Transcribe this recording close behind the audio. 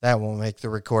That won't make the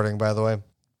recording, by the way.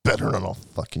 Better not, I'll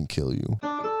fucking kill you.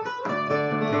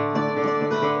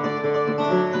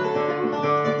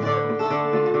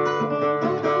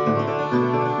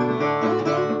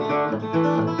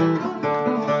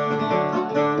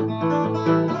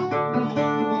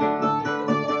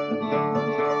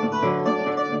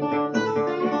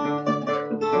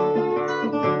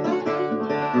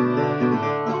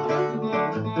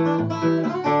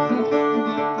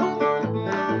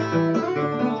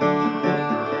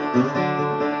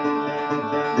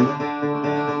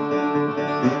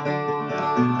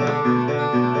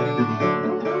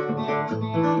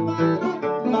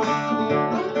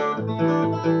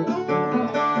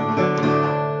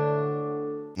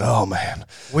 Oh, man.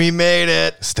 We made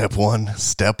it. Step one,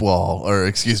 step wall. Or,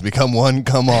 excuse me, come one,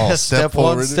 come all. Step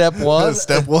forward. one, step one.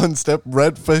 Step one, step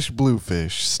red fish, blue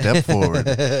fish. Step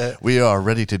forward. We are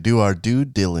ready to do our due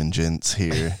diligence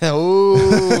here.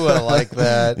 Ooh, I like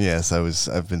that. Yes,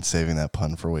 I've been saving that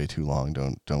pun for way too long.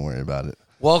 Don't worry about it.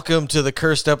 Welcome to the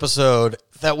cursed episode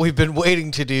that we've been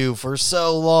waiting to do for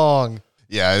so long.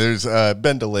 Yeah, there's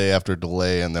been delay after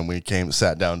delay, and then we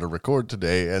sat down to record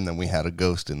today, and then we had a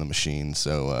ghost in the machine.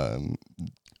 So,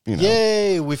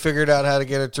 Yay! We figured out how to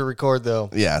get it to record, though.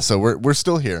 Yeah, so we're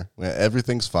still here.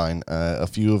 Everything's fine. A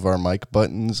few of our mic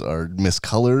buttons are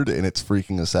miscolored, and it's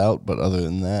freaking us out. But other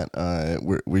than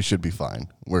that, we should be fine.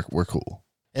 We're cool.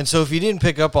 And so, if you didn't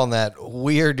pick up on that,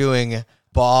 we are doing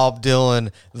Bob Dylan,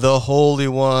 the Holy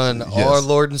One, Yes. our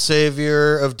Lord and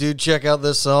Savior of Dude, Check Out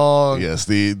This Song. Yes,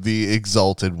 the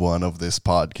exalted one of this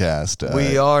podcast.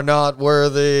 We are not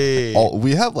worthy.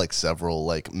 We have like several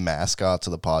like mascots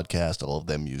of the podcast, all of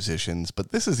them musicians,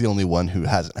 but this is the only one who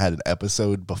hasn't had an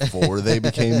episode before they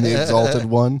became the exalted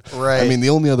one. Right. I mean, the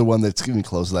only other one that's getting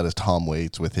close to that is Tom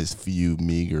Waits with his few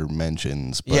meager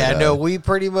mentions. But, Yeah, no, we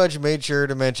pretty much made sure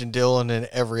to mention Dylan in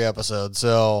every episode,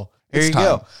 so here you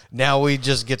go. Now we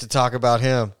just get to talk about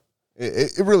him.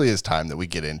 It really is time that we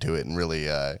get into it and really,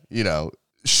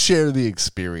 share the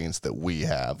experience that we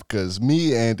have. Because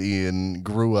me and Ian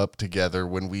grew up together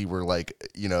when we were like,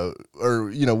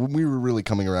 when we were really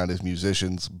coming around as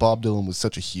musicians. Bob Dylan was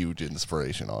such a huge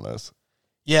inspiration on us.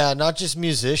 Yeah, not just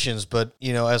musicians, but,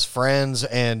 as friends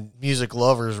and music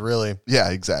lovers, really. Yeah,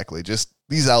 exactly. Just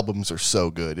these albums are so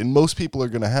good. And most people are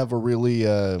going to have a really,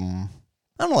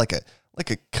 like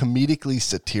a comedically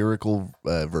satirical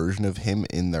version of him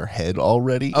in their head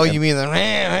already. Oh, you mean the...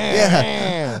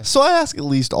 Yeah. So I ask at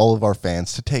least all of our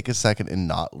fans to take a second and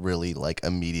not really like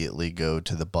immediately go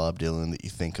to the Bob Dylan that you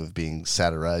think of being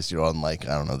satirized, on like,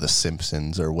 I don't know, The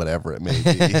Simpsons or whatever it may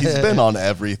be. He's been on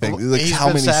everything. Like He's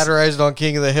been satirized on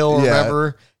King of the Hill,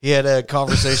 remember? He had a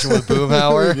conversation with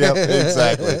Boomhauer. Yep,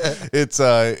 exactly.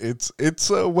 It's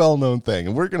a well-known thing.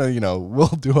 And we're going to, we'll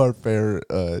do our fair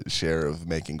share of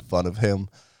making fun of him.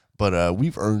 But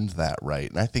we've earned that right.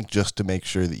 And I think just to make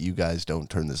sure that you guys don't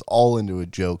turn this all into a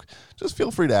joke, just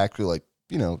feel free to actually,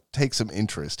 take some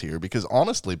interest here. Because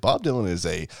honestly, Bob Dylan is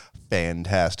a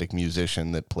fantastic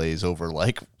musician that plays over,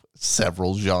 like,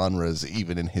 several genres,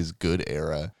 even in his good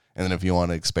era. And then if you want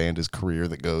to expand his career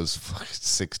that goes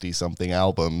 60-something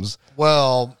albums.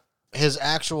 Well, his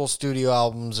actual studio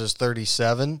albums is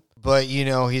 37. But,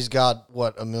 he's got,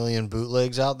 1 million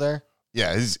bootlegs out there?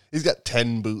 Yeah, he's got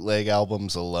 10 bootleg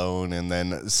albums alone, and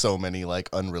then so many like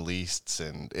unreleased,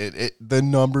 and the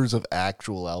numbers of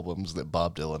actual albums that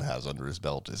Bob Dylan has under his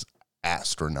belt is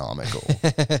astronomical.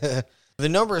 The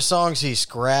number of songs he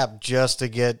scrapped just to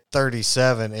get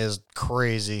 37 is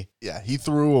crazy. Yeah, he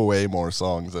threw away more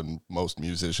songs than most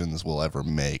musicians will ever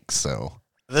make, so...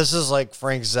 This is like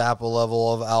Frank Zappa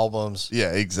level of albums.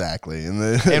 Yeah, exactly.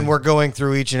 And we're going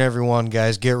through each and every one,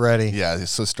 guys. Get ready. Yeah,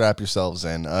 so strap yourselves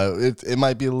in. It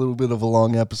might be a little bit of a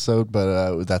long episode,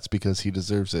 but that's because he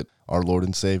deserves it. Our Lord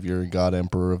and Savior and God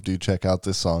Emperor of Do Check Out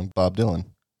This Song, Bob Dylan.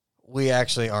 We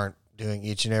actually aren't doing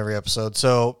each and every episode,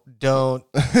 so don't...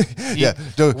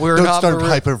 don't start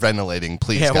hyperventilating,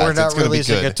 please, guys. We're not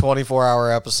releasing a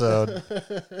 24-hour episode.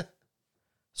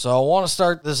 So I want to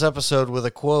start this episode with a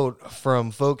quote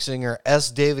from folk singer S.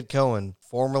 David Cohen,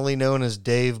 formerly known as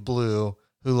Dave Blue,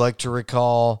 who liked to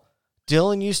recall,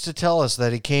 Dylan used to tell us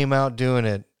that he came out doing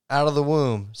it, out of the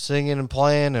womb, singing and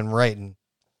playing and writing.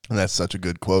 And that's such a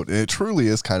good quote. And it truly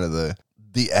is kind of the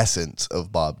essence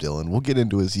of Bob Dylan. We'll get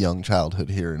into his young childhood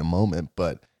here in a moment,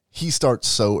 but he starts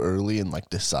so early and like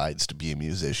decides to be a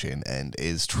musician and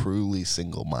is truly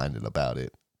single-minded about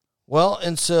it. Well,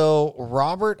 and so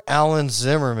Robert Allen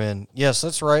Zimmerman, yes,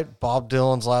 that's right. Bob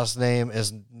Dylan's last name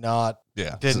did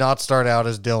not start out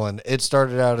as Dylan. It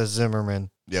started out as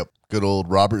Zimmerman. Yep, good old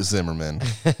Robert Zimmerman.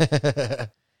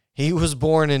 He was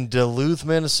born in Duluth,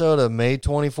 Minnesota, May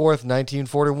 24th,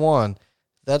 1941.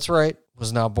 That's right,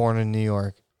 was not born in New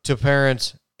York. To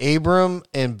parents Abram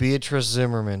and Beatrice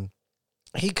Zimmerman.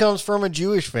 He comes from a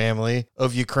Jewish family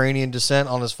of Ukrainian descent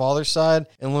on his father's side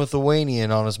and Lithuanian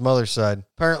on his mother's side.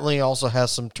 Apparently he also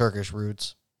has some Turkish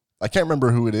roots. I can't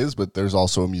remember who it is, but there's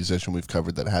also a musician we've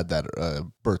covered that had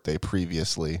that birthday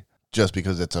previously, just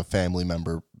because it's a family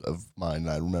member of mine.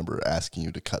 I remember asking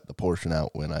you to cut the portion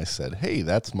out when I said, hey,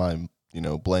 that's my,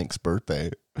 blank's birthday.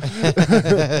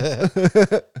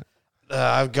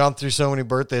 I've gone through so many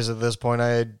birthdays at this point,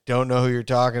 I don't know who you're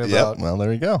talking about. Yep, well,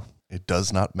 there you go. It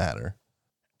does not matter.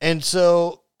 And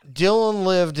so Dylan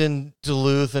lived in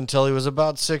Duluth until he was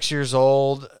about 6 years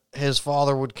old. His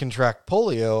father would contract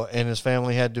polio, and his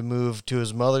family had to move to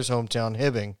his mother's hometown,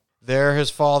 Hibbing. There, his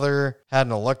father had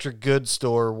an electric goods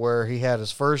store where he had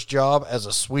his first job as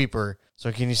a sweeper.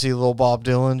 So can you see little Bob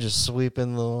Dylan just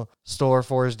sweeping the store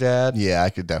for his dad? Yeah, I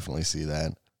could definitely see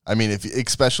that. I mean,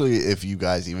 especially if you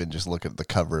guys even just look at the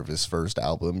cover of his first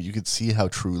album, you could see how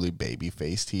truly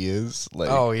baby-faced he is.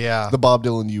 Like, oh, yeah. The Bob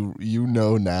Dylan you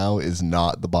know now is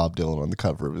not the Bob Dylan on the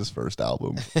cover of his first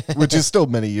album, which is still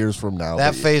many years from now.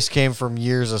 That face came from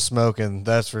years of smoking,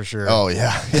 that's for sure. Oh,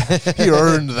 yeah. He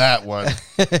earned that one.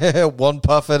 One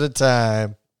puff at a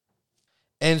time.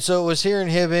 And so it was here in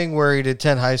Hibbing where he'd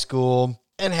attend high school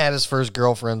and had his first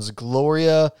girlfriends,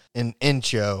 Gloria and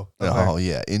Incho. Oh,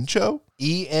 yeah. Incho?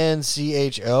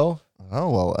 Encho. Oh,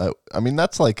 well, I mean,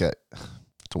 that's it's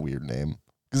a weird name.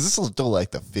 Because this is still like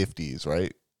the 50s,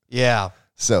 right? Yeah.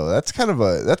 So that's kind of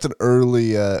that's an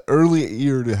early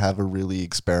year to have a really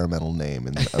experimental name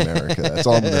in America. That's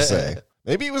all I'm going to say.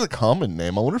 Maybe it was a common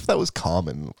name. I wonder if that was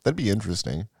common. That'd be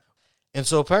interesting. And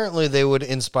so apparently they would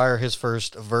inspire his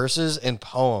first verses and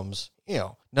poems.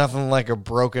 Nothing like a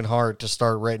broken heart to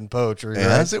start writing poetry. Right?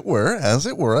 As it were.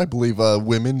 I believe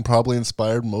women probably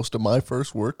inspired most of my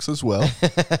first works as well.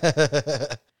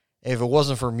 If it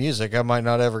wasn't for music, I might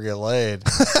not ever get laid.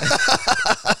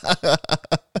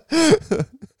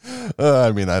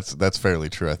 I mean, that's fairly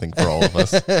true, I think, for all of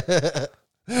us.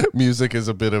 Music is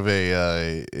a bit of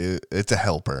it's a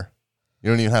helper. You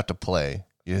don't even have to play.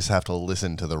 You just have to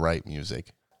listen to the right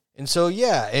music. And so,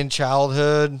 yeah, in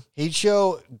childhood, he'd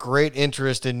show great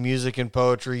interest in music and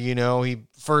poetry. He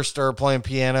first started playing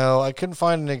piano. I couldn't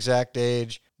find an exact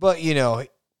age, but, he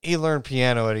learned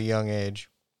piano at a young age.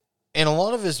 And a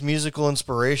lot of his musical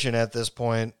inspiration at this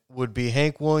point would be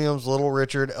Hank Williams, Little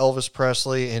Richard, Elvis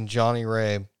Presley, and Johnny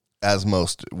Ray. As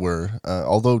most were.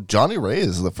 Although Johnny Ray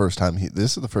is the first time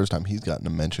this is the first time he's gotten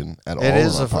a mention at all. It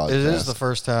is the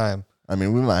first time. I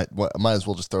mean, we might as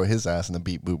well just throw his ass in the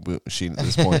beep boop boop machine at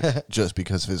this point, just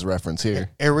because of his reference here.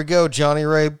 Here we go, Johnny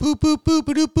Ray, boop boop boop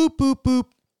boop boop boop boop.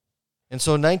 And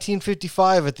so, in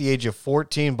 1955, at the age of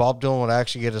 14, Bob Dylan would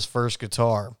actually get his first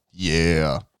guitar.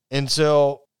 Yeah. And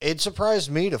so it surprised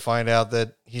me to find out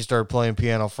that he started playing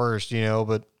piano first,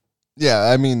 but. Yeah,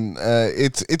 I mean,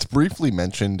 it's briefly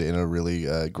mentioned in a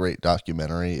really great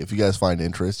documentary. If you guys find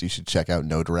interest, you should check out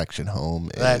No Direction Home.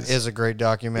 That is a great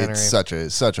documentary.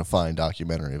 It's such a fine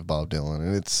documentary of Bob Dylan,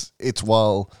 and it's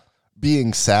while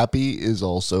being sappy is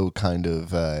also kind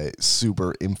of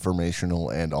super informational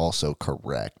and also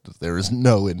correct. There is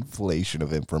no inflation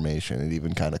of information. It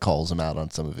even kind of calls him out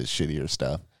on some of his shittier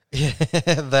stuff. Yeah,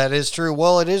 that is true.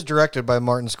 Well, it is directed by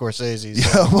Martin Scorsese.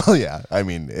 So. Yeah, well, yeah. I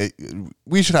mean,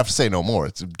 we should have to say no more.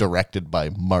 It's directed by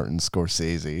Martin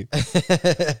Scorsese.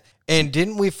 And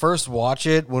didn't we first watch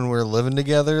it when we were living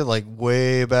together, like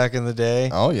way back in the day?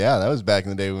 Oh, yeah. That was back in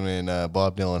the day when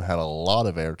Bob Dylan had a lot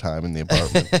of airtime in the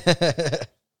apartment.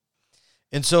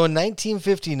 And so in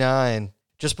 1959,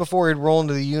 just before he'd roll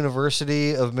into the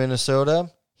University of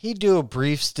Minnesota, he'd do a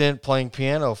brief stint playing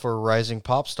piano for rising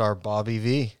pop star Bobby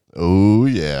Vee. Oh,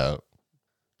 yeah.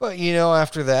 But,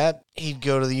 after that, he'd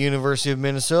go to the University of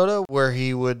Minnesota where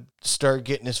he would start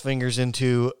getting his fingers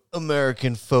into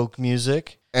American folk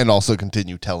music. And also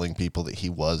continue telling people that he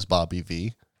was Bobby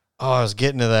Vee. Oh, I was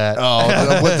getting to that. Oh,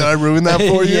 did I ruin that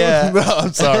for you? Yeah. No,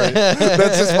 I'm sorry.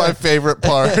 That's just my favorite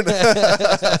part.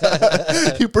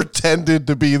 He pretended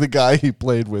to be the guy he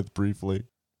played with briefly.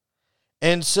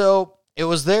 And so it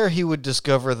was there he would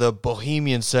discover the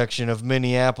bohemian section of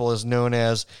Minneapolis known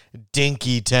as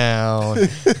Dinkytown.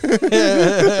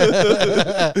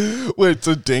 Wait,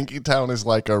 so Dinkytown is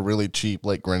like a really cheap,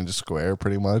 like Greenwich Square,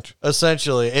 pretty much?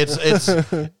 Essentially, it's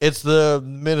the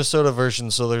Minnesota version,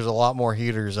 so there's a lot more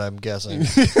heaters, I'm guessing.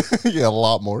 Yeah, a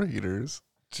lot more heaters.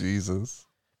 Jesus.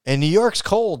 And New York's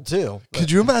cold too.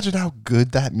 Could you imagine how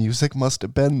good that music must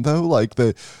have been, though?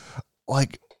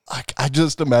 I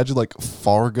just imagine like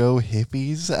Fargo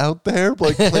hippies out there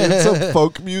like playing some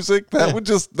folk music.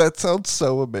 That sounds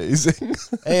so amazing.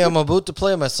 Hey, I'm about to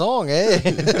play my song, eh?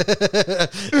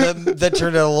 that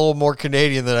turned out a little more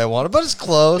Canadian than I wanted, but it's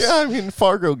close. Yeah, I mean,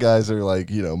 Fargo guys are like,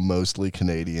 mostly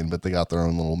Canadian, but they got their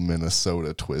own little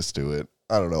Minnesota twist to it.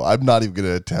 I don't know. I'm not even going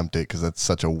to attempt it because that's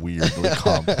such a weirdly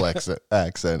complex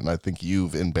accent, and I think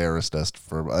you've embarrassed us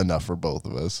enough for both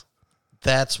of us.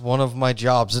 That's one of my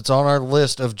jobs. It's on our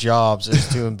list of jobs is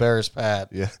to embarrass Pat.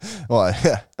 Yeah. Well,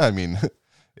 I mean,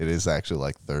 it is actually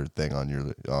like third thing on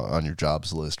your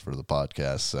jobs list for the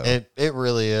podcast. So it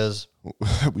really is.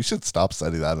 We should stop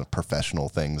setting that professional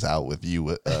things out with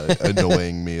you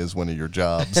annoying me as one of your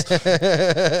jobs.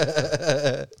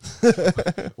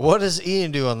 What does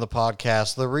Ian do on the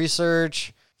podcast? The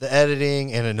research, the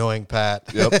editing, and annoying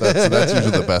Pat. Yep, that's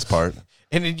usually the best part.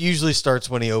 And it usually starts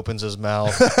when he opens his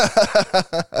mouth.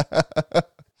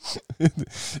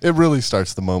 It really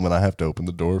starts the moment I have to open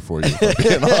the door for you, if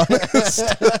I'm being honest.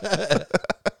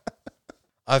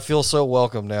 I feel so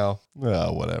welcome now.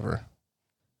 Oh, whatever.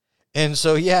 And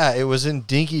so, yeah, it was in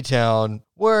Dinkytown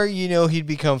where, he'd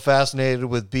become fascinated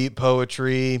with beat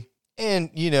poetry and,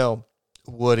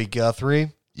 Woody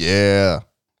Guthrie. Yeah.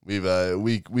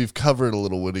 We've covered a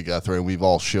little Woody Guthrie, and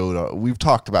we've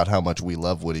talked about how much we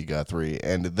love Woody Guthrie,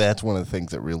 and that's one of the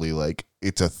things that really,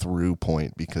 it's a through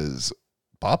point because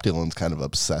Bob Dylan's kind of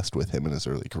obsessed with him in his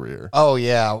early career. Oh,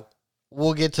 yeah.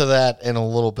 We'll get to that in a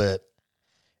little bit.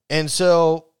 And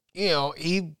so,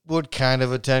 he would kind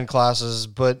of attend classes,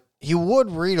 but he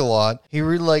would read a lot. He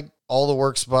read, all the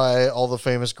works by all the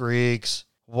famous Greeks,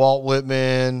 Walt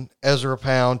Whitman, Ezra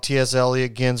Pound, T.S.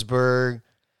 Eliot, Ginsberg.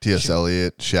 T.S.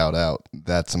 Eliot, shout out.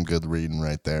 That's some good reading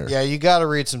right there. Yeah, you got to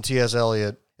read some T.S.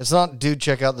 Eliot. It's not, dude,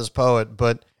 check out this poet,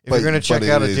 but if you're going to check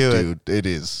out a dude. It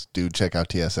is, dude, check out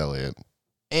T.S. Eliot.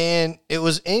 And it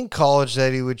was in college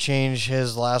that he would change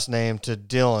his last name to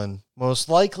Dylan, most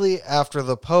likely after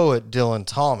the poet Dylan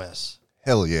Thomas.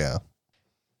 Hell yeah.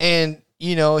 And,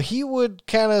 he would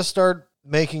kind of start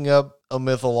making up a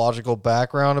mythological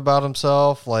background about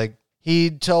himself. Like,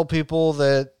 he'd tell people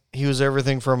that he was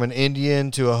everything from an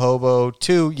Indian to a hobo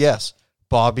to, yes,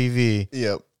 Bobby V.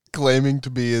 Yep. Claiming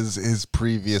to be his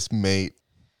previous mate.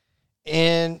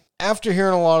 And after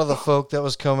hearing a lot of the folk that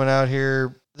was coming out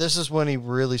here, this is when he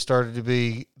really started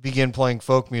to begin playing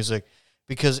folk music.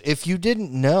 Because if you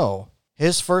didn't know,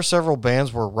 his first several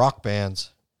bands were rock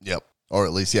bands. Yep. Or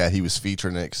at least, yeah, he was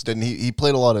featured next. And he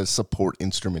played a lot of support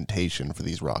instrumentation for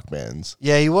these rock bands.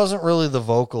 Yeah, he wasn't really the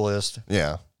vocalist.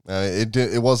 Yeah.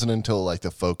 It wasn't until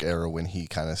the folk era when he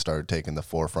kind of started taking the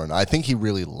forefront. I think he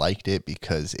really liked it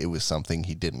because it was something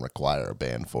he didn't require a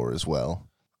band for as well.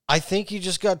 I think he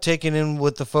just got taken in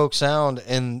with the folk sound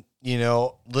and,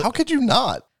 how could you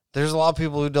not? There's a lot of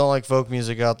people who don't like folk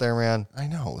music out there, man. I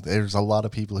know. There's a lot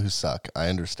of people who suck. I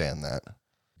understand that.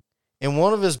 And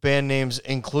one of his band names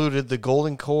included the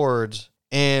Golden Chords,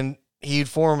 and he'd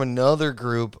form another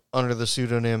group under the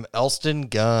pseudonym Elston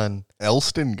Gunn.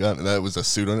 Elston Gunn? That was a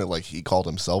pseudonym? Like he called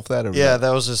himself that? Or yeah,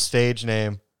 that was his stage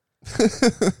name.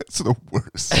 It's the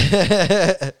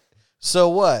worst. So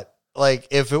what?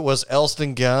 If it was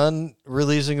Elston Gunn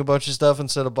releasing a bunch of stuff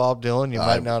instead of Bob Dylan, you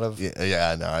might not have.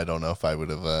 Yeah, no, I don't know if I would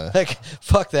have.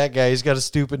 Fuck that guy. He's got a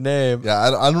stupid name. Yeah,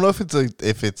 I don't know if it's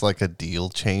a deal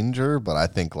changer, but I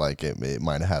think it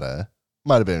might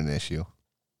have been an issue.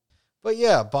 But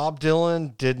yeah, Bob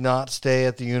Dylan did not stay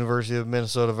at the University of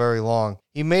Minnesota very long.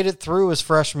 He made it through his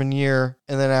freshman year,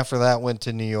 and then after that went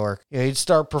to New York. Yeah, he'd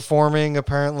start performing,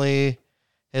 apparently.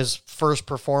 His first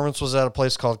performance was at a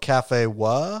place called Cafe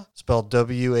Wha, spelled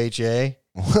W-H-A,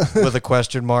 with a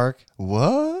question mark.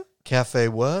 What? Cafe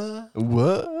Wha?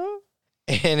 What?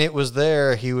 And it was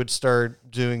there he would start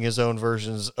doing his own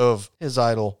versions of his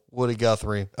idol, Woody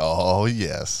Guthrie. Oh,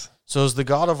 yes. So is the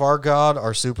god of our god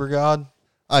our super god?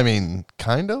 I mean,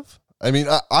 kind of. I mean,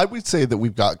 I would say that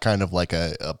we've got kind of like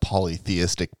a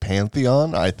polytheistic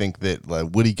pantheon. I think that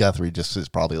Woody Guthrie just is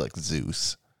probably like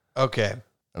Zeus. Okay.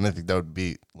 And I think that would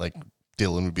be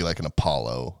Dylan would be like an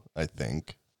Apollo, I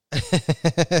think.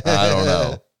 I don't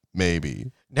know.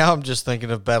 Maybe. Now I'm just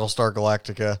thinking of Battlestar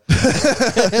Galactica.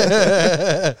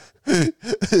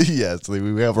 Yes,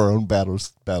 we have our own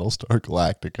Battlestar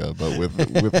Galactica, but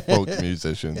with folk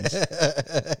musicians.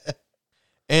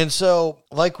 And so,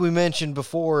 like we mentioned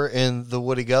before in the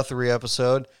Woody Guthrie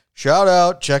episode, shout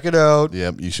out, check it out.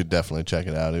 Yep, you should definitely check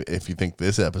it out if you think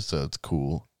this episode's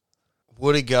cool.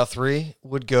 Woody Guthrie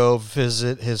would go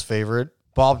visit his favorite.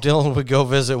 Bob Dylan would go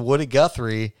visit Woody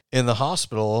Guthrie in the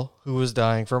hospital who was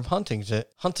dying from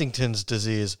Huntington's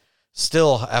disease.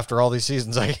 Still, after all these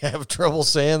seasons, I have trouble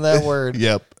saying that word.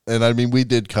 Yep. And I mean, we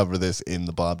did cover this in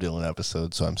the Bob Dylan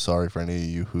episode, so I'm sorry for any of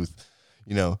you who,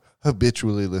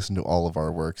 habitually listen to all of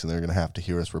our works, and they're going to have to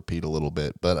hear us repeat a little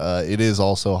bit. But it is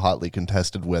also hotly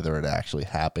contested whether it actually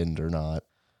happened or not.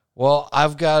 Well,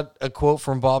 I've got a quote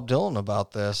from Bob Dylan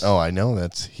about this. Oh, I know.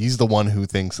 He's the one who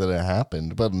thinks that it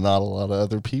happened, but not a lot of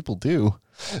other people do.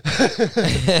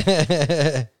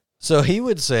 So he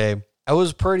would say, I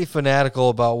was pretty fanatical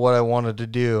about what I wanted to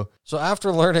do. So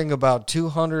after learning about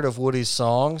 200 of Woody's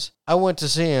songs, I went to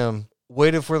see him,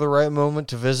 waited for the right moment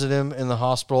to visit him in the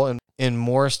hospital in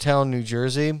Morristown, New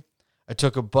Jersey. I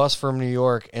took a bus from New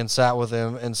York and sat with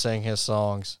him and sang his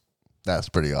songs. That's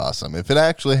pretty awesome. If it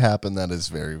actually happened, that is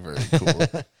very, very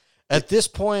cool. At this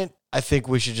point, I think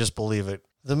we should just believe it.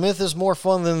 The myth is more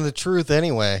fun than the truth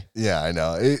anyway. Yeah, I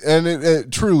know.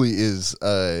 It truly is,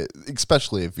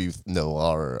 especially if you know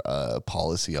our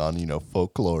policy on,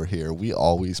 folklore here. We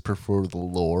always prefer the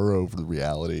lore over the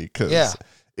reality because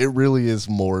it really is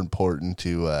more important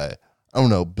to,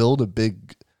 build a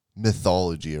big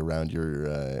mythology around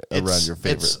your favorite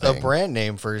It's thing. a brand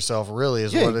name for yourself, really,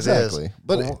 is what exactly. it is.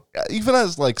 But even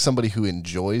as like somebody who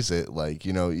enjoys it, like,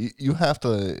 you have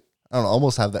to, I don't know,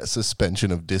 almost have that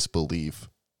suspension of disbelief.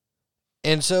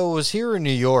 And so it was here in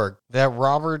New York that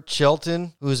Robert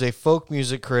Shelton, who is a folk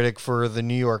music critic for the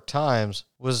New York Times,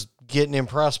 was getting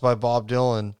impressed by Bob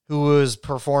Dylan, who was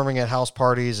performing at house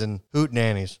parties and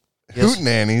hootenannies. Yes,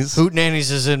 Hootenannies.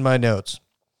 Hootenannies is in my notes.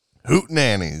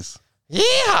 Hootenannies.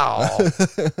 Yeah!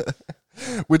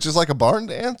 Which is like a barn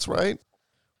dance, right?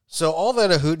 So all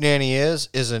that a hootenanny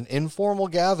is an informal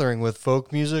gathering with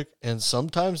folk music and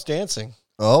sometimes dancing.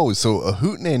 Oh, so a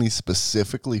hootenanny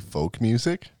specifically folk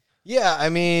music? Yeah, I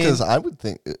mean... Because I would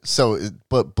think... So,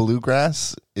 but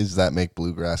bluegrass, does that make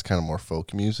bluegrass kind of more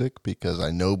folk music? Because I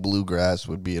know bluegrass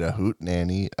would be at a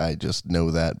hootenanny. I just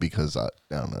know that because I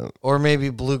don't know. Or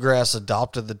maybe bluegrass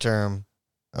adopted the term.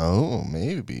 Oh,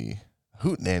 maybe.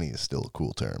 Hootenanny is still a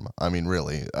cool term. I mean,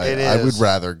 really. It I would is.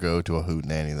 rather go to a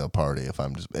hootenanny than a party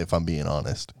if I'm being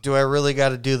honest. Do I really got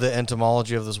to do the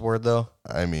etymology of this word, though?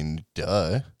 I mean,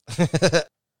 duh.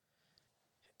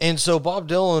 And so Bob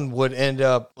Dylan would end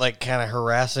up like kind of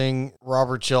harassing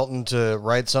Robert Shelton to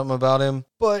write something about him.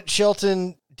 But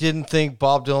Shelton didn't think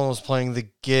Bob Dylan was playing the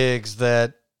gigs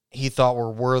that he thought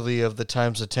were worthy of the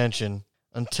Times' attention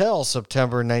until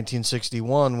September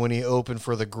 1961 when he opened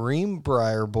for the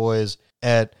Greenbrier Boys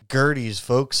at Gertie's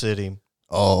Folk City.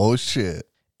 Oh, shit.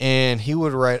 And he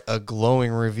would write a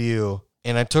glowing review.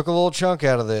 And I took a little chunk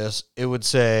out of this. It would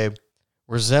say,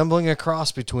 resembling a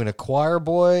cross between a choir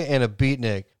boy and a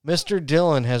beatnik, Mr.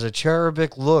 Dylan has a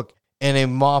cherubic look and a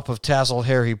mop of tousled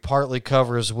hair he partly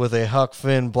covers with a Huck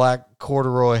Finn black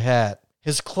corduroy hat.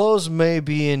 His clothes may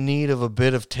be in need of a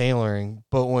bit of tailoring,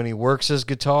 but when he works his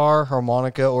guitar,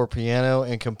 harmonica, or piano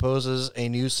and composes a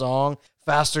new song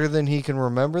faster than he can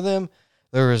remember them,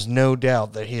 there is no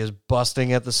doubt that he is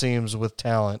busting at the seams with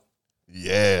talent.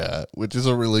 Yeah, which is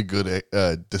a really good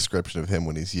description of him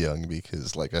when he's young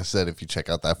because, like I said, if you check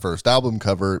out that first album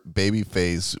cover, baby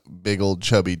face, big old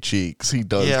chubby cheeks, he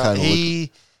does kind of look...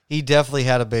 He definitely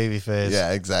had a baby face.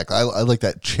 Yeah, exactly. I like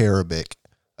that cherubic.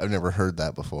 I've never heard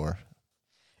that before.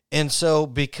 And so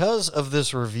because of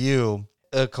this review,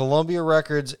 Columbia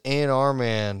Records A&R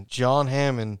man, John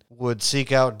Hammond, would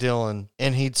seek out Dylan,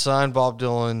 and he'd sign Bob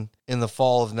Dylan in the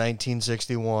fall of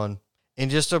 1961. In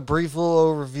just a brief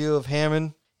little overview of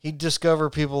Hammond, he'd discover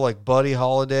people like Buddy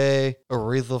Holliday,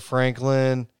 Aretha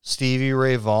Franklin, Stevie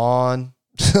Ray Vaughan.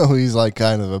 So he's like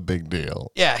kind of a big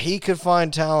deal. Yeah, he could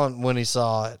find talent when he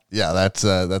saw it. Yeah,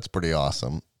 that's pretty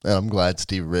awesome. And I'm glad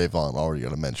Stevie Ray Vaughan already got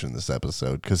to mention this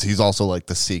episode because he's also like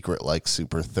the secret like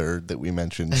super third that we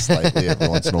mention slightly every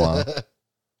once in a while.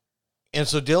 And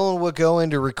so Dylan would go in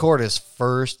to record his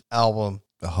first album.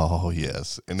 Oh,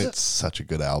 yes. And it's such a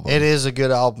good album. It is a good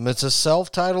album. It's a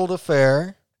self-titled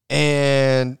affair.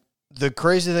 And the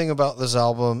crazy thing about this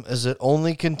album is it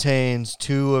only contains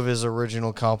two of his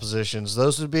original compositions.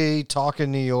 Those would be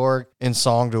Talkin' New York and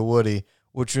Song to Woody,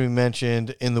 which we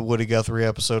mentioned in the Woody Guthrie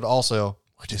episode also.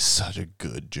 Which is such a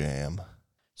good jam.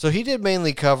 So he did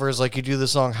mainly covers, like you do the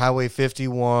song Highway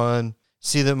 51,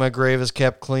 See That My Grave Is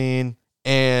Kept Clean,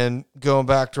 and going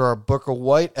back to our Booker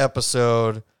White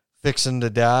episode, Fixin' to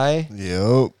Die.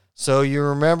 Yep. So you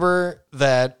remember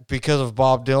that because of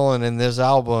Bob Dylan in this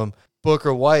album,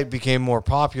 Booker White became more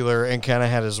popular and kind of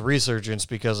had his resurgence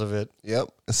because of it. Yep.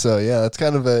 So, yeah, that's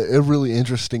kind of a really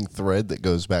interesting thread that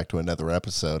goes back to another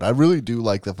episode. I really do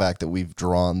like the fact that we've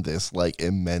drawn this, like,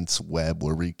 immense web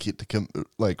where we get to,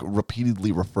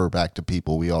 repeatedly refer back to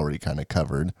people we already kind of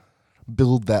covered.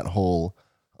 Build that whole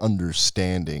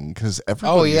understanding because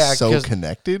everybody is so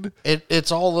connected.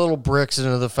 It's all little bricks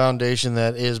into the foundation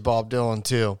that is Bob Dylan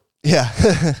too. Yeah,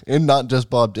 and not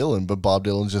just Bob Dylan, but Bob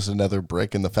Dylan's just another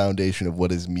brick in the foundation of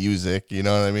what is music. You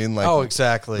know what I mean? Like,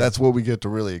 exactly. That's what we get to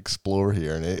really explore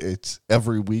here, and it's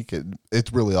every week.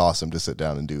 It's really awesome to sit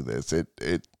down and do this.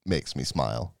 It makes me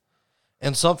smile.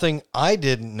 And something I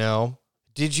didn't know.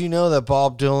 Did you know that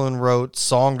Bob Dylan wrote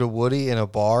 "Song to Woody" in a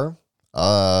bar?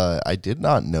 I did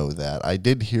not know that. I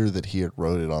did hear that he had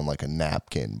wrote it on like a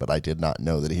napkin, but I did not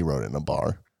know that he wrote it in a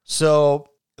bar. So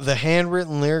the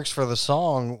handwritten lyrics for the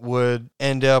song would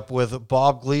end up with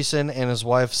Bob Gleason and his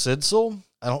wife Sidsel.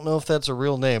 I don't know if that's a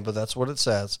real name, but that's what it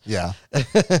says. Yeah.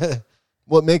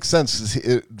 What makes sense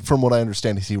is, from what I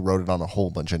understand, is he wrote it on a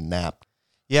whole bunch of napkins.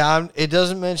 Yeah, it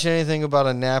doesn't mention anything about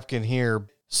a napkin here.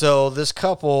 So this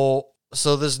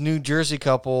New Jersey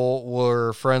couple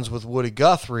were friends with Woody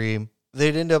Guthrie.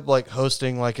 They'd end up like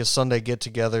hosting like a Sunday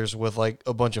get-togethers with like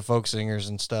a bunch of folk singers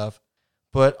and stuff.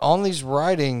 But on these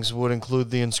writings would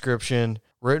include the inscription,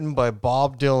 written by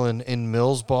Bob Dylan in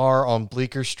Mills Bar on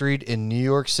Bleecker Street in New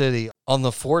York City on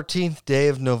the 14th day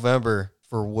of November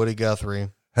for Woody Guthrie.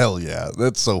 Hell yeah,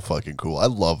 that's so fucking cool. I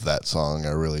love that song, I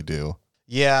really do.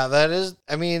 Yeah, that is,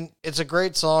 I mean, it's a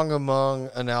great song among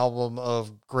an album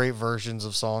of great versions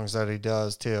of songs that he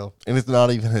does, too. And it's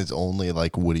not even his only,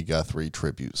 like, Woody Guthrie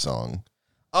tribute song.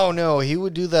 Oh, no, he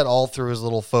would do that all through his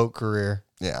little folk career.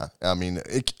 Yeah, I mean,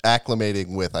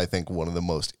 acclimating with, I think, one of the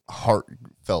most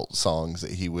heartfelt songs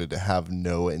that he would have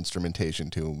no instrumentation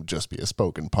to, would just be a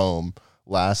spoken poem,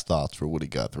 Last Thoughts for Woody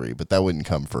Guthrie, but that wouldn't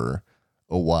come for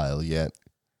a while yet.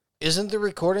 Isn't the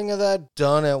recording of that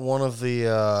done at one of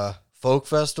the folk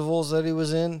festivals that he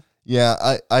was in?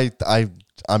 Yeah,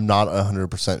 I'm not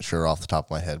 100% sure off the top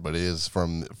of my head, but it is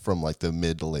from like the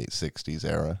mid to late 60s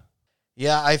era.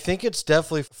 Yeah, I think it's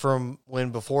definitely from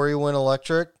before he went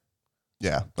electric.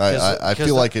 Yeah, I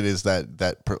feel like it is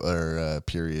that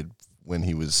period when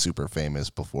he was super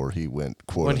famous before he went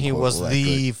quote when he was electric.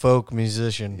 The folk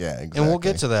musician. Yeah, exactly. And we'll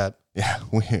get to that. Yeah,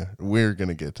 we're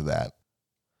gonna get to that.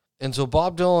 And so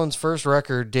Bob Dylan's first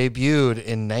record debuted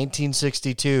in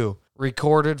 1962,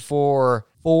 recorded for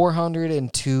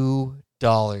 $402.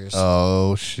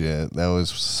 Oh, shit. That was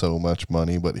so much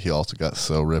money, but he also got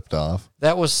so ripped off.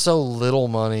 That was so little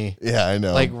money. Yeah, I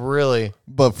know. Like, really.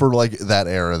 But for, like, that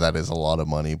era, that is a lot of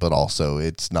money, but also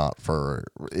it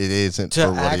isn't to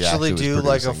for what he actually do, was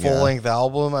like, a full-length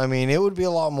album, I mean, it would be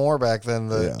a lot more back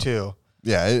then, too.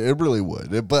 Yeah, it really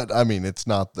would. But, I mean, it's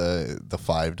not the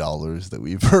 $5 that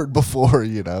we've heard before,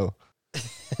 you know?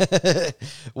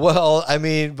 Well, I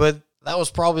mean, but that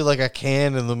was probably like a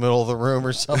can in the middle of the room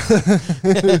or something.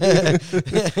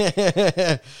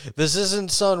 This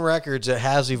isn't Sun Records. It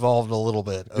has evolved a little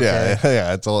bit. Okay?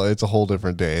 Yeah. It's a whole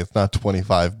different day. It's not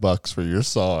 $25 for your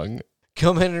song.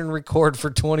 Come in and record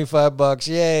for $25.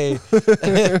 Yay.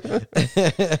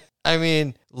 I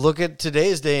mean, look at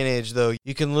today's day and age, though.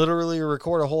 You can literally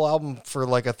record a whole album for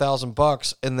like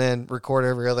 $1,000 and then record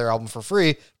every other album for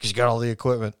free because you got all the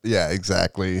equipment. Yeah,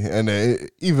 exactly. And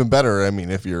even better, I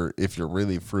mean, if you're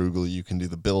really frugal, you can do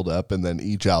the build up, and then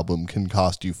each album can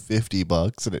cost you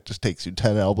 $50, and it just takes you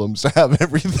 10 albums to have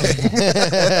everything.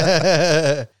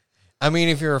 I mean,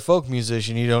 if you're a folk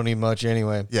musician, you don't need much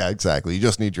anyway. Yeah, exactly. You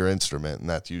just need your instrument, and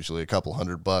that's usually a couple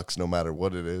 $100 no matter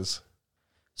what it is.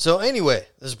 So anyway,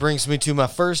 this brings me to my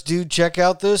first dude. Check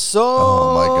out this song.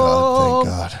 Oh my God, thank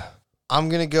God. I'm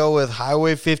going to go with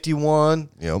Highway 51.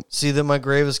 Yep. See That My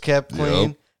Grave Is Kept Clean.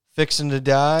 Yep. Fixing to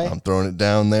Die. I'm throwing it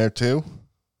down there too.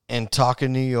 And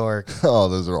Talking New York. Oh,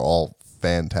 those are all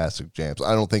fantastic jams.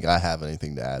 I don't think I have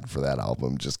anything to add for that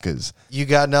album just because. You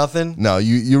got nothing? No,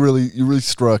 you really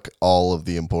struck all of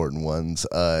the important ones.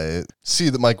 See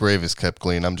That My Grave Is Kept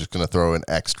Clean. I'm just going to throw an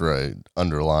extra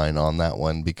underline on that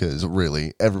one because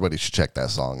really everybody should check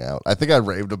that song out. I think I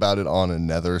raved about it on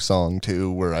another song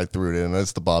too where I threw it in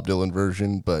as the Bob Dylan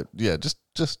version, but yeah, just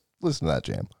listen to that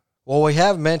jam. Well, we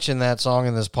have mentioned that song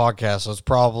in this podcast, so it's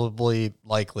probably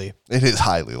likely. It is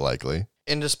highly likely.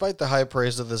 And despite the high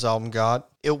praise that this album got,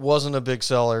 it wasn't a big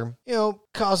seller,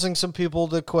 causing some people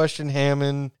to question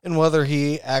Hammond and whether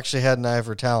he actually had an eye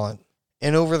for talent.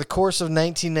 And over the course of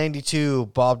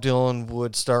 1992, Bob Dylan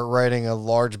would start writing a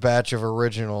large batch of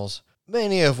originals,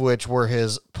 many of which were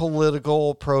his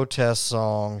political protest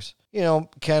songs,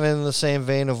 kind of in the same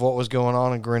vein of what was going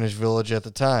on in Greenwich Village at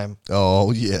the time.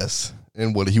 Oh, yes.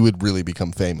 And what he would really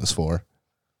become famous for.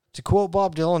 To quote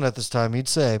Bob Dylan at this time, he'd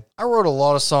say, "I wrote a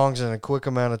lot of songs in a quick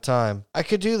amount of time. I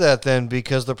could do that then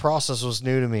because the process was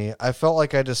new to me. I felt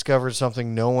like I discovered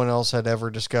something no one else had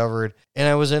ever discovered, and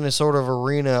I was in a sort of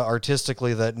arena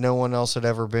artistically that no one else had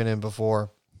ever been in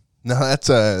before." No, that's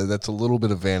a little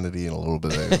bit of vanity and a little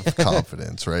bit of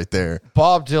confidence right there.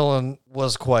 Bob Dylan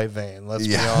was quite vain, let's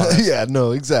be Yeah, honest. yeah,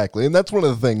 no, exactly. And that's one of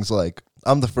the things, like,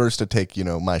 I'm the first to take,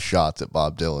 my shots at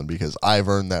Bob Dylan because I've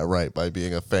earned that right by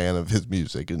being a fan of his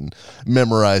music and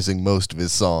memorizing most of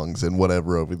his songs and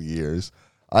whatever over the years.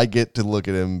 I get to look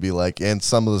at him and be like, and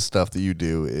some of the stuff that you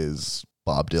do is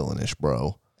Bob Dylan-ish,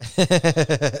 bro.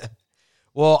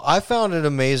 Well, I found it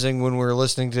amazing when we were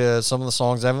listening to some of the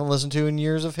songs I haven't listened to in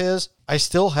years of his. I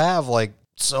still have like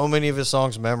so many of his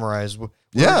songs memorized. We're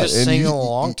just and singing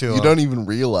along to them. You don't even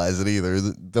realize it either.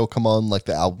 They'll come on, like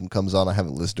the album comes on. I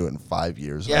haven't listened to it in 5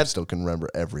 years. Yeah, I still can remember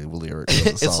every lyric of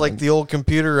the song. It's like the old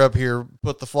computer up here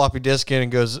put the floppy disk in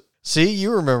and goes, see,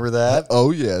 you remember that.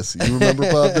 Oh, yes. You remember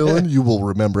Bob Dylan? You will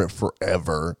remember it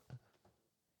forever.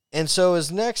 And so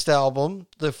his next album,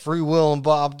 The Freewheelin'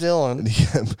 Bob Dylan.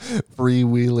 Yeah,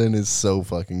 freewheeling is so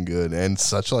fucking good and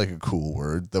such like a cool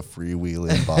word, the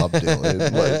freewheeling Bob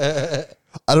Dylan. Like,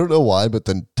 I don't know why, but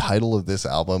the title of this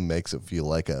album makes it feel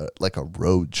like a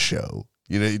road show.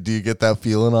 Do you get that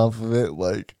feeling off of it?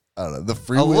 Like, I don't know, the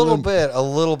freewheeling. A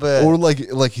little bit. Or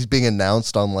like he's being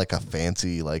announced on like a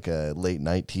fancy, like a late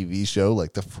night TV show,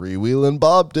 like the freewheeling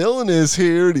Bob Dylan is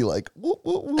here. And he like, whoop,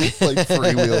 whoop, whoop, like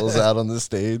freewheels out on the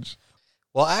stage.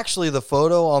 Well, actually, the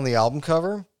photo on the album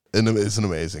cover, it's an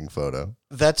amazing photo.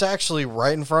 That's actually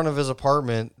right in front of his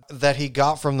apartment that he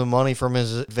got from the money from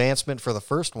his advancement for the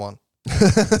first one.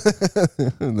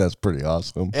 That's pretty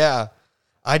awesome. Yeah.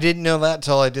 I didn't know that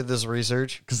until I did this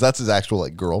research. Because that's his actual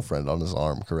like girlfriend on his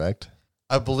arm, correct?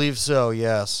 I believe so,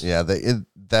 yes. Yeah,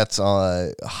 that's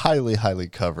highly, highly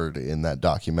covered in that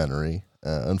documentary.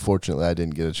 Unfortunately, I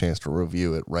didn't get a chance to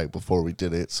review it right before we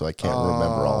did it, so I can't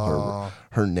remember all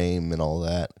her name and all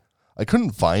that. I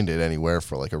couldn't find it anywhere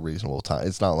for like a reasonable time.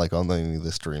 It's not like on any of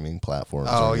the streaming platforms.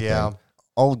 Oh, yeah.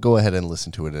 I'll go ahead and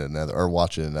listen to it or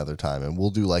watch it another time, and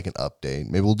we'll do like an update.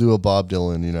 Maybe we'll do a Bob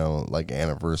Dylan, like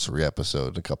anniversary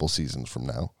episode a couple seasons from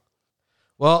now.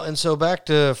 Well, and so back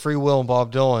to Free Will and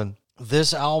Bob Dylan.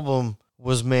 This album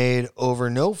was made over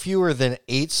no fewer than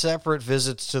 8 separate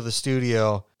visits to the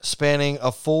studio, spanning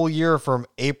a full year from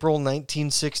April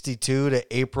 1962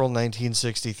 to April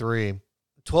 1963.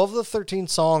 12 of the 13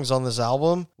 songs on this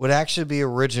album would actually be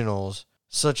originals,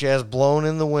 such as Blown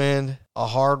in the Wind, A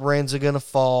Hard Rain's A-Gonna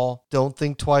Fall, Don't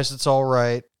Think Twice It's All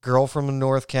Right, Girl from the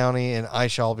North County, and I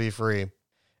Shall Be Free.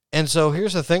 And so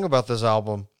here's the thing about this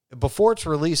album. Before its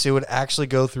release, it would actually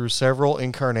go through several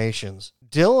incarnations.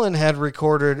 Dylan had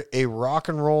recorded a rock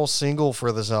and roll single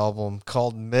for this album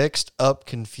called Mixed Up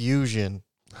Confusion.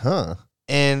 Huh.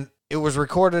 And it was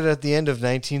recorded at the end of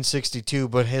 1962,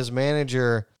 but his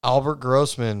manager, Albert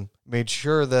Grossman, made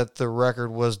sure that the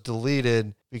record was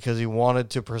deleted because he wanted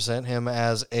to present him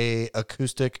as a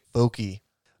acoustic folky.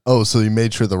 Oh, so he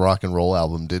made sure the rock and roll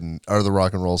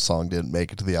song didn't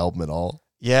make it to the album at all?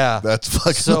 Yeah. That's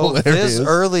fucking so hilarious. This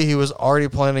early, he was already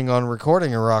planning on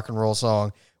recording a rock and roll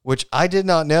song, which I did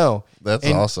not know. That's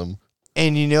awesome.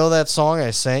 And you know that song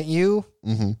I sent you?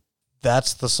 Mm-hmm.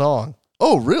 That's the song.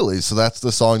 Oh, really? So that's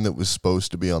the song that was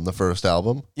supposed to be on the first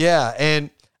album? Yeah, and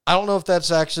I don't know if that's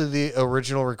actually the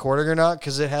original recording or not,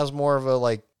 because it has more of a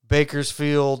like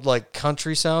Bakersfield like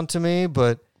country sound to me,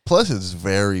 but plus it's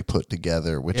very put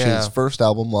together, which his first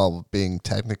album, while being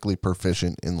technically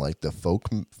proficient in like the folk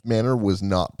manner, was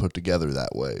not put together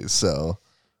that way. So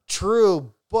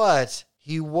true, but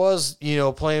he was,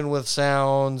 playing with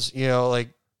sounds,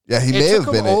 like yeah, he may have been. It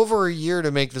took him been over a year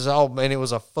to make this album, and it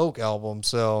was a folk album.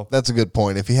 So that's a good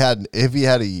point. If he had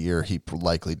a year, he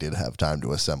likely did have time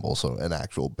to assemble an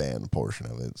actual band portion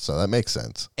of it. So that makes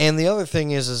sense. And the other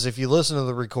thing is if you listen to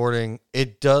the recording,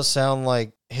 it does sound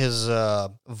like his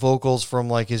vocals from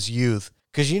like his youth,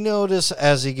 because you notice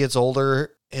as he gets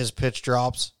older, his pitch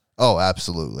drops. Oh,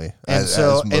 absolutely, and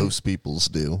as most people's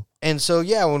do. And so,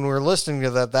 yeah, when we were listening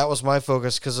to that was my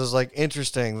focus, because it was like,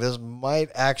 interesting, this might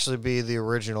actually be the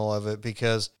original of it,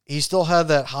 because he still had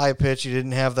that high pitch. He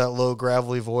didn't have that low,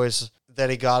 gravelly voice that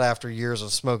he got after years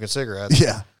of smoking cigarettes.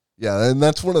 Yeah. Yeah, and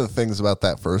that's one of the things about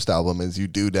that first album is you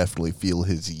do definitely feel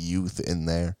his youth in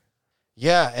there.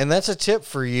 Yeah, and that's a tip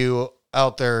for you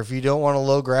out there. If you don't want a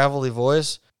low, gravelly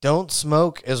voice, don't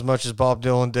smoke as much as Bob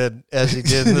Dylan did as he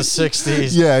did in the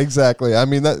 60s. Yeah, exactly. I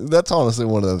mean, that's honestly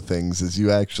one of the things is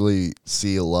you actually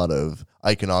see a lot of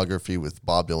iconography with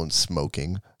Bob Dylan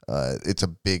smoking. It's a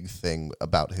big thing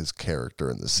about his character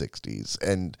in the 60s.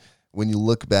 And when you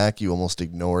look back, you almost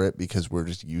ignore it because we're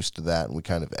just used to that and we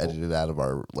kind of edit it out of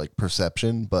our like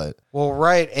perception. But well,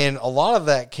 right. And a lot of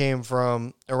that came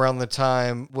from around the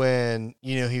time when,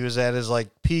 he was at his like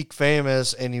peak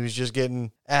famous and he was just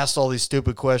getting asked all these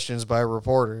stupid questions by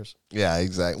reporters. Yeah,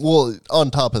 exactly. Well, on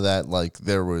top of that, like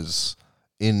there was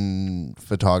in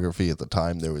photography at the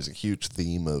time, there was a huge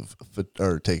theme of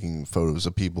taking photos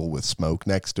of people with smoke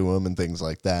next to them and things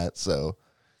like that. So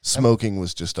smoking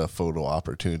was just a photo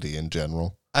opportunity in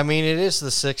general. I mean, it is the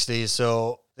 60s,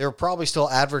 so they were probably still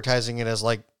advertising it as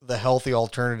like the healthy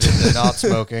alternative to not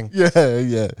smoking.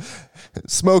 Yeah.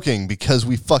 Smoking because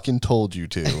we fucking told you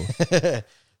to.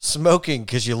 Smoking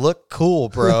because you look cool,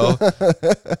 bro.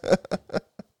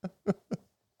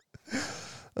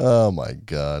 Oh, my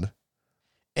God.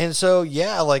 And so,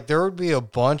 yeah, like there would be a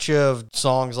bunch of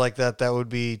songs like that would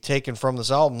be taken from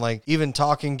this album, like even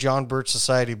Talking John Birch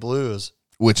Society Blues.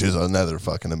 Which is another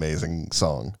fucking amazing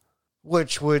song.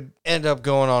 Which would end up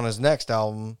going on his next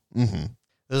album. Mm-hmm.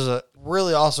 This is a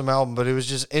really awesome album, but it was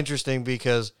just interesting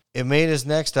because it made his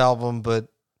next album, but...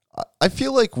 I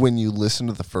feel like when you listen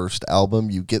to the first album,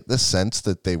 you get the sense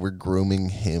that they were grooming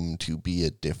him to be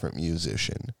a different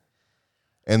musician.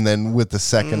 And then with the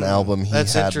second album, he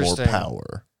had more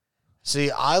power.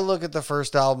 See, I look at the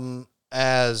first album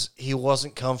as he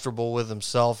wasn't comfortable with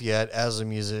himself yet as a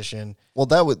musician. Well,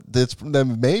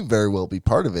 that may very well be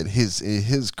part of it.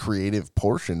 His creative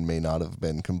portion may not have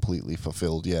been completely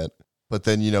fulfilled yet. But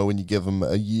then, when you give him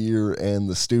a year and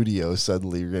the studio,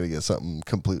 suddenly you're going to get something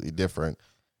completely different.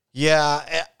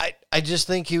 Yeah, I just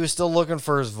think he was still looking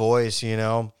for his voice,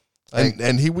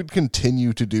 And he would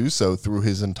continue to do so through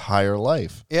his entire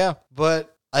life. Yeah,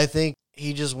 but I think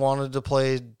he just wanted to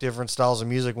play different styles of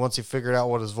music once he figured out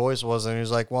what his voice was, and he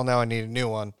was like, well, now I need a new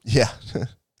one. Yeah.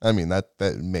 I mean, that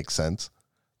makes sense.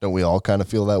 Don't we all kind of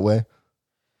feel that way?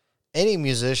 Any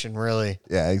musician, really.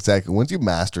 Yeah, exactly. Once you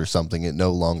master something, it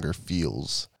no longer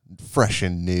feels fresh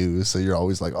and new, so you're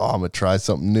always like, oh, I'm going to try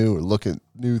something new or look at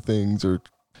new things or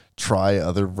try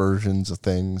other versions of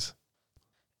things.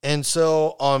 And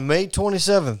so on May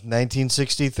 27th,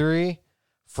 1963,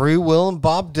 Free Will and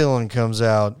Bob Dylan comes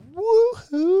out.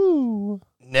 Woohoo!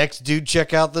 Next, dude,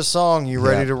 check out the song. You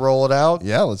ready to roll it out?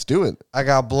 Yeah, let's do it. I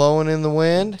got Blowing in the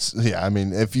Wind. Yeah, I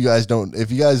mean, if you guys know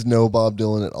Bob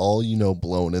Dylan at all, you know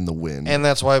Blowing in the Wind. And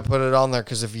that's why I put it on there,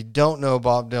 because if you don't know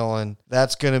Bob Dylan,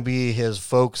 that's going to be his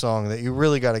folk song that you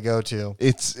really got to go to.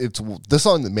 It's the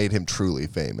song that made him truly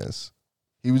famous.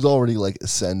 He was already like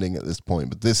ascending at this point,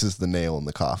 but this is the nail in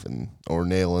the coffin, or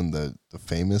nail in the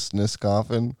famousness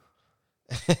coffin.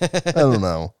 I don't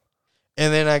know.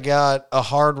 And then I got A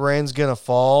Hard Rain's Gonna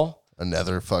Fall.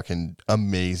 Another fucking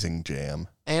amazing jam.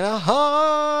 And a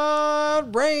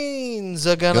hard rain's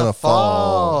gonna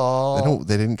fall.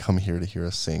 They didn't come here to hear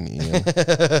us sing, Ian.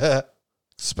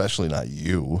 Especially not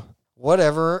you.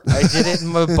 Whatever. I did it in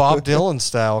my Bob Dylan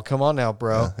style. Come on now,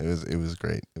 bro. Yeah, it was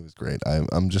great. It was great.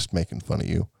 I'm just making fun of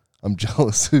you. I'm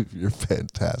jealous of your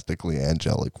fantastically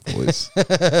angelic voice.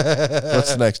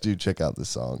 What's next, dude? Check out this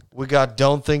song. We got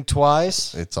Don't Think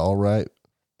Twice. It's all right.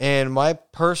 And my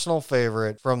personal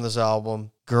favorite from this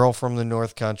album, Girl from the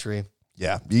North Country.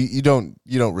 Yeah, you don't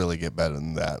really get better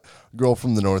than that. Girl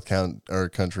from the North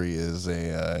Country is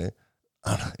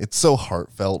it's so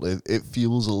heartfelt. It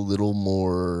feels a little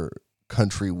more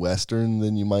country western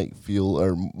than you might feel,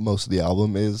 or most of the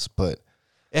album is, but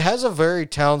it has a very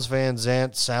Townes Van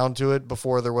Zandt sound to it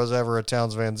before there was ever a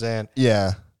Townes Van Zandt.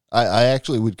 Yeah, I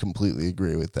actually would completely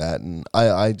agree with that, and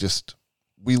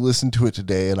we listened to it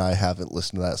today, and I haven't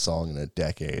listened to that song in a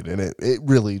decade, and it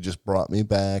really just brought me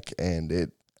back,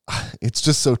 and it's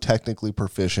just so technically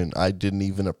proficient. I didn't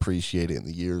even appreciate it in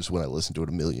the years when I listened to it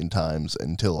a million times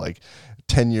until like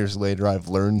 10 years later, I've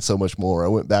learned so much more. I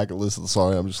went back and listened to the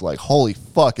song, and I'm just like, holy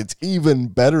fuck, it's even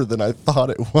better than I thought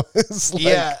it was.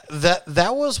 Yeah,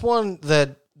 that was one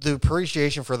that the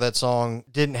appreciation for that song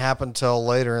didn't happen till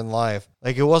later in life.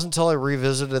 Like, it wasn't until I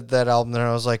revisited that album that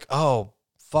I was like, oh,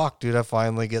 fuck, dude, I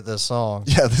finally get this song.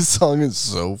 Yeah, this song is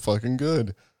so fucking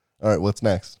good. All right, what's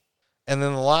next? And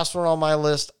then the last one on my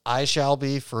list, I Shall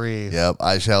Be Free. Yep,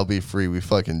 I Shall Be Free. We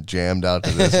fucking jammed out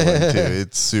to this one, too.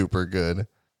 It's super good.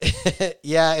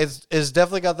 Yeah, it's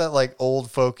definitely got that like old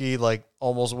folky, like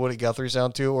almost Woody Guthrie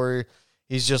sound to it, where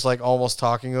he's just like almost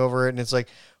talking over it, and it's like,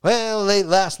 well, late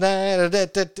last night,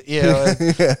 you know.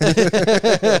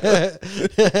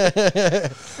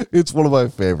 It's one of my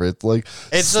favorites. Like,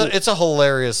 it's a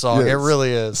hilarious song. Yeah, it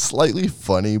really is. Slightly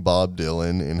funny Bob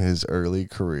Dylan in his early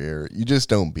career. You just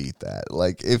don't beat that.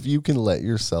 Like, if you can let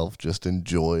yourself just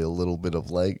enjoy a little bit of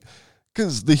like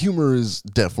Because the humor is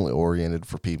definitely oriented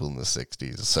for people in the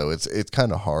 60s. So it's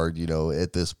kind of hard,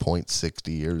 at this point,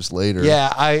 60 years later.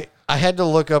 Yeah, I had to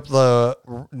look up the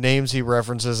names he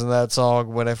references in that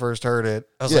song when I first heard it.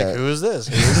 I was like, who is this?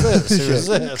 Who is this? Who is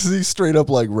this? Because he straight up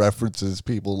references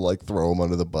people, throw them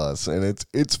under the bus. And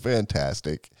it's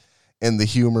fantastic. And the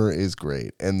humor is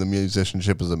great. And the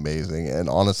musicianship is amazing. And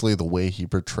honestly, the way he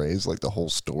portrays the whole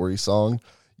story song,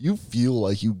 you feel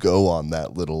like you go on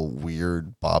that little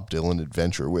weird Bob Dylan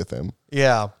adventure with him.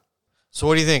 Yeah. So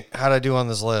what do you think? How'd I do on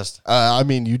this list?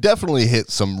 You definitely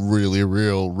hit some really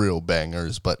real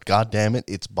bangers, but God damn it,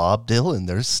 it's Bob Dylan.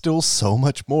 There's still so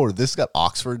much more. This got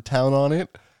Oxford Town on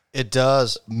it. It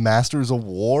does. Masters of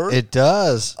War. It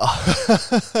does.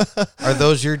 Are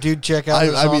those your dude check out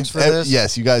songs for this?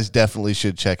 Yes, you guys definitely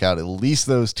should check out at least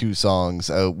those 2 songs.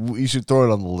 You should throw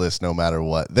it on the list no matter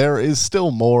what. There is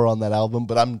still more on that album,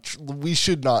 but we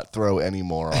should not throw any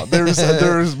more on.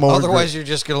 There's more. Otherwise, you're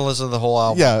just going to listen to the whole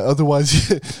album. Yeah,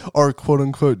 otherwise our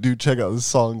quote-unquote dude check out the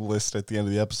song list at the end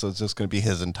of the episode is just going to be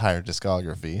his entire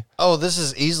discography. Oh, this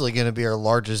is easily going to be our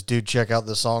largest dude check out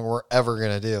the song we're ever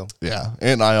going to do. Yeah,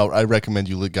 and I recommend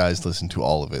you guys listen to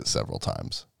all of it several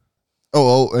times.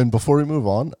 Oh, and before we move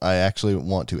on, I actually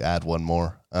want to add one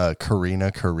more.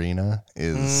 Karina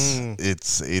is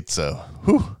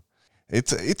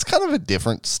it's kind of a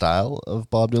different style of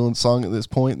Bob Dylan song at this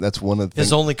point. That's one of the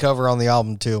his only cover on the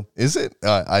album too. Is it?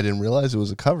 I didn't realize it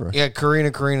was a cover. Yeah, Karina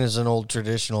is an old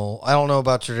traditional. I don't know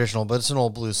about traditional, but it's an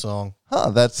old blues song. Huh,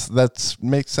 that's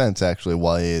makes sense actually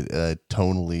why it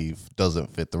tonally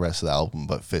doesn't fit the rest of the album,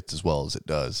 but fits as well as it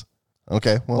does.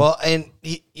 Okay, well, and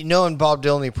in Bob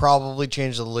Dylan, he probably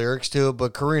changed the lyrics to it,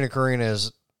 but Karina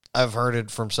is, I've heard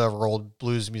it from several old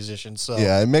blues musicians. So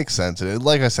yeah, it makes sense.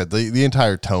 Like I said, the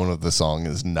entire tone of the song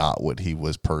is not what he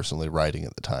was personally writing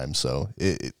at the time, so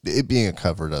it being a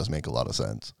cover does make a lot of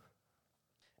sense.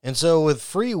 And so with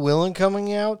Free Willin'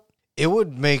 coming out, it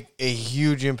would make a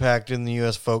huge impact in the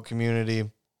U.S. folk community.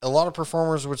 A lot of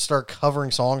performers would start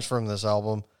covering songs from this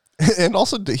album. And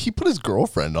also, he put his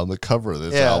girlfriend on the cover of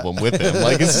this album with him.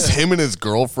 It's just him and his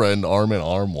girlfriend arm in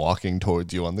arm walking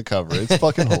towards you on the cover. It's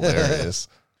fucking hilarious.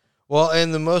 Well,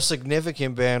 and the most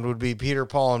significant band would be Peter,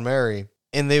 Paul, and Mary.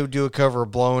 And they would do a cover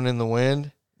of Blowin' in the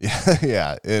Wind.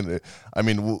 Yeah. And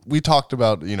we talked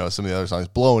about, some of the other songs.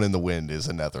 Blowin' in the Wind is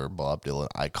another Bob Dylan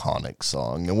iconic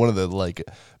song. And one of the,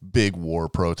 big war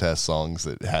protest songs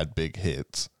that had big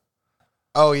hits.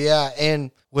 Oh, yeah.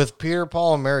 And with Peter,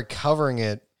 Paul, and Mary covering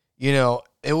it,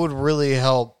 it would really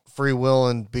help Free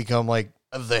Willin' become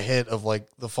the hit of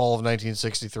the fall of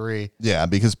 1963. Yeah,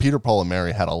 because Peter, Paul, and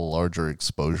Mary had a larger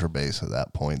exposure base at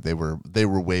that point. They were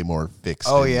way more fixed.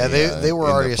 Oh yeah, they were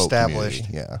already established.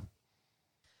 Community. Yeah.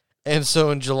 And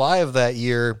so in July of that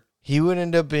year, he would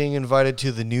end up being invited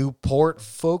to the Newport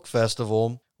Folk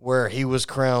Festival, where he was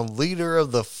crowned leader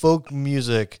of the folk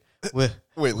music. Wait,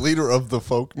 leader of the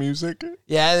folk music?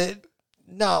 Yeah,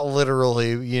 not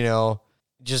literally,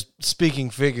 just speaking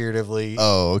figuratively.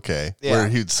 Oh, okay. Yeah. Where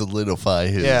he'd solidify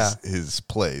his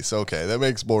place. Okay, that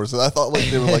makes more sense. I thought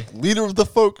they were leader of the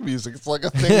folk music. It's like a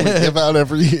thing we give out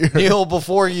every year. Kneel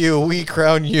before you, we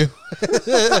crown you.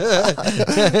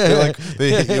 They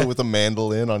hit you with a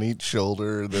mandolin on each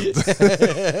shoulder.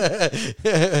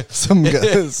 Some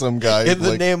guy. In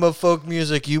the name of folk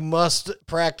music, you must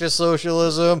practice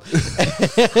socialism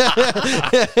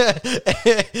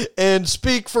and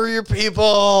speak for your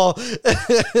people.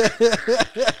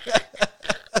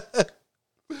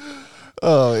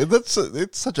 Oh,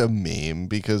 it's such a meme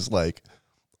because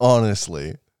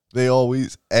honestly,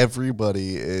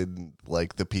 everybody in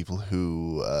the people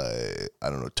who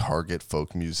target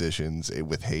folk musicians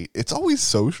with hate, it's always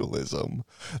socialism.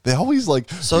 They always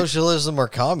socialism or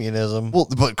communism. Well,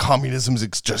 but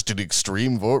communism's just an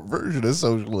extreme version of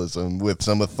socialism with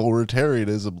some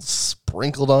authoritarianism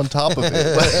sprinkled on top of it.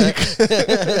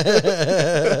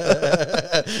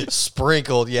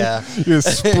 Sprinkled, yeah. Yeah,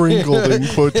 sprinkled in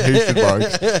quotation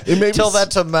marks. Tell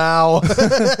that to Mao.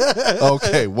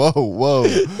 Okay, whoa.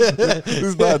 This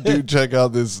is not, dude, check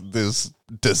out this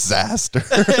disaster.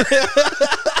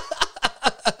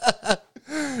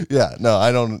 Yeah, no,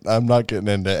 I'm not getting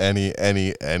into any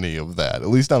of that. At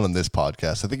least not on this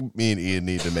podcast. I think me and Ian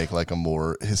need to make a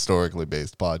more historically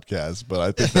based podcast, but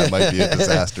I think that might be a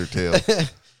disaster too.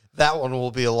 That one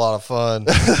will be a lot of fun.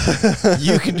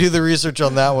 You can do the research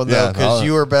on that one, though, because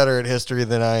you are better at history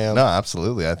than I am. No,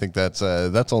 absolutely. I think that's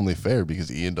only fair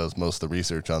because Ian does most of the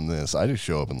research on this. I just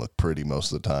show up and look pretty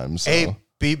most of the time. So. Hey,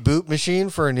 beep boop machine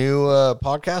for a new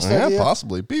podcast idea? Yeah,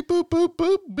 possibly. Beep boop boop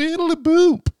boop beedly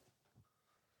boop.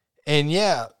 And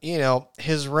yeah,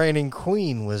 his reigning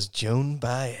queen was Joan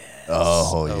Baez.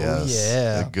 Oh yes,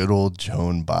 yeah. the good old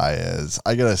Joan Baez.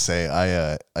 I gotta say,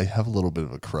 I have a little bit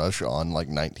of a crush on like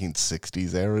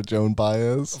 1960s era Joan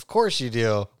Baez. Of course you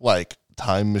do. Like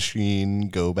Time Machine,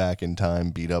 go back in time,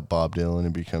 beat up Bob Dylan,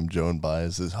 and become Joan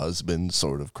Baez's husband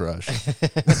sort of crush.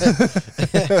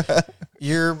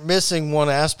 You're missing one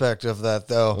aspect of that,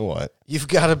 though. What? You've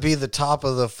got to be the top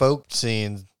of the folk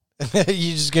scene.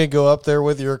 You just gonna go up there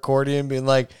with your accordion, being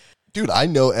like, dude, I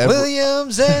know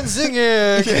Williams and singing.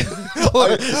 I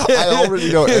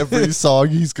already know every song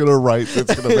he's gonna write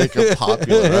that's gonna make him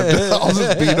popular. I'll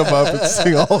just beat him up and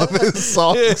sing all of his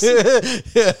songs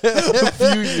a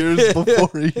few years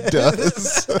before he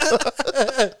does.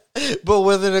 But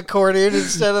with an accordion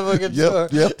instead of a guitar.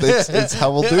 Yep, that's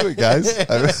how we'll do it, guys.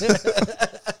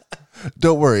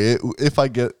 Don't worry. If I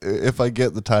get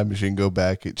the time machine, go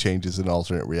back, it changes an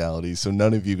alternate reality. So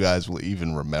none of you guys will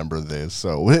even remember this.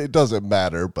 So it doesn't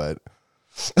matter. But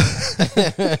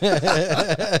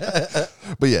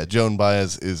but yeah, Joan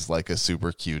Baez is like a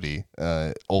super cutie,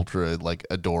 ultra like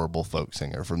adorable folk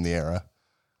singer from the era.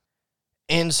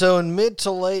 And so in mid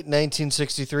to late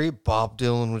 1963, Bob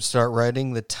Dylan would start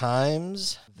writing "The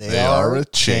Times They Are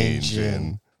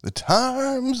a-Changin'." The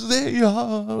times they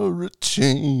are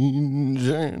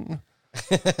a-changin'.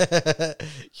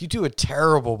 You do a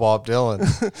terrible Bob Dylan.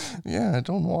 Yeah, I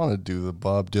don't want to do the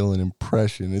Bob Dylan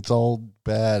impression. It's all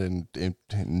bad and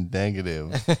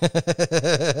negative.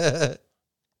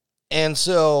 And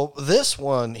so this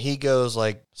one, he goes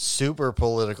like super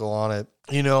political on it.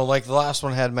 Like the last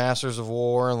one had Masters of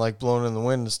War and like Blown in the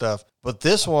Wind and stuff. But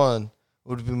this one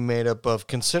would be made up of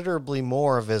considerably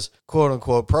more of his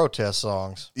quote-unquote protest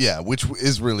songs. Yeah, which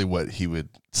is really what he would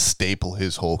staple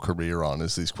his whole career on,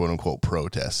 is these quote-unquote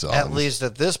protest songs. At least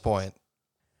at this point.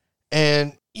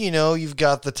 And, you've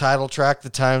got the title track, The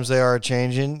Times They Are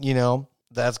A-Changin',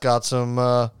 that's got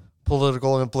some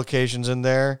political implications in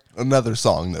there. Another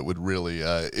song that would really,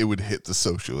 it would hit the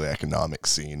socioeconomic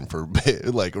scene for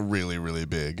like really, really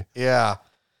big. Yeah.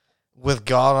 With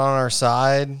God on Our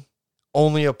Side,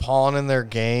 Only a Pawn in Their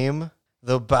Game,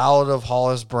 The Ballad of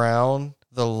Hollis Brown,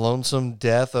 The Lonesome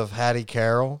Death of Hattie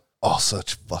Carroll. All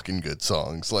such fucking good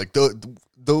songs. Like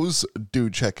those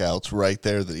dude checkouts right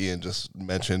there that Ian just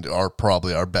mentioned are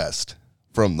probably our best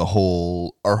from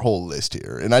our whole list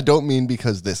here. And I don't mean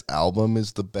because this album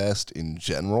is the best in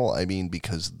general. I mean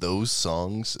because those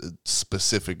songs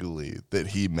specifically that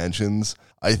he mentions,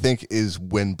 I think is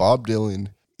when Bob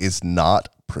Dylan is not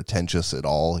pretentious at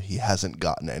all. He hasn't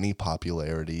gotten any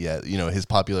popularity yet. His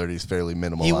popularity is fairly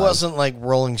minimal. He wasn't like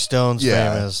Rolling Stones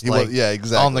famous.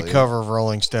 Exactly. On the cover of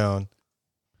Rolling Stone.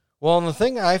 Well, and the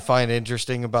thing I find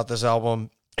interesting about this album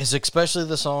is especially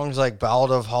the songs like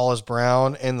Ballad of Hollis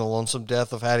Brown and The Lonesome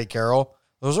Death of Hattie Carroll.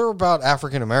 Those are about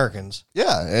African Americans.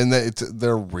 Yeah, and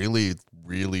they're really,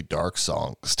 really dark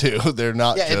songs too. They're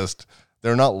not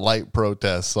they're not light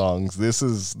protest songs. This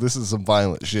is some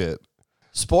violent shit.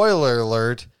 Spoiler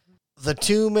alert, the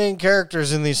two main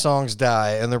characters in these songs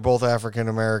die, and they're both African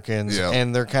Americans,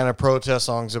 and they're kind of protest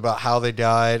songs about how they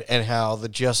died and how the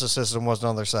justice system wasn't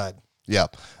on their side. Yeah.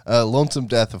 Lonesome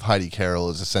Death of Heidi Carroll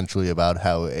is essentially about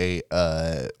how a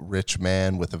rich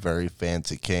man with a very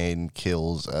fancy cane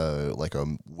kills like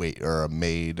a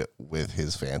maid with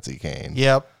his fancy cane.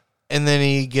 Yep. And then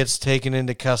he gets taken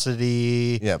into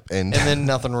custody. Yep. And then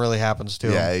nothing really happens to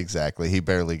him. Yeah, exactly. He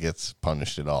barely gets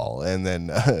punished at all. And then,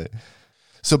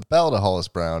 so Ballad of Hollis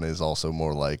Brown is also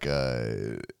more like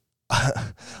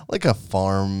like a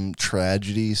farm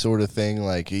tragedy sort of thing.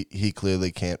 Like he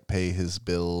clearly can't pay his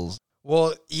bills.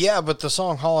 Well, yeah, but the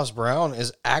song Hollis Brown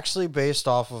is actually based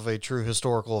off of a true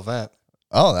historical event.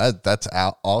 Oh, that's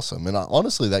awesome. And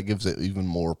honestly, that gives it even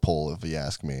more pull if you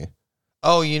ask me.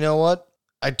 Oh, you know what?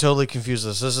 I totally confused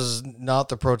this. This is not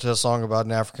the protest song about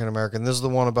an African American. This is the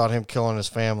one about him killing his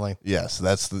family. Yes,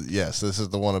 this is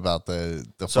the one about the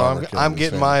So I'm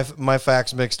getting my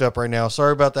facts mixed up right now.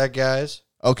 Sorry about that, guys.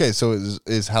 Okay, so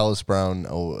is Hollis Brown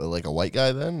like a white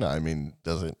guy then? I mean,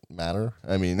 does it matter?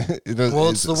 I mean,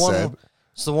 it's the one.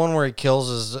 It's the one where he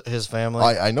kills his family.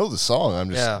 I know the song.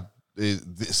 I'm just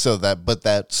but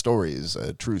that story is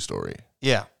a true story.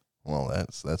 Yeah. Well,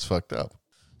 that's fucked up.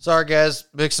 Sorry, guys,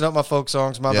 mixing up my folk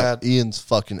songs. My bad. Ian's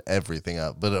fucking everything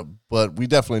up, but we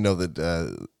definitely know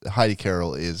that Heidi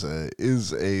Carroll is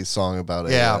a song about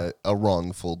a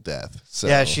wrongful death. So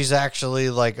yeah, she's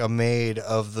actually like a maid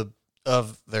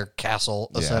of their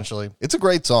castle, essentially. It's a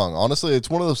great song. Honestly, it's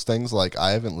one of those things like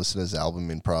I haven't listened to his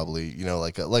album in probably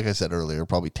like I said earlier,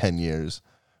 probably 10 years.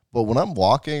 But when I'm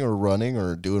walking or running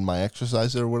or doing my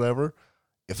exercise or whatever,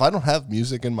 if I don't have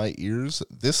music in my ears,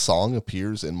 this song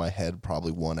appears in my head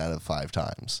probably 1 out of 5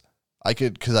 times. I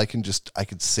could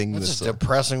sing That's this. a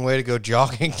depressing way to go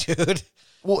jogging, dude.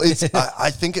 Well, I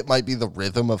think it might be the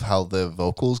rhythm of how the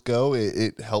vocals go.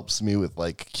 It helps me with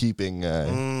like keeping.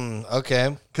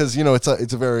 Okay. Because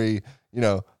it's a very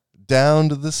down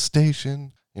to the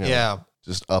station. Yeah.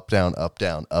 Just up down, up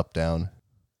down, up down.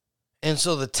 And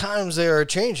so the Times They Are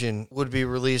Changing would be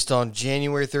released on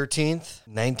January 13th,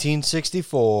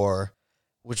 1964,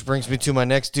 which brings me to my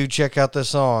next dude. Check out this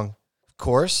song. Of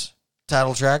course,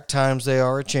 title track, Times They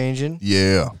Are Changing.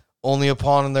 Yeah. Only a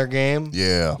Pawn in Their Game.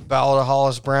 Yeah. Ballad of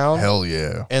Hollis Brown. Hell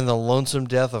yeah. And The Lonesome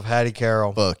Death of Hattie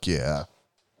Carroll. Fuck yeah.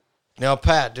 Now,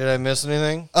 Pat, did I miss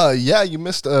anything? Yeah, you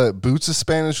missed Boots of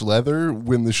Spanish Leather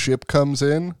when the ship comes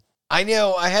in. I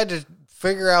know. I had to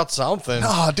figure out something.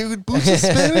 Nah, dude, Boots of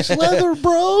Spanish Leather,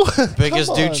 bro.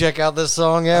 Biggest dude, check out this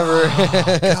song ever.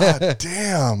 God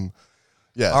damn.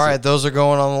 Yeah. All right, those are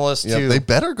going on the list, too. They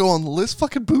better go on the list.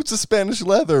 Fucking Boots of Spanish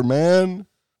Leather, man.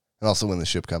 And also When the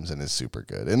Ship Comes In is super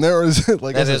good. And there is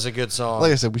that is a good song.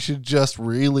 Like I said, we should just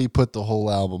really put the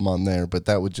whole album on there, but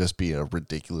that would just be a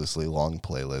ridiculously long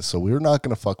playlist. So we're not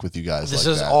going to fuck with you guys. This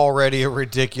like is that. Already a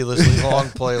ridiculously long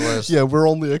playlist. Yeah, we're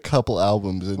only a couple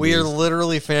albums in. We are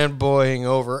literally fanboying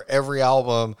over every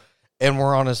album, and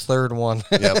we're on his third one.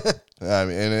 Yep. I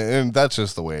mean, and that's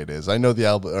just the way it is. I know the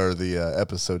album or the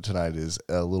episode tonight is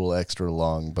a little extra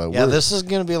long, but yeah, this is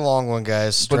gonna be a long one,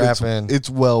 guys. Strap in. It's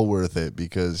well worth it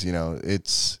because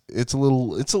it's a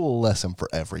little lesson for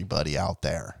everybody out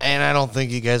there. And I don't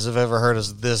think you guys have ever heard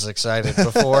us this excited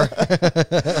before.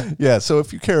 Yeah, so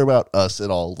if you care about us at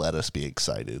all, let us be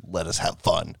excited. Let us have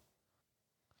fun.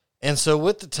 And so,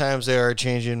 with the Times They Are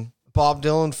Changing, Bob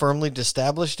Dylan firmly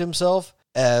established himself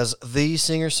as the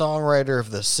singer-songwriter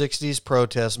of the 60s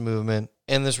protest movement,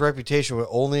 and this reputation would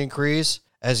only increase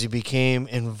as he became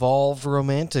involved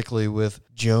romantically with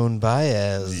Joan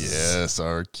Baez. Yes,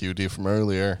 our cutie from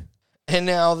earlier. And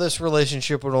now this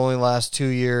relationship would only last 2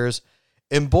 years,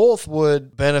 and both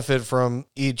would benefit from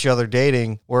each other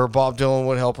dating, where Bob Dylan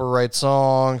would help her write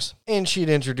songs, and she'd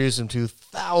introduce him to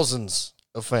thousands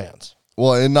of fans.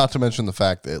 Well, and not to mention the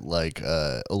fact that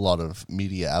a lot of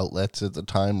media outlets at the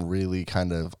time really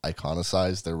kind of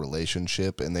iconicized their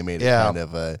relationship, and they made it kind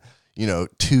of a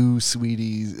two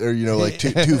sweeties or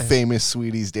two famous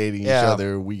sweeties dating each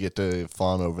other. We get to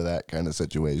fawn over that kind of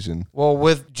situation. Well,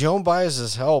 with Joan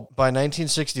Baez's help, by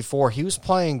 1964, he was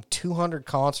playing 200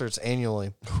 concerts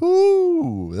annually.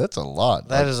 Whoo, that's a lot.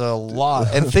 That is a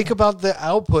lot. And think about the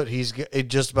output he's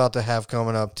just about to have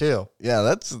coming up too. Yeah,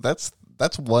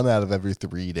 that's 1 out of every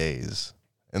 3 days.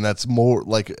 And that's more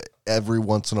like every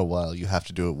once in a while you have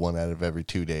to do it 1 out of every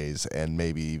 2 days and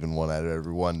maybe even 1 out of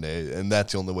every 1 day. And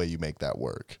that's the only way you make that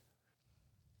work.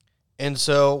 And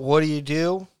so what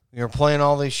do? You're playing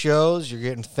all these shows. You're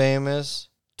getting famous,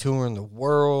 touring the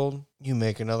world. You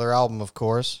make another album, of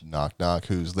course. Knock, knock.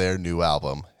 Who's their new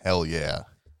album? Hell yeah.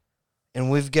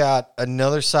 And we've got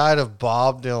another side of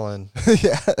Bob Dylan.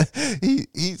 Yeah.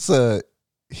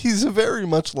 He's a very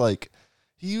much like...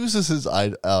 He uses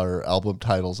our album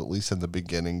titles, at least in the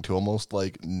beginning, to almost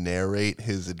like narrate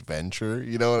his adventure.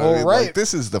 You know what I mean? Right. Like,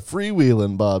 this is the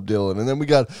freewheeling Bob Dylan. And then we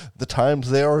got The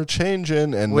Times They Are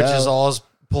Changing. Which is all his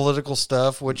political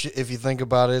stuff, which, if you think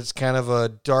about it, it's kind of a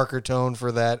darker tone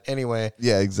for that anyway.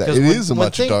 Yeah, exactly. It's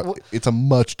a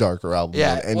much darker album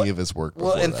than any of his work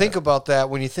before. Well, and think about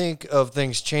that. When you think of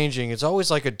things changing, it's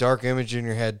always like a dark image in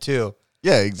your head, too.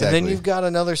 Yeah, exactly. And then you've got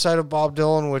another side of Bob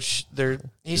Dylan, which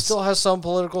he still has some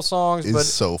political songs, but it's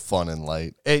so fun and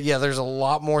light. There's a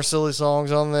lot more silly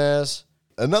songs on this.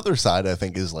 Another side, I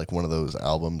think, is like one of those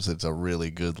albums. It's a really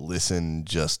good listen,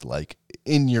 just like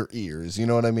in your ears. You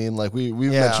know what I mean? Like we've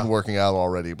mentioned working out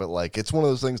already, but like it's one of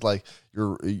those things like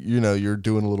you're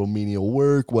doing a little menial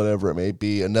work, whatever it may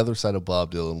be. Another side of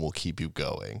Bob Dylan will keep you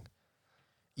going.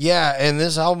 Yeah, and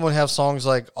this album would have songs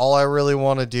like All I Really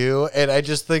Want to Do, and I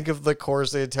just think of the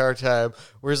chorus the entire time,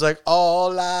 where he's like,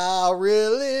 all I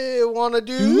really want to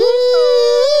do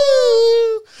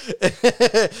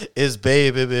is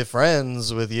baby be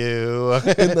friends with you.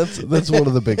 And that's one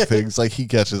of the big things. Like, he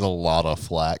catches a lot of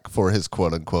flack for his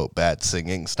quote-unquote bad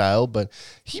singing style, but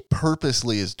he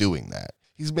purposely is doing that.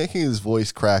 He's making his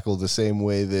voice crackle the same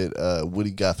way that Woody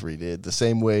Guthrie did, the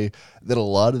same way that a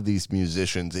lot of these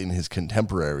musicians in his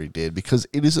contemporary did, because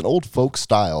it is an old folk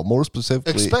style, more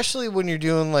specifically. Especially when you're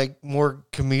doing like more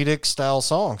comedic style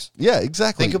songs. Yeah,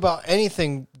 exactly. Think about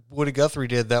anything Woody Guthrie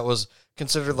did that was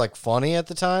considered like funny at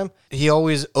the time. He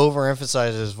always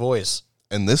overemphasized his voice.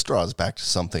 And this draws back to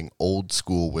something old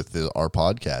school with our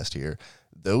podcast here.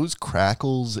 those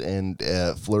crackles and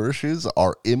flourishes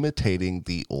are imitating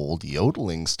the old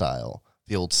yodeling style,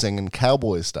 the old singing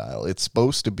cowboy style. It's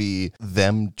supposed to be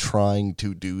them trying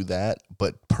to do that,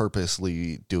 but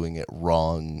purposely doing it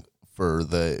wrong for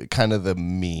the kind of the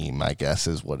meme, I guess,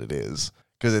 is what it is.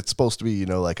 Because it's supposed to be, you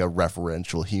know, like a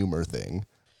referential humor thing.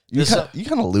 You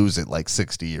kind of lose it like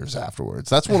 60 years afterwards.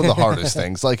 That's one of the hardest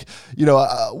things. Like, you know,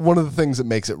 one of the things that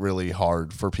makes it really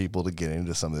hard for people to get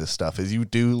into some of this stuff is you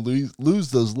do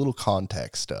lose those little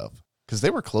context stuff. Because they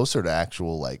were closer to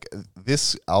actual, like,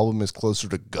 this album is closer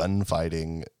to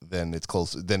gunfighting than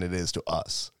it is to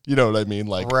us. You know what I mean?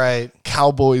 Like, right.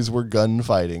 Cowboys were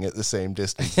gunfighting at the same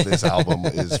distance this album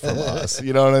is from us.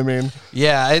 You know what I mean?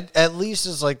 Yeah, at least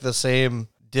it's like the same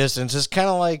distance. It's kind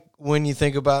of like when you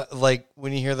think about, like,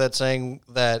 when you hear that saying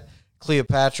that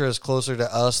Cleopatra is closer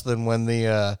to us than when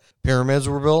the pyramids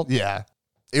were built. Yeah.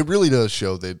 It really does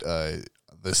show that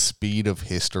the speed of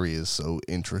history is so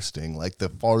interesting. Like, the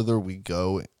farther we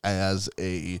go as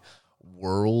a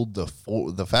world,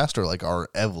 the faster, like, our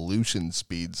evolution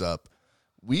speeds up.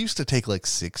 We used to take, like,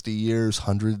 60 years,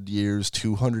 100 years,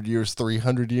 200 years,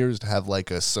 300 years to have, like,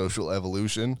 a social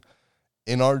evolution.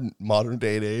 In our modern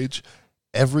day and age,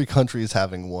 every country is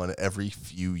having one every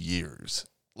few years.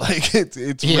 Like, it's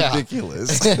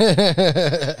ridiculous.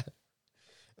 But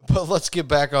let's get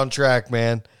back on track,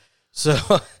 man. So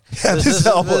yeah, this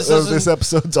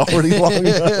episode's already long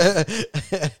enough.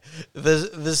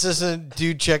 This isn't,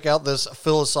 dude, check out this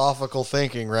philosophical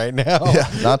thinking right now. Yeah,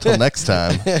 not till next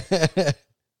time.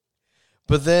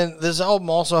 But then this album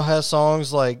also has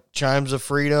songs like Chimes of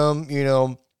Freedom, you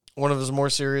know, one of his more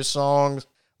serious songs,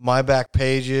 My Back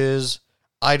Pages,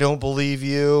 I Don't Believe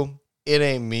You, It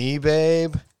Ain't Me,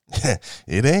 Babe.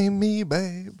 It ain't me,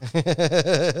 babe.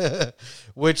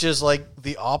 Which is like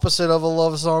the opposite of a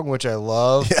love song, which I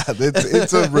love. Yeah,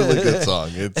 it's a really good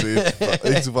song.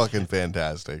 It's fucking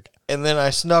fantastic. And then I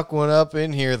snuck one up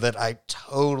in here that I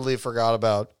totally forgot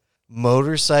about.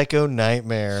 Motorcycle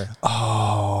Nightmare.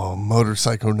 Oh,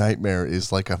 Motorcycle Nightmare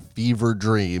is like a fever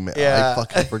dream. Yeah. I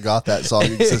fucking forgot that song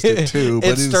existed too. But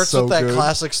it starts so with that good.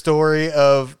 classic story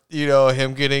of, you know,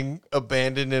 him getting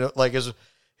abandoned in, like,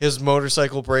 his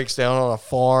motorcycle breaks down on a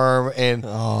farm, and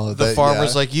the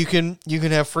farmer's like, you can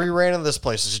have free reign of this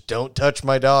place, just don't touch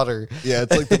my daughter. Yeah,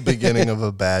 it's like the beginning of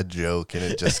a bad joke, and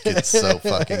it just gets so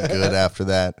fucking good after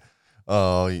that.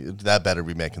 Oh, that better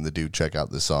be making the dude check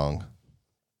out this song.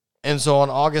 And so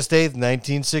on August 8th,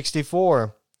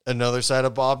 1964, another set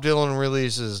of Bob Dylan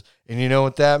releases. And you know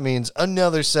what that means?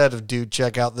 Another set of Dude,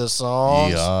 Check Out This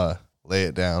Songs. Yeah, lay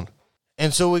it down.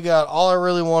 And so we got All I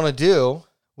Really Want to Do.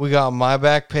 We got My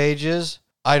Back Pages,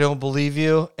 I Don't Believe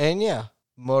You, and yeah,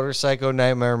 Motorcycle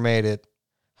Nightmare made it.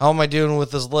 How am I doing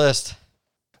with this list?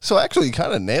 So actually, you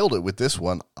kind of nailed it with this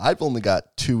one. I've only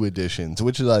got 2 additions,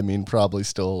 which is, I mean, probably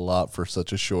still a lot for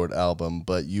such a short album.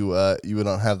 But you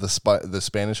don't have the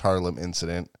Spanish Harlem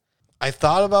Incident. I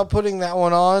thought about putting that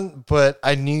one on, but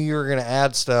I knew you were going to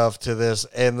add stuff to this,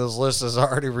 and this list is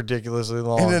already ridiculously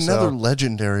long. And another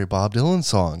legendary Bob Dylan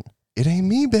song, It Ain't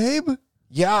Me, Babe.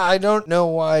 Yeah, I don't know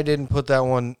why I didn't put that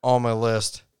one on my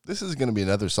list. This is going to be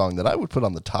another song that I would put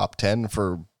on the top 10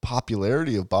 for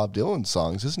popularity of Bob Dylan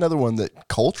songs. This is another one that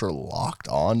culture locked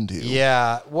on to.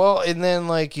 Yeah, well, and then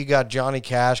like you got Johnny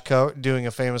Cash doing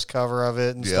a famous cover of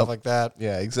it and stuff like that.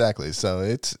 Yeah, exactly. So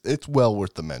it's well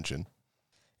worth the mention.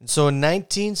 And so in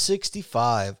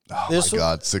 1965, oh my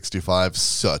God, 65,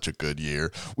 such a good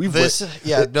year. This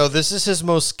is his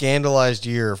most scandalized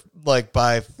year, like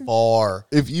by far.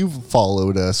 If you've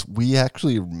followed us, we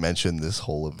actually mentioned this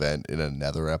whole event in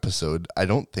another episode. I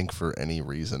don't think for any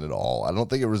reason at all. I don't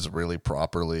think it was really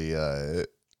properly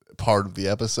part of the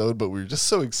episode, but we were just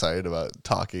so excited about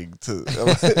talking to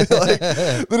like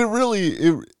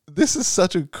that. This is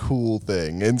such a cool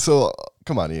thing, and so.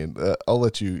 Come on, Ian. I'll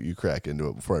let you crack into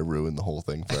it before I ruin the whole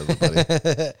thing for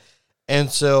everybody.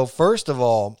 And so, first of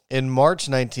all, in March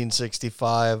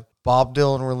 1965, Bob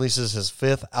Dylan releases his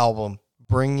 5th album,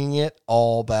 Bringing It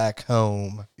All Back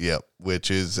Home. Yep, which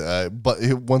is,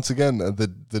 once again,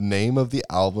 the name of the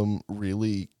album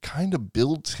really kind of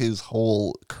builds his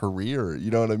whole career.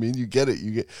 You know what I mean? You get it.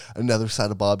 You get another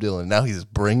side of Bob Dylan. Now he's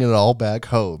bringing it all back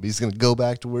home. He's going to go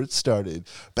back to where it started,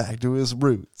 back to his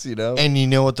roots, you know? And you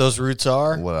know what those roots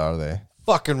are? What are they?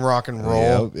 Fucking rock and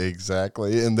roll. Yeah,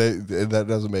 exactly. And that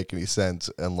doesn't make any sense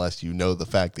unless you know the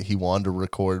fact that he wanted to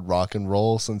record rock and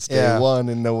roll since day one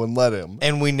and no one let him.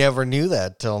 And we never knew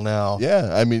that till now.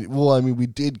 Yeah, I mean, we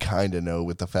did kind of know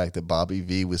with the fact that Bobby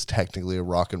V was technically a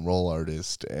rock and roll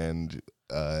artist, and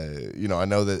I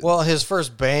know that. Well, his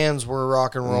first bands were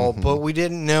rock and roll, but we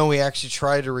didn't know he actually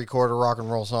tried to record a rock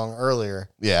and roll song earlier.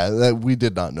 Yeah, we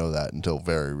did not know that until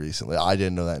very recently. I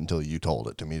didn't know that until you told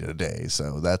it to me today,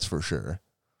 so that's for sure.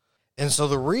 And so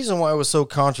the reason why it was so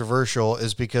controversial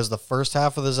is because the first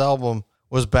half of this album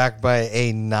was backed by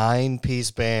a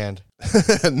 9-piece band.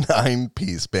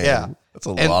 9-piece band. Yeah. That's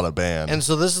a lot of band. And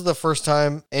so this is the first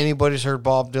time anybody's heard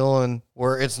Bob Dylan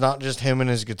where it's not just him and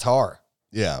his guitar.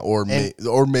 Yeah, or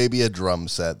maybe a drum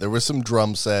set. There was some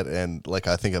drum set and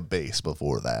I think a bass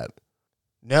before that.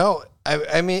 No,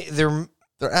 I mean there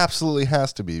absolutely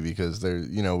has to be because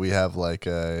we have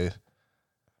a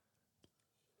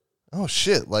oh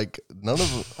shit, none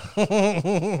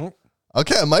of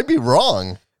okay, I might be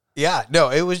wrong. Yeah,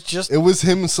 no, it was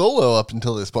him solo up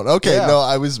until this point. Okay, yeah. no,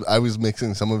 I was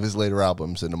mixing some of his later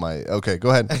albums into my. Okay,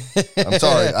 go ahead. I'm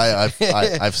sorry,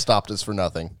 I've stopped us for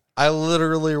nothing. I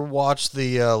literally watched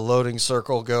the loading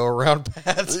circle go around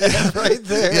Pat's head right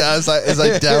there. Yeah, as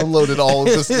I downloaded all of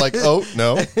this, oh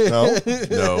no.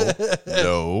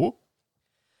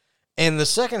 And the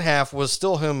second half was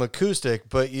still him acoustic,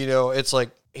 but it's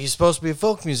he's supposed to be a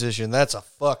folk musician. That's a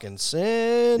fucking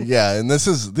sin. Yeah, and this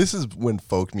is when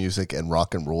folk music and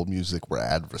rock and roll music were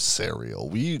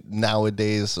adversarial.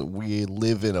 Nowadays we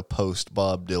live in a post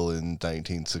Bob Dylan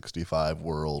 1965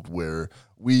 world where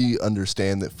we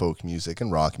understand that folk music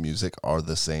and rock music are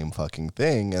the same fucking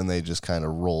thing, and they just kind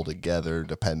of roll together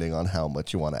depending on how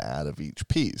much you want to add of each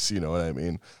piece. You know what I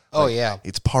mean? Oh, yeah.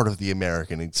 It's part of the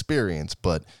American experience,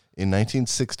 but in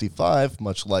 1965,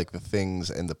 much like the things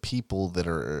and the people that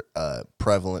are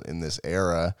prevalent in this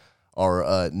era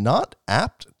are not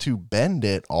apt to bend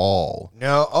at all.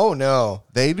 No, oh no.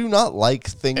 They do not like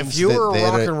things. If you were a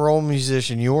rock and roll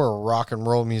musician, you were a rock and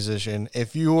roll musician.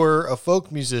 If you were a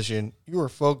folk musician, you were a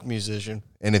folk musician.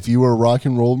 And if you were a rock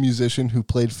and roll musician who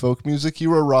played folk music, you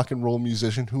were a rock and roll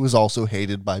musician who was also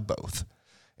hated by both.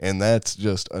 And that's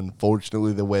just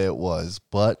unfortunately the way it was.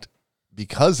 But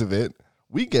because of it,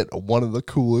 we get one of the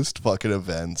coolest fucking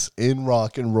events in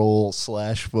rock and roll /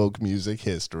 folk music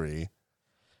history.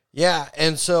 Yeah,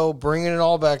 and so bringing it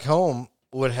all back home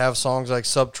would have songs like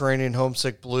Subterranean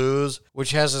Homesick Blues,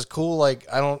 which has this cool, I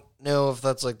don't know if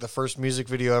that's the first music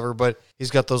video ever, but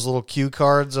he's got those little cue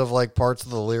cards of parts of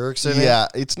the lyrics in it. Yeah,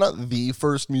 it's not the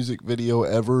first music video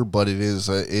ever, but it is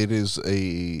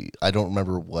a I don't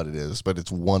remember what it is, but it's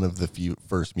one of the few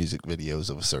first music videos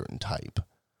of a certain type.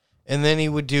 And then he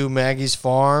would do Maggie's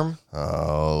Farm.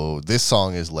 Oh, this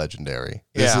song is legendary.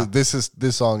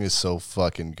 This song is so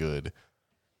fucking good.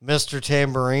 Mr.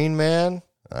 Tambourine Man.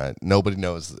 Nobody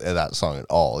knows that song at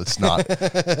all. It's not.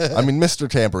 I mean, Mr.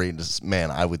 Tambourine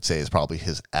I would say is probably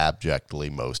his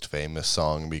abjectly most famous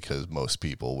song because most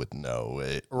people would know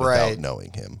it without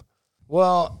knowing him.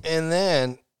 Well, and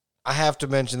then I have to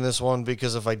mention this one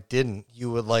because if I didn't,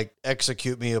 you would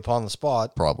execute me upon the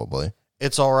spot. Probably.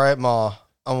 It's All Right, Ma.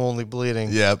 I'm Only Bleeding.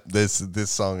 Yeah, this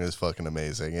song is fucking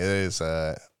amazing. It is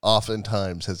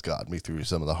oftentimes has gotten me through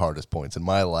some of the hardest points in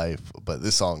my life, but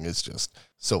this song is just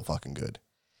so fucking good.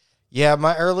 Yeah,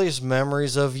 my earliest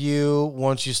memories of you,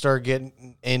 once you start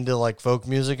getting into folk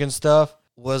music and stuff,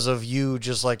 was of you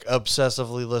just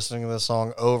obsessively listening to this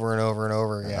song over and over and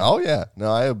over again. Oh yeah,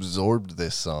 no, I absorbed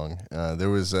this song. There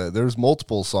was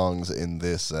multiple songs in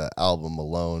this album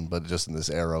alone, but just in this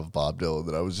era of Bob Dylan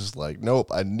that I was just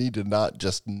nope, I need to not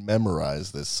just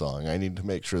memorize this song. I need to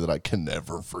make sure that I can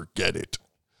never forget it.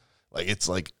 It's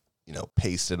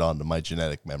pasted onto my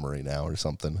genetic memory now or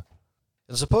something.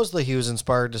 And supposedly he was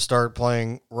inspired to start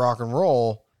playing rock and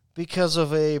roll because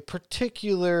of a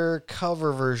particular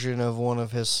cover version of one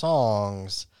of his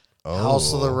songs,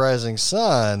 House of the Rising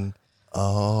Sun.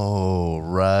 Oh,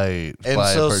 right. And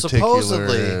by so a particular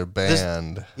supposedly,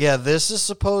 band. This is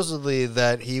supposedly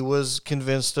that he was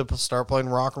convinced to start playing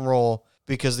rock and roll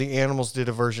because the Animals did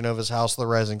a version of his House of the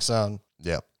Rising Sun.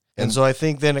 Yep. And so I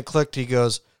think then it clicked. He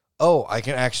goes, oh, I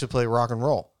can actually play rock and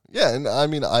roll. Yeah, and I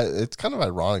mean, it's kind of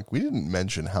ironic. We didn't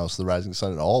mention House of the Rising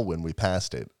Sun at all when we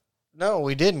passed it. No,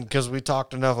 we didn't because we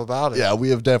talked enough about it. Yeah, we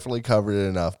have definitely covered it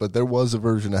enough, but there was a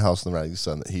version of House of the Rising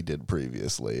Sun that he did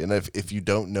previously. And if you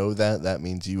don't know that, that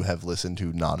means you have listened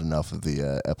to not enough of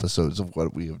the episodes of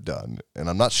what we have done. And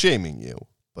I'm not shaming you,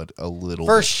 but a little.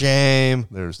 For shame.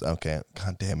 Okay,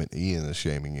 God damn it, Ian is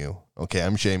shaming you. Okay,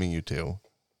 I'm shaming you too.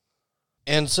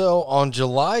 And so on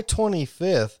July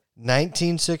 25th,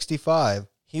 1965,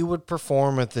 he would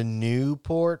perform at the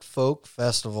Newport Folk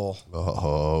Festival.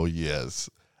 Oh, yes.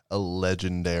 A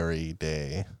legendary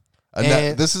day.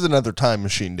 This is another time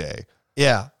machine day.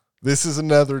 Yeah. This is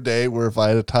another day where if I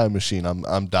had a time machine,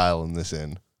 I'm dialing this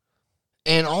in.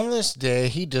 And on this day,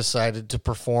 he decided to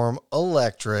perform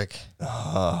Electric.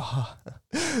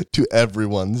 To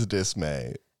everyone's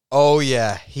dismay. Oh,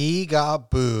 yeah, he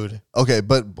got booed. Okay,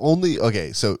 but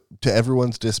so to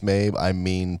everyone's dismay, I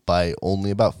mean by only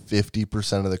about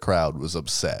 50% of the crowd was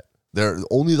upset.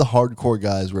 Only the hardcore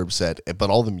guys were upset, but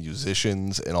all the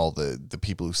musicians and all the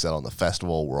people who sat on the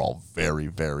festival were all very,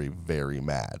 very, very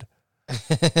mad.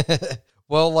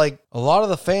 Well, like, a lot of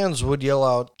the fans would yell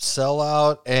out "sell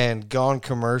out" and "gone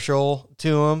commercial"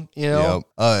 to him, you know?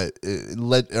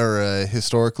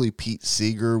 Historically, Pete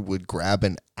Seeger would grab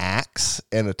an axe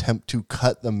and attempt to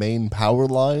cut the main power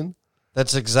line.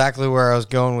 That's exactly where I was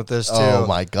going with this, too. Oh,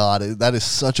 my God. That is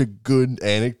such a good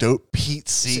anecdote. Pete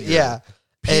Seeger. Yeah.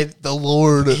 Pete, the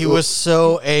Lord. He was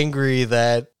so angry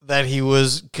that he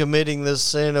was committing this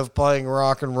sin of playing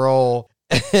rock and roll.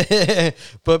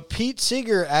 But Pete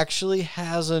Seeger actually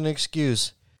has an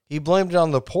excuse. He blamed it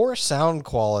on the poor sound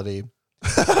quality.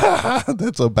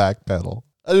 That's a backpedal.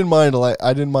 I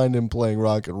didn't mind him playing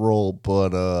rock and roll,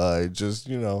 but I just,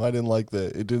 I didn't like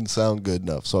that. It didn't sound good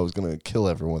enough, so I was going to kill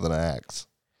everyone with an axe.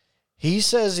 He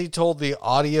says he told the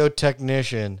audio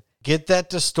technician, "Get that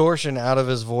distortion out of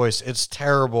his voice. It's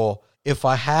terrible. If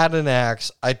I had an axe,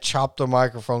 I'd chop the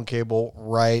microphone cable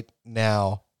right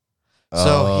now."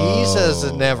 So he says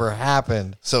it never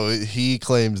happened. So he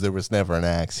claims there was never an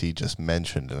axe. He just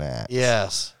mentioned an axe.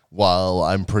 Yes. While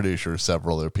I'm pretty sure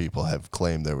several other people have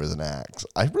claimed there was an axe.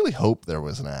 I really hope there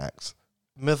was an axe.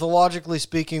 Mythologically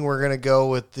speaking, we're going to go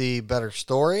with the better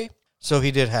story. So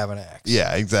he did have an axe.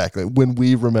 Yeah, exactly. When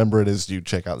we remember it as you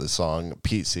check out this song,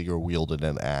 Pete Seeger wielded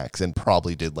an axe and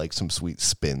probably did like some sweet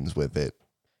spins with it.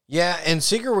 Yeah, and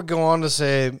Seeger would go on to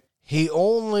say he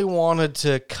only wanted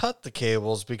to cut the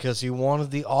cables because he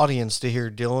wanted the audience to hear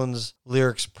Dylan's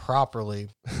lyrics properly.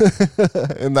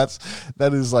 And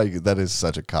that is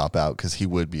such a cop out, because he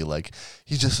would be like,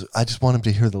 I just want him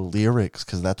to hear the lyrics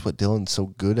because that's what Dylan's so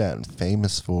good at and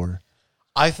famous for.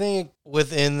 I think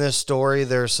within this story,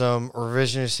 there's some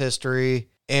revisionist history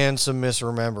and some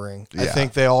misremembering. Yeah. I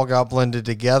think they all got blended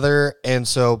together, and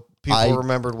so people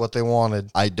remembered what they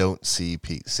wanted. I don't see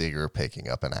Pete Seeger picking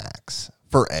up an axe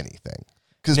for anything.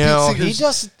 No, he's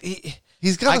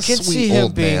got a sweet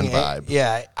old man vibe.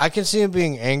 Yeah, I can see him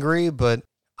being angry, but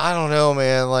I don't know,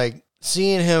 man. Like,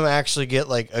 seeing him actually get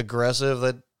like aggressive,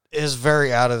 that is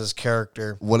very out of his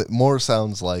character. What it more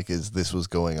sounds like is this was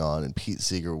going on, and Pete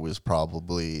Seeger was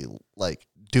probably like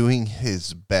doing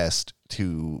his best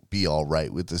to be all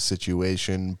right with the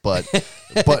situation, but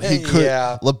he could.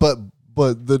 Yeah.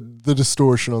 But the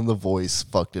distortion on the voice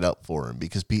fucked it up for him,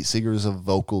 because Pete Seeger is a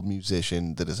vocal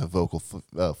musician that is a vocal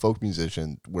folk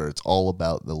musician where it's all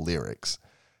about the lyrics.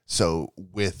 So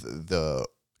with the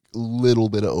little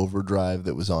bit of overdrive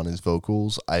that was on his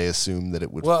vocals, I assume that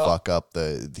it would fuck up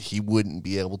he wouldn't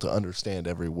be able to understand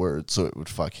every word, so it would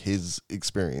fuck his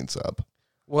experience up.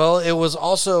 Well, it was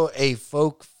also a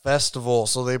folk festival,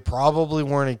 so they probably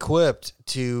weren't equipped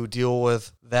to deal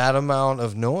with that amount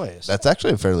of noise. That's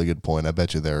actually a fairly good point. I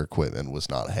bet you their equipment was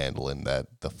not handling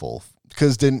the full.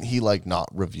 Because didn't he like not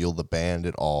reveal the band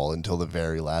at all until the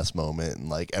very last moment, and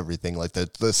like everything, like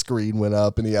the screen went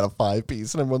up and he had a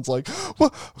 5-piece and everyone's like,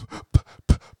 what?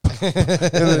 And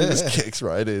then it just kicks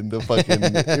right into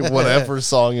fucking whatever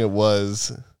song it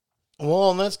was.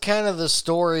 Well, and that's kind of the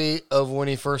story of when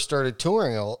he first started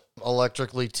touring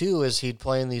electrically too, is he'd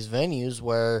play in these venues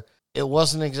where it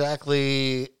wasn't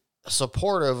exactly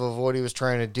supportive of what he was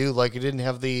trying to do. Like, it didn't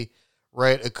have the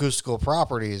right acoustical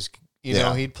properties. You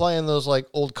know, he'd play in those like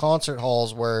old concert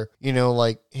halls where,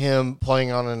 like him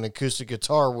playing on an acoustic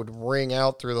guitar would ring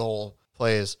out through the whole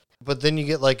place. But then you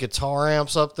get like guitar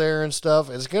amps up there and stuff,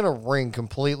 it's going to ring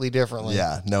completely differently.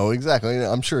 Yeah, no, exactly.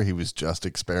 I'm sure he was just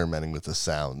experimenting with the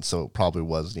sound, so it probably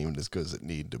wasn't even as good as it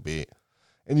needed to be.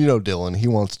 And Dylan, he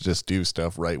wants to just do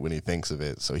stuff right when he thinks of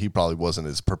it, so he probably wasn't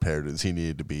as prepared as he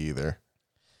needed to be either.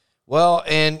 Well,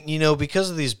 and, because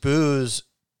of these boos,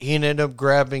 he ended up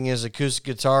grabbing his acoustic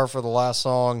guitar for the last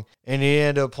song, and he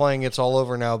ended up playing It's All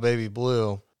Over Now, Baby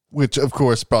Blue. Which, of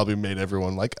course, probably made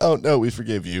everyone like, oh, no, we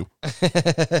forgive you.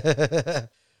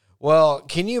 Well,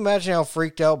 can you imagine how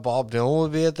freaked out Bob Dylan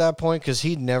would be at that point? Because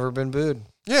he'd never been booed.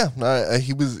 Yeah,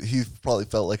 he probably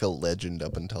felt like a legend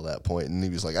up until that point, and he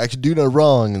was like, I could do no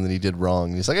wrong, and then he did wrong,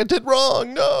 and he's like, I did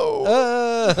wrong, no.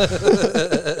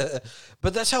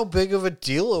 But that's how big of a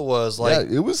deal it was. Like,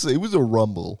 yeah, it was a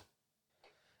rumble.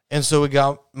 And so we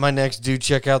got my next dude,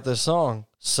 check out this song.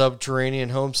 Subterranean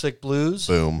Homesick Blues.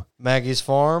 Boom. Maggie's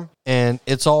Farm. And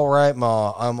It's All Right,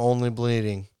 Ma, I'm Only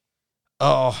Bleeding.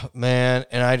 Oh, man.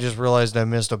 And I just realized I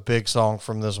missed a big song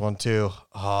from this one, too.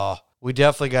 We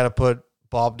definitely got to put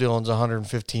Bob Dylan's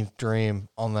 115th Dream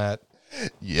on that.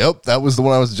 Yep, that was the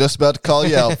one I was just about to call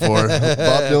you out for.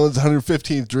 Bob Dylan's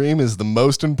 115th Dream is the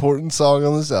most important song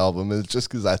on this album. It's just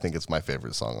because I think it's my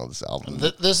favorite song on this album.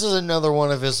 This is another one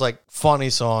of his like funny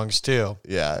songs too.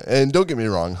 Yeah, and don't get me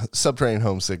wrong, Subterranean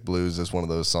Homesick Blues is one of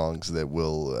those songs that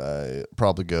will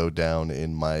probably go down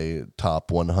in my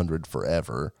top 100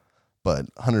 forever,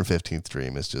 but 115th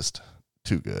Dream is just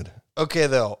too good. Okay,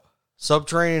 though,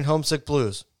 Subterranean Homesick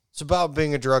Blues. It's about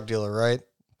being a drug dealer, right?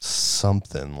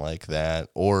 Something like that,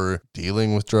 or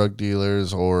dealing with drug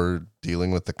dealers, or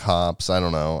dealing with the cops. I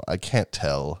don't know. I can't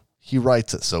tell. He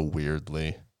writes it so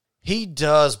weirdly. He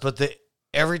does, but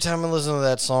every time I listen to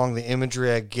that song, the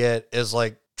imagery I get is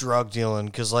like drug dealing,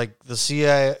 because like the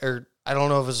CIA, or I don't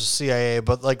know if it's the CIA,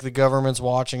 but like the government's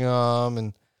watching them,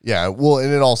 and yeah, well,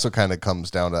 and it also kind of comes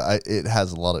down to it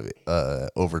has a lot of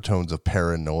overtones of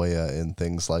paranoia and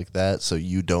things like that. So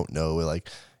you don't know, like,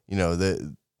 you know,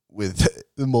 with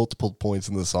the multiple points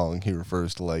in the song, he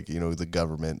refers to, like, you know, the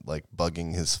government, like,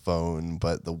 bugging his phone,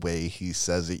 but the way he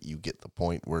says it, you get the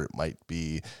point where it might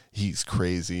be he's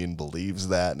crazy and believes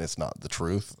that, and it's not the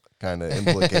truth kind of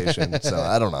implication. So,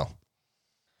 I don't know.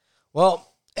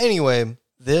 Well, anyway,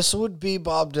 this would be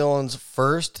Bob Dylan's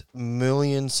first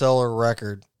million-seller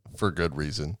record. For good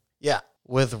reason. Yeah,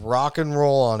 with rock and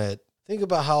roll on it. Think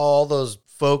about how all those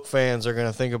folk fans are going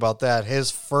to think about that.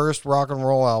 His first rock and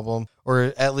roll album,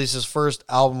 or at least his first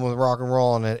album with rock and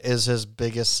roll on it, is his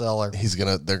biggest seller.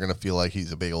 They're gonna feel like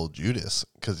he's a big old Judas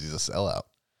because he's a sellout.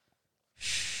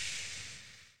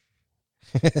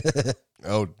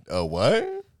 oh,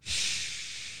 what?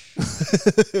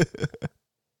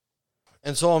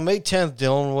 And so on May 10th,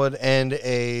 Dylan would end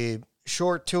a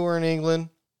short tour in England.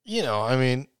 You know, I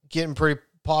mean, getting pretty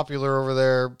popular over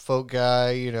there, folk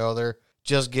guy. You know, they're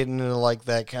just getting into like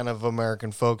that kind of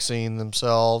American folk scene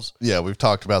themselves. Yeah, we've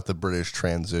talked about the British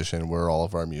transition where all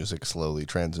of our music slowly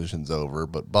transitions over,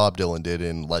 but Bob Dylan did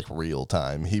in like real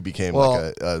time. He became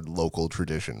like a local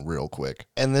tradition real quick.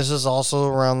 And this is also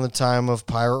around the time of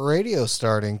pirate radio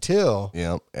starting too.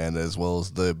 Yep, and as well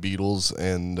as the Beatles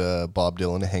and Bob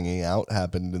Dylan hanging out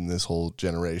happened in this whole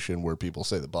generation where people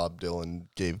say that Bob Dylan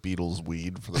gave Beatles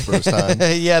weed for the first time.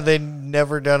 Yeah, they'd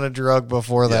never done a drug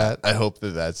before that. I hope that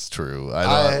that's true.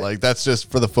 I like that's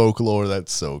just for the folklore.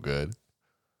 That's so good.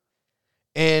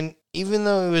 And even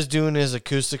though he was doing his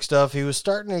acoustic stuff, he was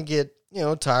starting to get, you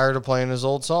know, tired of playing his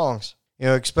old songs, you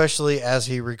know, especially as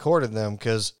he recorded them,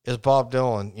 because it's Bob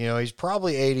Dylan, you know, he's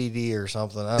probably ADD or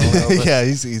something. I don't know. But yeah,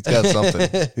 he's got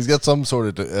something. He's got some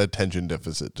sort of attention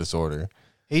deficit disorder.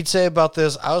 He'd say about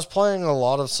this, I was playing a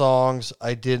lot of songs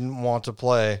I didn't want to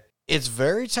play. It's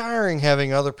very tiring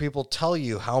having other people tell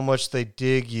you how much they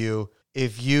dig you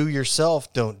if you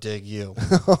yourself don't dig you.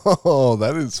 Oh,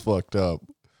 that is fucked up.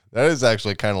 That is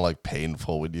actually kind of like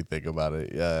painful when you think about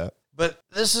it. Yeah. But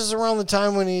this is around the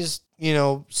time when he's, you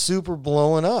know, super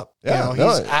blowing up. Yeah, you know,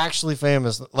 he's actually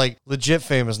famous, like legit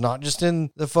famous, not just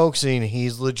in the folk scene.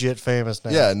 He's legit famous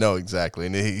now. Yeah, no, exactly.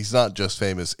 And he's not just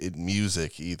famous in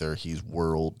music either. He's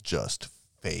world just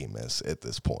famous at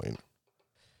this point.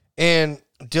 And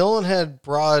Dylan had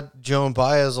brought Joan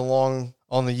Baez along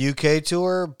on the UK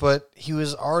tour, but he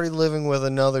was already living with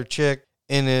another chick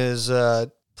in his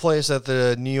place at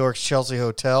the New York's Chelsea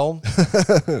Hotel.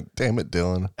 Damn it,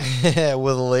 Dylan.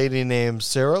 With a lady named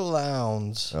Sarah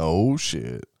Lowndes. Oh,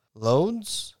 shit.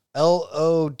 Lowndes? Lowns.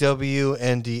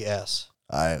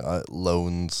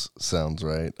 Loans sounds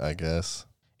right, I guess.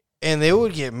 And they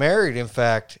would get married, in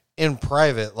fact, in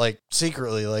private, like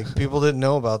secretly. Like people didn't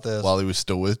know about this. While he was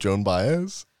still with Joan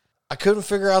Baez? I couldn't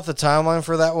figure out the timeline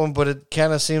for that one, but it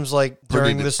kind of seems like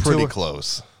during this tour. Pretty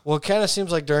close. Well, it kind of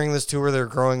seems like during this tour they're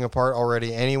growing apart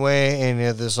already anyway, and he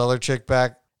had this other chick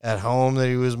back at home that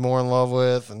he was more in love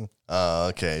with, and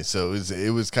okay, so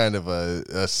it was kind of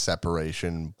a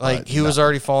separation. Like he was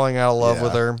already falling out of love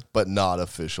with her, but not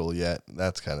official yet.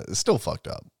 That's it's still fucked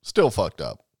up. Still fucked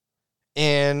up.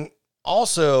 And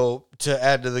also to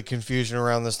add to the confusion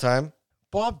around this time,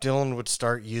 Bob Dylan would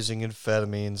start using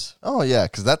amphetamines. Oh, yeah,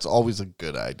 because that's always a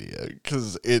good idea.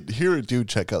 Because here at Do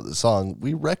Check Out the Song,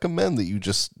 we recommend that you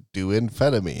just do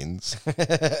amphetamines.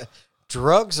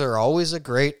 Drugs are always a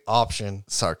great option.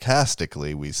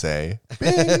 Sarcastically, we say.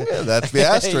 Bing! That's the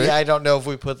asterisk. Yeah, I don't know if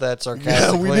we put that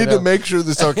sarcastically. Yeah, we need to make sure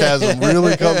the sarcasm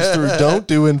really comes through. Don't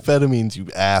do amphetamines, you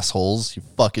assholes. You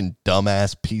fucking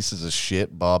dumbass pieces of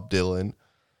shit, Bob Dylan.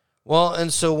 Well,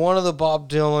 and so one of the Bob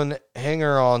Dylan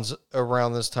hanger-ons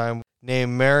around this time,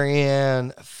 named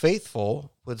Marianne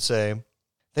Faithfull, would say,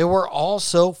 they were all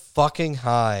so fucking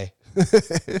high.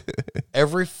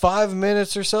 Every 5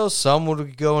 minutes or so, someone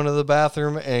would go into the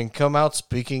bathroom and come out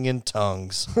speaking in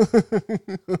tongues.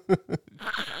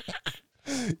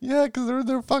 Yeah, because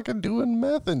they're fucking doing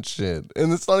meth and shit,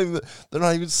 and it's not even they're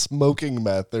not even smoking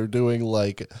meth. They're doing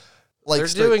like they're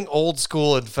doing old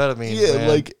school amphetamines. Yeah,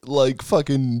 man. like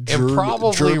fucking and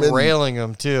probably German, railing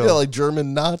them too. Yeah, like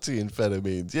German Nazi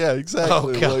amphetamines. Yeah,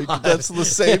 exactly. Oh, like that's the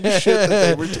same shit that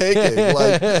they were taking.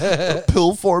 Like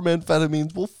pill form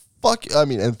amphetamines. Well, fuck. I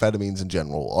mean, amphetamines in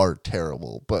general are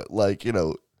terrible, but like I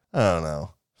don't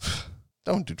know.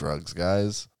 Don't do drugs,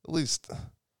 guys. At least.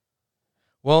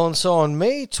 Well, and so on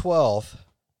May 12th,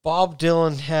 Bob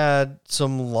Dylan had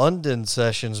some London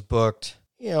sessions booked,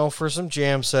 for some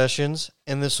jam sessions,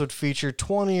 and this would feature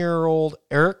 20-year-old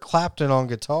Eric Clapton on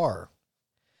guitar.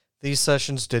 These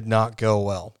sessions did not go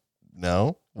well.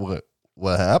 No? What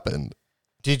happened?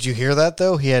 Did you hear that,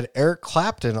 though? He had Eric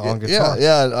Clapton on guitar.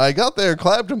 Yeah, I got the Eric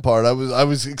Clapton part. I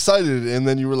was excited, and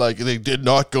then you were like, they did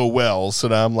not go well, so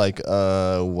now I'm like,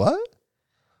 what?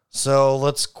 So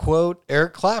let's quote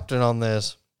Eric Clapton on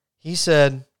this. He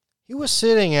said, "He was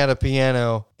sitting at a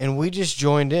piano and we just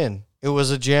joined in. It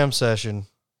was a jam session."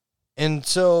 And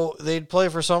so they'd play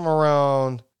for something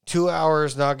around 2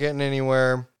 hours, not getting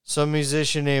anywhere. Some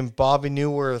musician named Bobby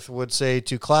Newworth would say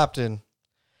to Clapton,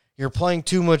 "You're playing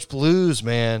too much blues,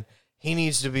 man. He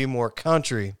needs to be more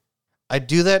country." I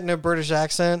do that in a British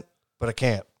accent, but I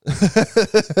can't.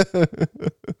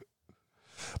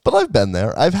 But I've been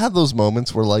there. I've had those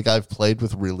moments where like I've played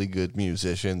with really good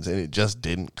musicians and it just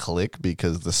didn't click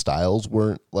because the styles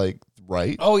weren't like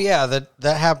right. Oh yeah,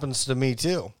 that happens to me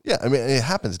too. Yeah, I mean it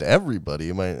happens to everybody.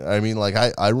 I mean like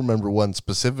I remember one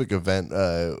specific event,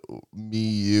 me,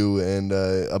 you, and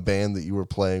a band that you were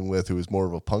playing with who was more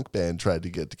of a punk band tried to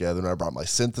get together, and I brought my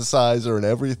synthesizer and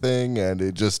everything, and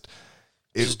it just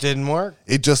didn't work.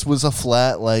 It just was a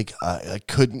flat, like, I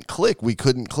couldn't click. We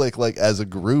couldn't click, like, as a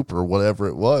group or whatever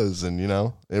it was. And,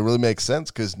 it really makes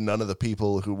sense because none of the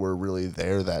people who were really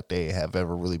there that day have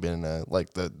ever really been in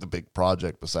the big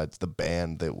project besides the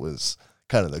band that was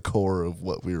kind of the core of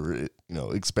what we were,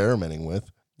 experimenting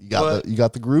with. You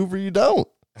got the groove or you don't.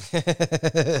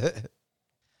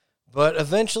 But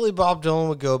eventually Bob Dylan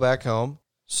would go back home,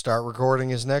 start recording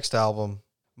his next album.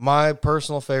 My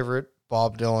personal favorite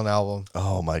Bob Dylan album.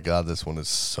 Oh my God, this one is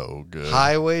so good.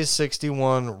 Highway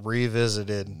 61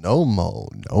 Revisited. No mo.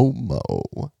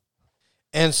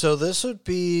 And so this would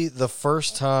be the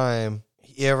first time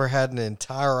he ever had an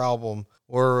entire album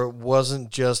where it wasn't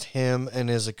just him and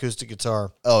his acoustic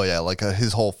guitar. Oh yeah, like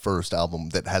his whole first album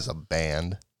that has a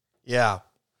band. Yeah.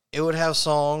 It would have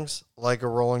songs like a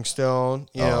Rolling Stone,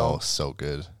 Oh, so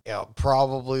good. Yeah,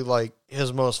 probably like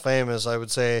his most famous, I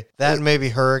would say. That and maybe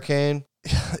Hurricane.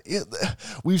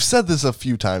 We've said this a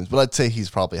few times, but I'd say he's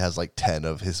probably has like 10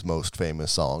 of his most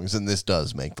famous songs, and this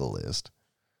does make the list.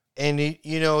 And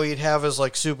he'd have his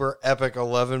like super epic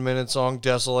 11-minute song,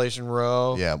 Desolation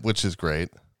Row. Yeah, which is great.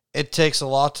 It Takes a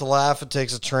Lot to Laugh. It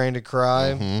Takes a Train to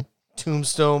Cry. Mm-hmm.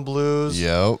 Tombstone Blues.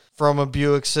 Yep. From a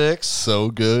Buick 6. So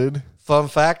good. Fun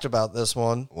fact about this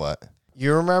one. What?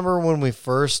 You remember when we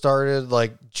first started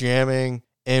like jamming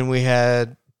and we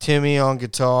had Timmy on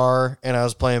guitar and I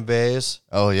was playing bass?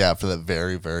 Oh, yeah, for that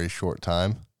very, very short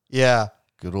time. Yeah.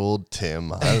 Good old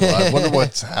Tim. I wonder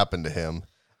what's happened to him.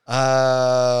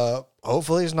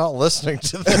 Hopefully he's not listening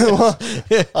to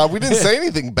this. We didn't say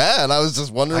anything bad. I was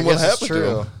just wondering what happened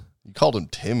to him. You called him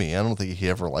Timmy. I don't think he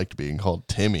ever liked being called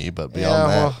Timmy, but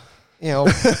beyond that.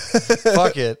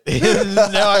 Fuck it.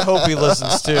 Now I hope he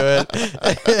listens to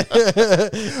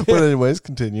it. But anyways,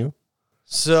 continue.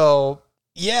 So,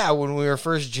 yeah, when we were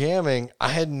first jamming, I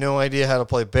had no idea how to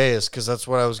play bass because that's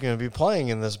what I was going to be playing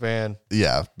in this band.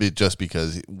 Yeah, just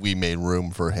because we made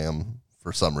room for him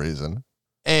for some reason.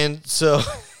 And so,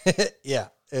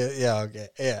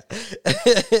 okay.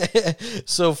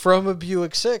 So From a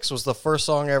Buick 6 was the first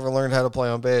song I ever learned how to play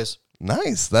on bass.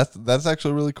 Nice. That's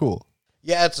actually really cool.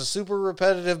 Yeah, it's a super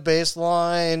repetitive bass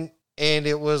line, and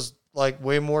it was like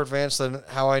way more advanced than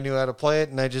how I knew how to play it,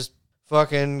 and I just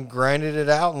fucking grinded it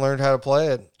out and learned how to play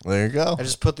it. There you go. I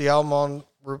just put the album on,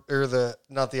 or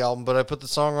not the album, but I put the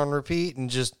song on repeat and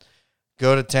just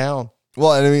go to town.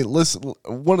 Well, and I mean, listen,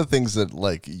 one of the things that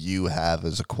like you have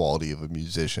as a quality of a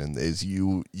musician is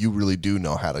you really do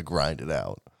know how to grind it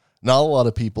out. Not a lot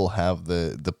of people have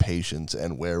the patience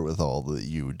and wherewithal that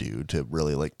you do to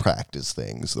really like practice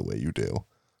things the way you do.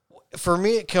 For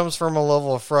me, it comes from a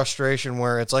level of frustration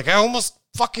where it's like, I almost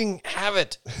fucking have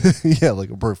it. Yeah, like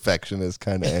a perfectionist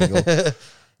kind of angle.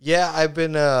 Yeah, I've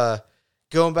been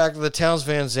going back to the Townes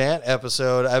Van Zandt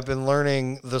episode. I've been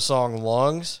learning the song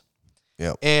Lungs.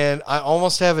 Yep. And I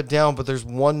almost have it down, but there's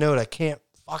one note I can't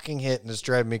fucking hit, and it's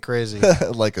driving me crazy.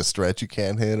 Like a stretch you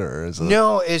can't hit, or is it?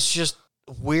 No, it's just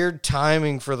weird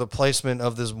timing for the placement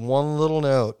of this one little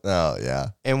note. Oh, yeah.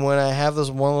 And when I have this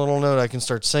one little note, I can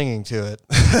start singing to it.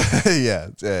 Yeah.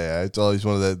 It's always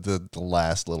one of the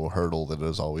last little hurdle that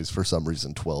is always, for some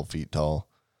reason, 12 feet tall.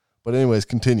 But anyways,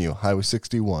 continue. Highway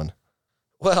 61.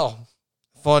 Well,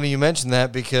 funny you mentioned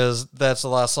that because that's the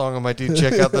last song on my Dude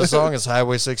Check Out the Song is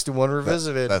Highway 61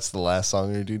 Revisited. That's the last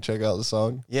song you do check out the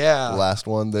song? Yeah. The last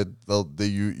one that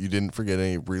you didn't forget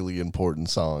any really important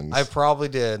songs. I probably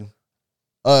did.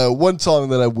 One song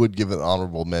that I would give an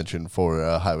honorable mention for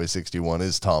Highway 61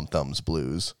 is Tom Thumb's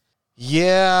Blues.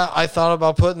 Yeah, I thought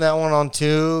about putting that one on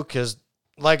too because,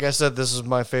 like I said, this is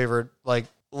my favorite, like,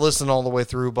 listen all the way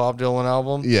through Bob Dylan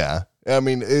album. Yeah. I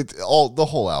mean, the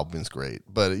whole album is great,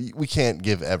 but we can't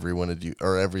give everyone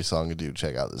every song a due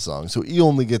check out the song. So he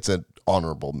only gets an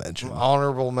honorable mention.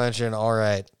 Honorable mention. All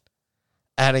right.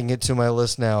 Adding it to my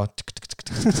list now.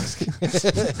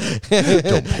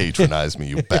 Don't patronize me,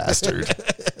 you bastard.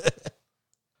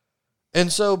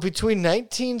 And so between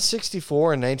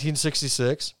 1964 and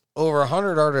 1966, over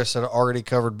 100 artists had already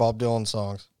covered Bob Dylan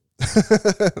songs.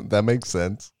 That makes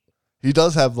sense. He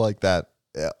does have like that.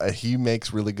 He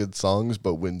makes really good songs,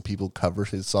 but when people cover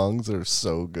his songs, they're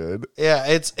so good. Yeah,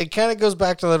 it kind of goes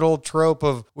back to that old trope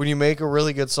of when you make a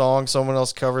really good song, someone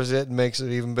else covers it and makes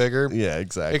it even bigger. Yeah,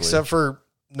 exactly. Except for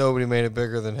nobody made it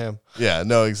bigger than him. Yeah,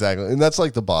 no, exactly. And that's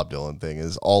like the Bob Dylan thing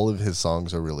is all of his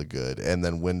songs are really good. And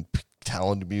then when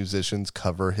talented musicians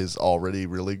cover his already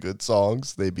really good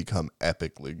songs, they become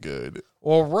epically good.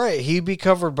 Well, right. He'd be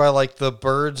covered by like the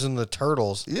Birds and the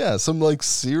Turtles. Yeah, some like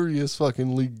serious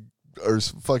fucking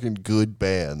good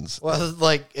bands. Well,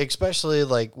 like, especially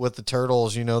like with the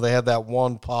Turtles, you know, they had that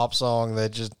one pop song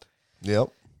that just, Yep.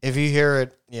 if you hear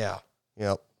it, yeah.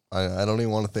 Yep. I don't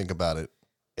even want to think about it.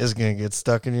 It's going to get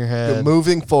stuck in your head. But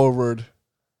moving forward.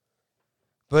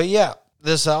 But yeah,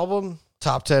 this album,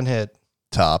 top 10 hit.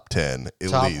 Top 10, at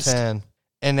top least. 10.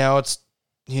 And now it's,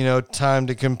 time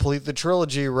to complete the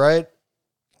trilogy, right?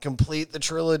 Complete the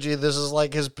trilogy. This is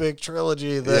like his big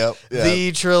trilogy.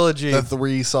 The trilogy.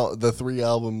 The three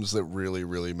albums that really,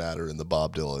 really matter in the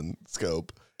Bob Dylan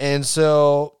scope. And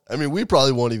so, I mean, we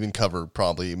probably won't even cover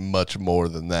probably much more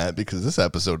than that because this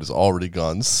episode has already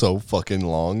gone so fucking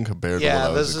long compared to what I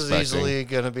was expecting. This is easily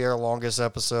going to be our longest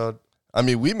episode. I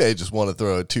mean, we may just want to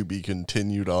throw a to be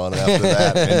continued on after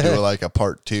that and do like a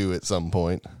part 2 at some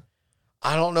point.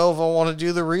 I don't know if I want to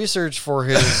do the research for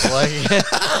his like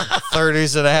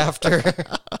 30s and after.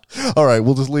 All right,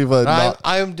 we'll just leave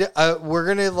a. We're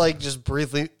gonna like just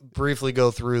briefly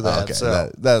go through that. Okay,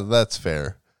 so that's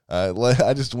fair.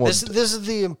 I just want this is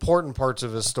the important parts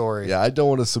of his story. Yeah, I don't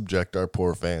want to subject our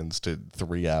poor fans to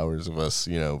 3 hours of us,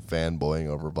 fanboying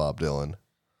over Bob Dylan.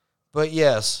 But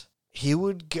yes, he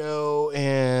would go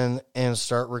in and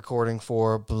start recording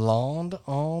for Blonde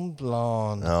on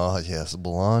Blonde. Oh, yes,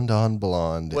 Blonde on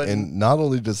Blonde. And not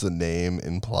only does the name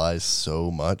imply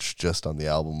so much just on the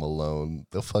album alone,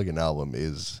 the fucking album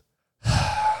is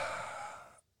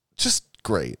just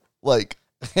great. Like,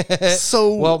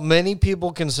 so... Well, many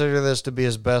people consider this to be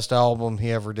his best album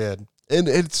he ever did. And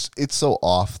it's so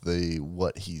off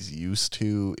what he's used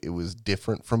to. It was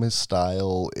different from his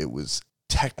style. It was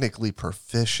technically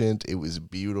proficient. It was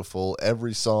beautiful.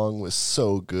 Every song was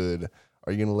so good.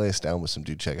 Are you going to lay us down with some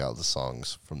Dude Check Out the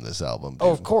songs from this album? Dude?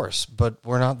 Oh, of course, but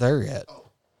we're not there yet.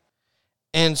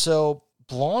 And so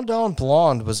Blonde on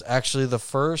Blonde was actually the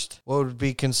first what would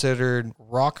be considered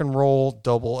rock and roll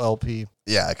double LP.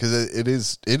 Yeah, because it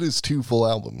is 2 full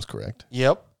albums, correct?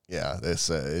 Yep. Yeah,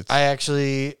 it's I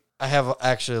have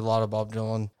actually a lot of Bob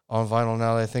Dylan on vinyl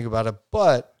now that I think about it,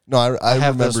 but no, I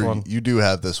have remember you do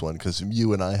have this one because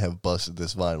you and I have busted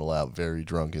this vinyl out very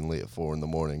drunkenly at 4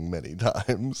 a.m. many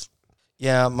times.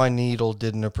 Yeah, my needle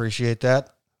didn't appreciate that.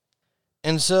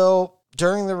 And so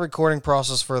during the recording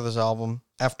process for this album,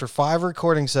 after 5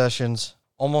 recording sessions,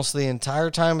 almost the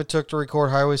entire time it took to record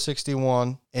Highway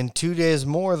 61, and 2 days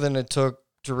more than it took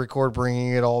to record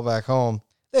Bringing It All Back Home,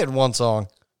 they had one song.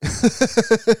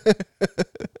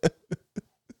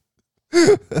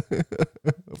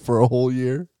 For a whole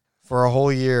year? For a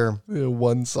whole year. Yeah,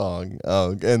 one song.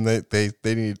 Oh, and they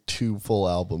need 2 full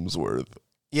albums worth.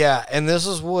 Yeah, and this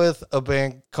is with a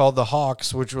band called The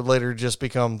Hawks, which would later just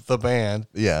become The Band.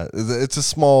 Yeah, it's a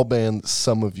small band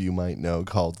some of you might know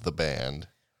called The Band.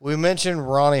 We mentioned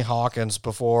Ronnie Hawkins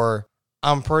before.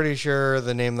 I'm pretty sure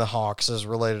the name The Hawks is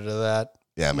related to that.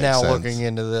 Yeah, it makes now sense. Looking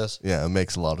into this. Yeah, it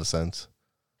makes a lot of sense.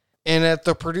 And at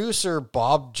the producer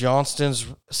Bob Johnston's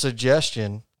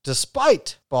suggestion,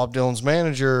 despite Bob Dylan's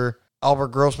manager Albert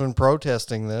Grossman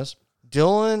protesting this.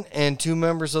 Dylan and 2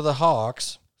 members of the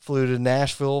Hawks flew to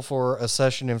Nashville for a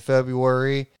session in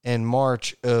February and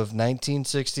March of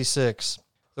 1966.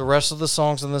 The rest of the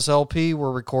songs on this LP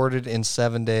were recorded in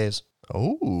 7 days.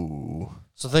 Oh.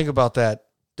 So think about that.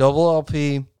 Double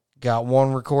LP, got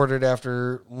one recorded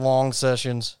after long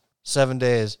sessions, 7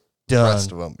 days, done.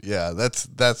 Rest of them. Yeah, that's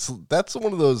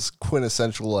one of those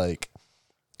quintessential, like,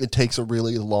 it takes a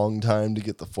really long time to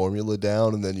get the formula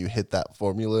down, and then you hit that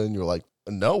formula and you're like,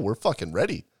 no, we're fucking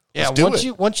ready. Yeah,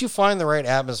 once you find the right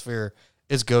atmosphere,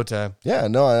 it's go time. Yeah,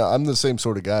 no, I'm the same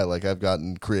sort of guy. Like, I've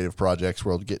gotten creative projects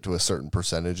where I'll get to a certain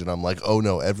percentage and I'm like, oh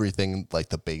no, everything, like,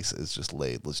 the base is just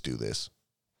laid. Let's do this.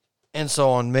 And so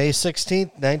on May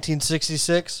 16th,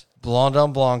 1966, Blonde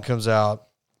on Blonde comes out.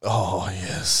 Oh,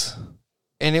 yes.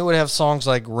 And it would have songs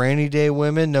like Rainy Day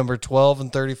Women, number 12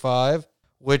 and 35,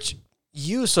 which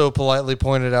you so politely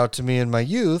pointed out to me in my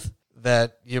youth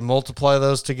that you multiply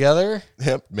those together.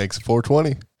 Yep, makes it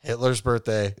 420. Hitler's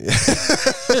birthday.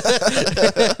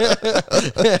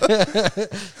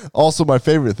 Also, my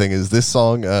favorite thing is this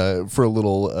song, for a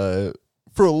little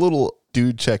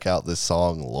dude, check out this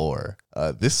song lore.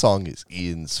 This song is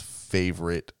Ian's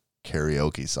favorite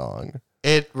karaoke song.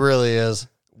 It really is.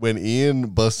 When Ian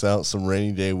busts out some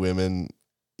Rainy Day Women,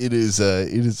 it is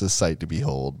a sight to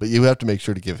behold. But you have to make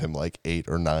sure to give him like 8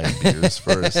 or 9 beers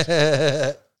first.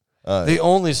 The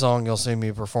only song you'll see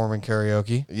me performing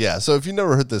karaoke. Yeah, so if you've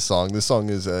never heard this song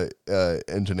is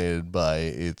intonated by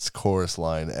its chorus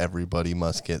line, "Everybody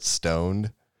must get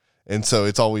stoned." And so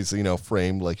it's always,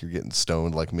 framed like you're getting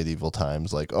stoned like medieval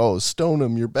times, like, oh, stone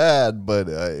him, you're bad, but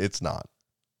it's not.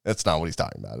 That's not what he's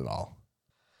talking about at all.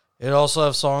 It also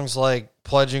has songs like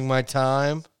Pledging My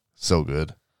Time, So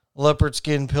good. Leopard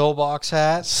Skin Pillbox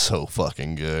Hat, So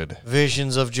fucking good.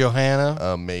 Visions of Johanna,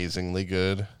 Amazingly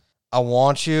good. I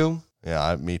Want You,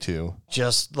 Yeah, me too.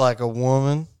 Just Like a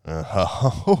Woman,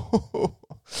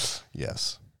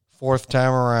 Yes. Fourth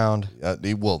Time Around.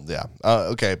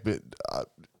 Okay, but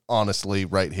honestly,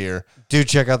 right here. Do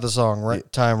check out the song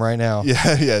time right now.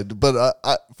 Yeah. But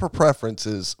for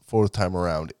preferences, Fourth Time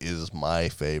Around is my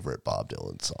favorite Bob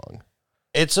Dylan song.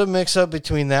 It's a mix-up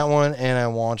between that one and I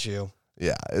Want You.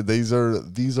 Yeah, these are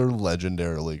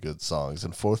legendarily good songs,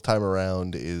 and Fourth Time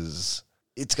Around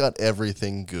it's got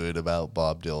everything good about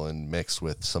Bob Dylan mixed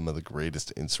with some of the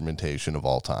greatest instrumentation of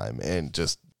all time. And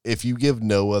just, if you give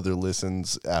no other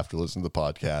listens after listening to the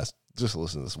podcast, just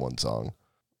listen to this one song.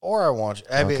 Or I Want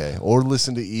You. Or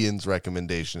listen to Ian's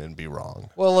recommendation and be wrong.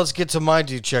 Well, let's get to my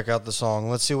do check out the song.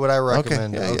 Let's see what I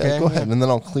recommend. Okay, go ahead, and then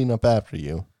I'll clean up after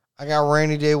you. I got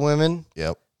Rainy Day Women.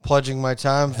 Yep. Pledging My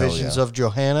Time. Hell Visions yeah. of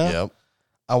Johanna. Yep.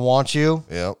 I Want You.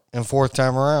 Yep. And Fourth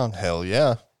Time Around. Hell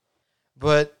yeah.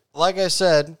 But like I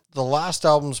said, the last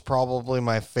album's probably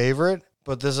my favorite,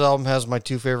 but this album has my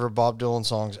 2 favorite Bob Dylan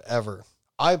songs ever.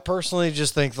 I personally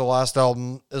just think the last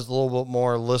album is a little bit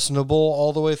more listenable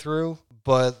all the way through,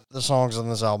 but the songs on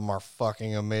this album are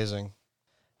fucking amazing.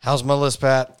 How's my list,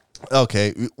 Pat?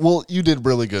 Okay, well, you did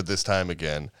really good this time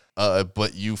again,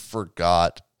 but you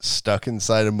forgot Stuck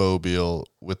Inside a Mobile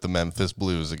with the Memphis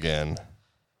Blues again.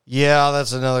 Yeah,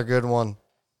 that's another good one.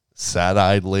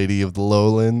 Sad-Eyed Lady of the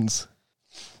Lowlands.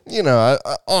 I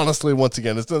honestly, once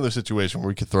again, it's another situation where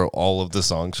we could throw all of the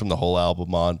songs from the whole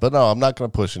album on, but no, I'm not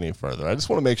going to push any further. I just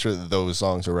want to make sure that those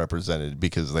songs are represented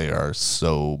because they are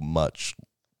so much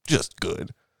just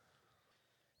good.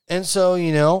 And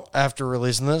so, after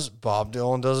releasing this, Bob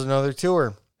Dylan does another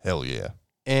tour. Hell yeah.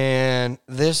 And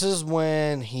this is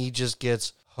when he just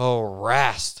gets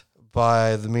harassed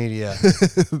by the media.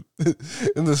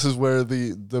 And this is where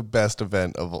the best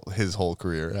event of his whole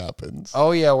career happens.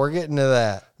 Oh, yeah, we're getting to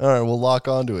that. All right, we'll lock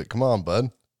onto it. Come on,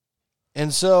 bud.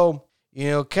 And so,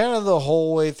 kind of the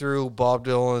whole way through Bob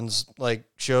Dylan's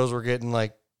shows were getting a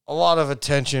lot of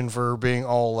attention for being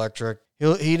all electric.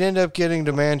 He'd end up getting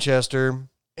to Manchester,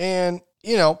 and,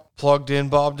 plugged in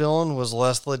Bob Dylan was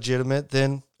less legitimate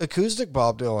than acoustic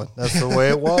Bob Dylan. That's the way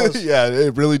it was. Yeah,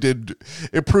 it really did.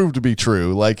 It proved to be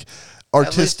true.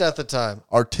 At least at the time.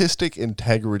 Artistic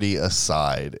integrity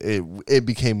aside, it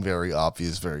became very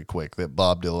obvious very quick that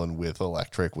Bob Dylan with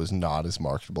electric was not as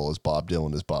marketable as Bob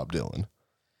Dylan is Bob Dylan.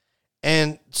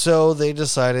 And so they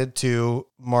decided to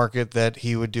market that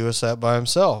he would do a set by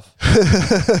himself.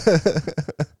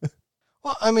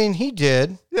 Well, I mean, he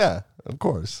did. Yeah, of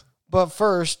course. But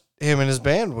first, him and his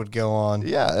band would go on.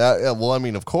 Yeah, well, I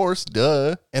mean, of course,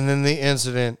 duh. And then the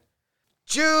incident,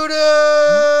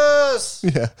 Judas!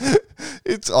 Yeah.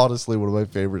 It's honestly one of my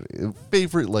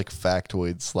favorite like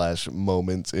factoid /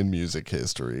 moments in music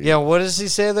history. Yeah, what does he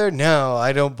say there? No,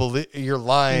 I don't believe you're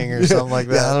lying or something like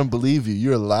that. Yeah, I don't believe you.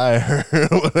 You're a liar or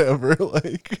whatever.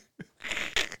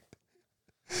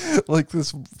 Like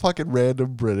this fucking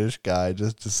random British guy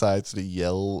just decides to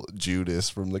yell Judas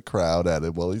from the crowd at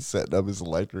him while he's setting up his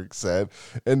electric set.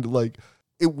 And like,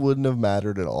 it wouldn't have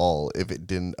mattered at all if it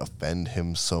didn't offend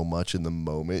him so much in the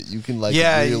moment. You can like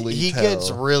really he tell,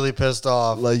 gets really pissed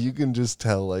off. like you can just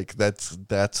tell like that's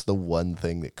the one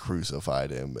thing that crucified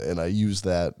him. And I use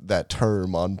that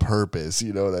term on purpose,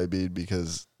 you know what I mean?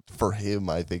 Because for him,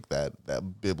 I think that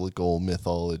biblical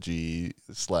mythology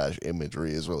 /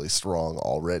 imagery is really strong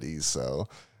already. So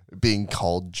being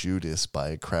called Judas by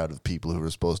a crowd of people who are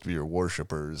supposed to be your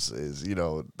worshipers is, you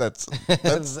know, that's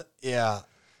yeah.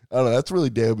 I don't know, that's really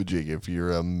damaging if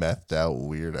you're a methed out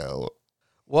weirdo.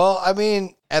 Well, I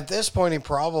mean, at this point, he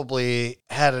probably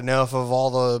had enough of all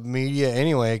the media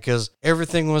anyway, because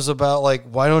everything was about, like,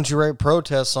 why don't you write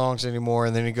protest songs anymore?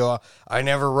 And then you go, I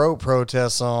never wrote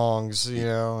protest songs, you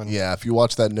know? And Yeah, if you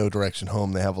watch that No Direction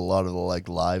Home, they have a lot of the, like,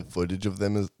 live footage of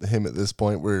him at this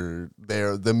point where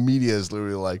the media is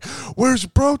literally like, where's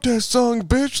your protest song,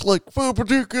 bitch? Like,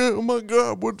 oh my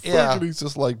God, what the fuck? And he's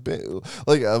just like,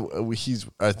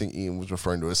 I think Ian was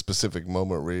referring to a specific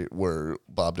moment where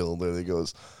Bob Dylan literally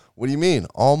goes, what do you mean?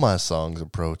 All my songs are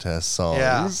protest songs.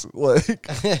 Yeah. Like,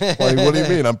 what do you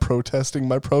mean? I'm protesting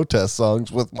my protest songs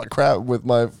with my,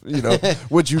 you know,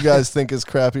 what you guys think is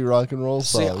crappy rock and roll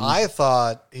songs. See, I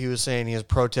thought he was saying he was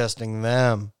protesting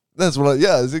them. That's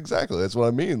exactly. That's what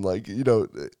I mean. Like, you know,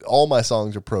 all my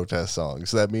songs are protest songs.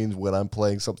 So that means when I'm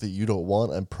playing something you don't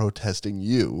want, I'm protesting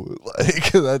you.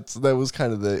 Like, that was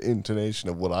kind of the intonation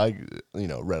of what I, you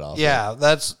know, read off. Yeah,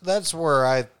 that's where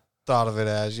I thought of it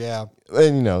as, yeah.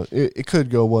 And, you know, it could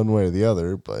go one way or the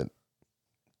other, but.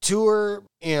 Tour,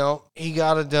 you know, he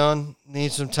got it done.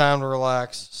 Needs some time to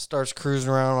relax. Starts cruising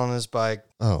around on his bike.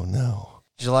 Oh, no.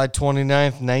 July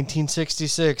 29th,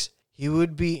 1966. He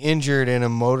would be injured in a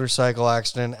motorcycle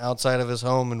accident outside of his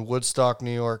home in Woodstock,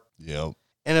 New York. Yep.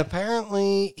 And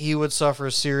apparently he would suffer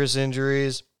serious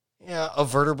injuries. Yeah, a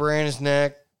vertebrae in his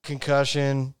neck,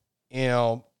 concussion, you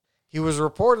know. He was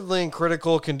reportedly in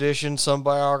critical condition. Some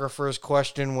biographers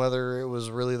question whether it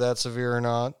was really that severe or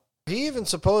not. He even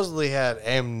supposedly had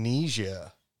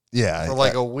amnesia. Yeah. For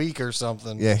like a week or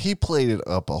something. Yeah, he played it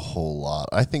up a whole lot.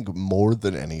 I think more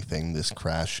than anything, this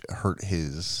crash hurt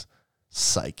his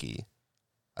psyche.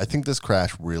 I think this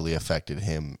crash really affected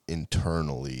him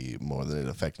internally more than it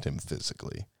affected him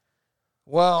physically.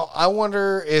 Well, I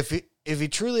wonder if he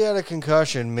truly had a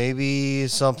concussion, maybe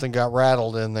something got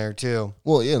rattled in there too.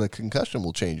 Well, yeah, the concussion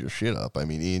will change your shit up. I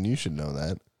mean, Ian, you should know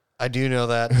that. I do know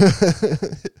that.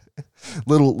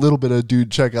 little bit of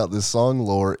dude, check out this song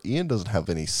lore. Ian doesn't have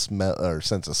any smell or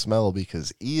sense of smell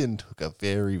because Ian took a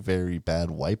very, very bad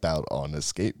wipeout on a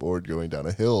skateboard going down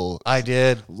a hill. I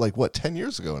did. Like, what, 10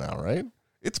 years ago now, right?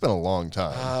 It's been a long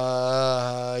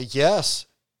time. Yes.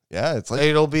 Yeah, it's like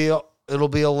it'll be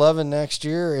 11 next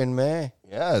year in May.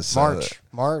 Yes,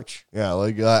 March. Yeah,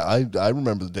 like I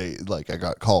remember the day. Like I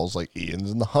got calls like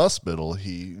Ian's in the hospital.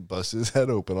 He busted his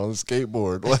head open on a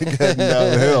skateboard, like heading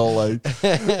down the hill. Like,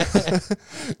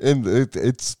 and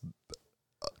it's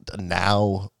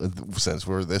now since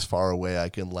we're this far away, I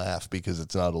can laugh because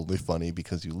it's not only funny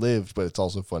because you lived, but it's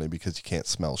also funny because you can't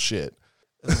smell shit.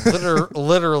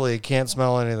 Literally can't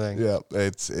smell anything. Yeah,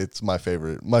 it's my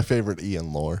favorite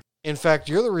Ian lore. In fact,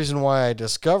 you're the reason why I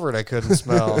discovered I couldn't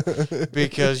smell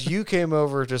because you came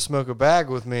over to smoke a bag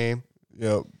with me.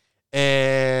 Yep.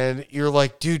 And you're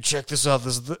like, dude, check this out.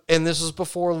 This is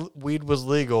before weed was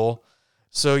legal.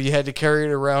 So you had to carry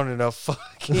it around in a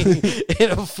fucking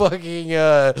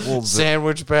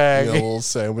sandwich bag. Yeah, a little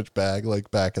sandwich bag like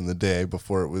back in the day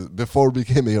before it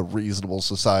became a reasonable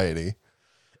society.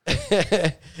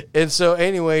 And so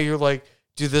anyway, you're like,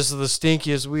 dude, this is the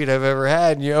stinkiest weed I've ever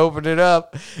had. And you open it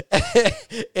up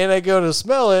and I go to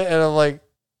smell it and I'm like,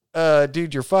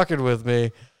 dude, you're fucking with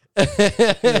me.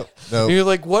 Nope. And you're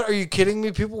like, what? Are you kidding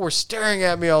me? People were staring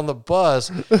at me on the bus.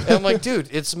 And I'm like, dude,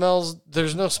 it smells.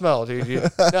 There's no smell, dude.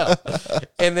 No.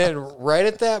 And then right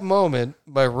at that moment,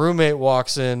 my roommate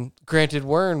walks in. Granted,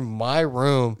 we're in my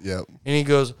room. Yep. And he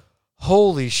goes,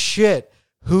 holy shit.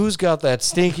 Who's got that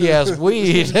stinky ass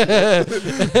weed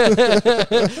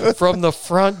from the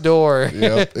front door?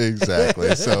 Yep,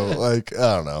 exactly. So, like,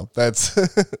 I don't know.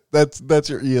 That's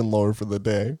your Ian lore for the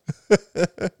day.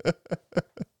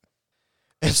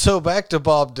 And so back to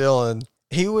Bob Dylan.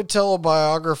 He would tell a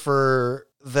biographer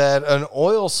that an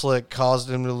oil slick caused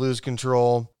him to lose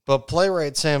control, But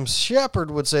playwright Sam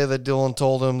Shepard would say that Dylan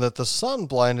told him that the sun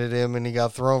blinded him and he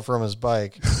got thrown from his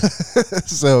bike.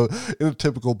 So, in a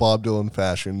typical Bob Dylan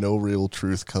fashion, no real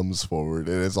truth comes forward.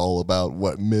 It is all about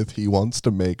what myth he wants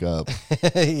to make up.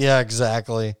 Yeah,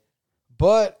 exactly.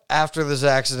 But after this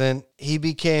accident, he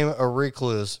became a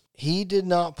recluse. He did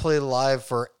not play live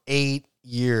for 8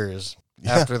 years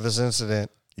after this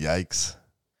incident. Yikes.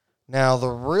 Now, the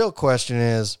real question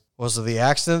is, was it the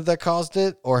accident that caused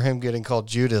it or him getting called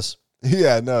Judas?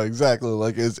 Yeah, no, exactly.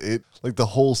 Like, is it like the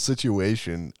whole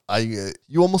situation?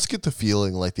 You almost get the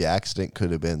feeling like the accident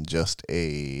could have been just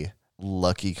a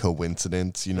lucky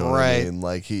coincidence. You know what I mean?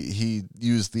 Like he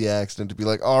used the accident to be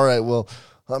like, all right, well,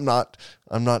 I'm not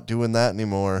doing that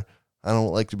anymore. I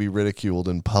don't like to be ridiculed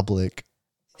in public.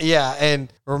 Yeah,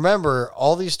 and remember,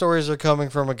 all these stories are coming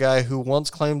from a guy who once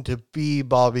claimed to be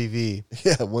Bobby V.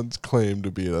 Yeah, once claimed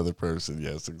to be another person.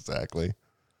 Yes, exactly.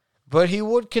 But he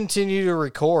would continue to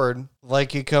record,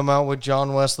 like he'd come out with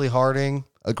John Wesley Harding.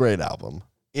 A great album.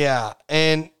 Yeah,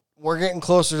 and we're getting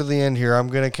closer to the end here. I'm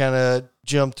going to kind of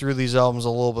jump through these albums a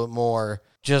little bit more,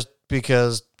 just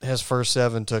because his first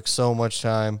 7 took so much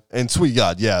time. And sweet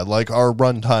God, yeah, like our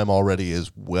runtime already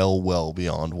is well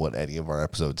beyond what any of our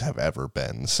episodes have ever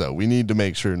been. So we need to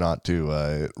make sure not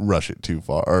to rush it too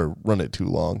far or run it too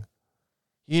long.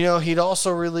 You know, he'd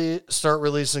also really start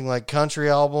releasing like country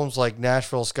albums like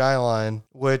Nashville Skyline,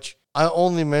 which I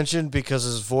only mentioned because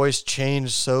his voice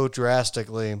changed so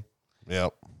drastically.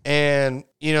 Yep. And,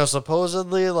 you know,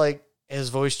 supposedly like his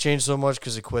voice changed so much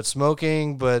because he quit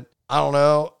smoking, but I don't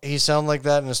know. He sounded like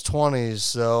that in his 20s,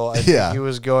 so I think he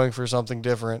was going for something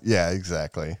different. Yeah,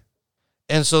 exactly.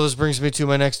 And so this brings me to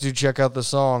my next dude. Check out the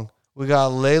song. We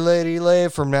got Lay Lady Lay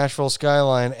from Nashville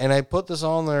Skyline, and I put this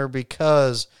on there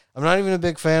because I'm not even a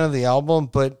big fan of the album,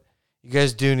 but you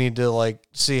guys do need to like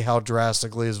see how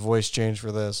drastically his voice changed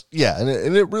for this. Yeah, and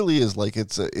it really is like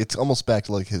it's almost back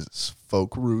to like his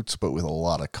folk roots, but with a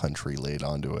lot of country laid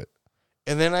onto it.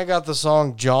 And then I got the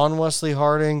song John Wesley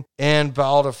Harding and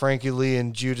Ballad of Frankie Lee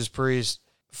and Judas Priest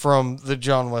from the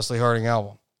John Wesley Harding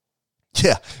album.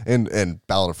 Yeah, and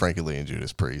Ballad of Frankie Lee and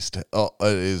Judas Priest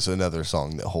is another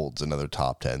song that holds another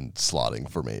top 10 slotting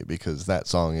for me because that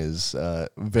song is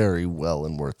very well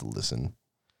and worth the listen.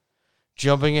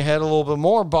 Jumping ahead a little bit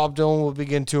more, Bob Dylan will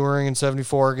begin touring in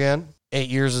 74 again. 8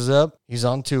 years is up. He's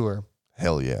on tour.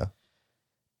 Hell yeah.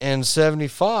 In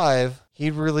 75,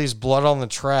 he'd release Blood on the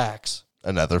Tracks.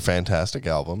 Another fantastic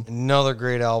album. Another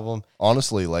great album.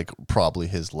 Honestly, like probably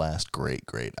his last great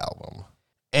album.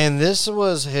 And this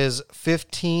was his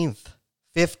 15th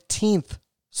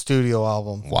studio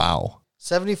album. Wow.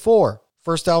 74.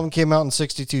 First album came out in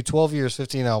 62. 12 years,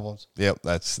 15 albums. Yep,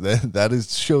 that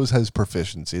shows his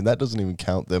proficiency. And that doesn't even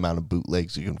count the amount of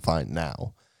bootlegs you can find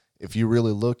now. If you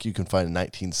really look, you can find a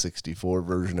 1964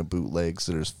 version of bootlegs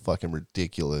that is fucking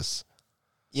ridiculous.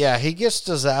 Yeah, he gets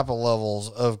to Zappa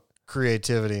levels of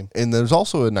creativity. And there's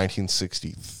also a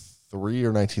 1963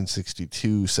 or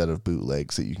 1962 set of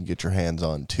bootlegs that you can get your hands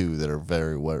on too that are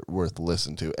very worth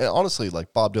listening to. And honestly,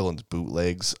 like Bob Dylan's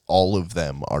bootlegs, all of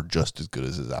them are just as good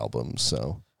as his albums.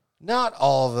 So not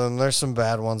all of them. There's some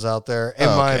bad ones out there, in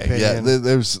my opinion. Yeah,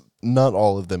 there's not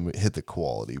all of them hit the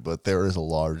quality, but there is a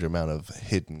large amount of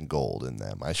hidden gold in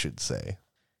them, I should say.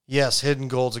 Yes, hidden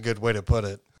gold's a good way to put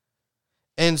it.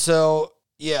 And so,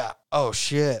 yeah. Oh,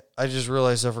 shit. I just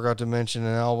realized I forgot to mention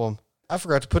an album. I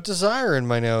forgot to put Desire in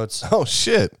my notes. Oh,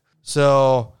 shit.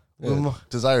 So,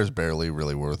 Desire's barely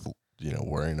really worth,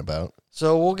 worrying about.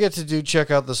 So we'll get to check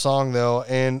out the song, though,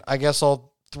 and I guess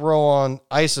I'll throw on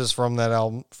Isis from that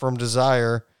album, from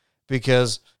Desire,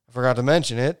 because I forgot to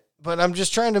mention it. But I'm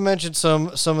just trying to mention some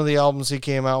of the albums he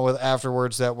came out with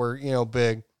afterwards that were,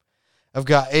 big. I've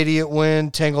got Idiot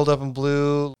Wind, Tangled Up in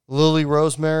Blue, Lily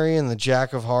Rosemary, and The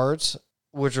Jack of Hearts,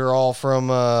 which are all from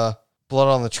Blood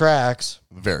on the Tracks.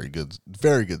 Very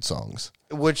good songs.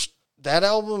 Which, that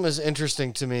album is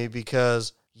interesting to me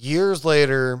because years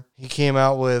later, he came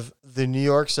out with the New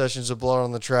York sessions of Blood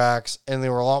on the Tracks, and they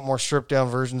were a lot more stripped down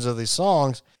versions of these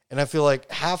songs. And I feel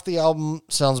like half the album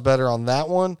sounds better on that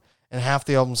one, and half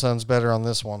the album sounds better on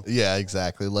this one. Yeah,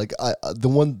 exactly. Like the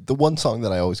one song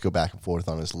that I always go back and forth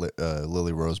on is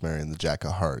Lily Rosemary and the Jack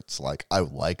of Hearts. Like I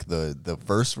like the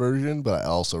first version, but I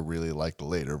also really like the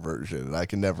later version, and I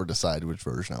can never decide which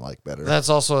version I like better. That's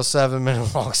also a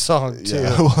 7-minute long song too.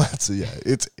 Yeah, well,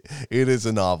 it is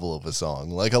a novel of a song,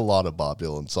 like a lot of Bob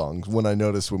Dylan songs. When I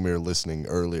noticed when we were listening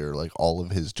earlier, like all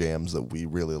of his jams that we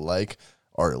really like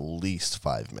are at least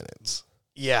 5 minutes.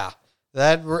 Yeah.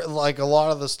 That, like a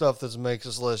lot of the stuff that makes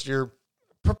this list, you're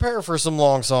prepare for some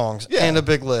long songs and a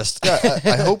big list. Yeah,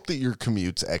 I hope that your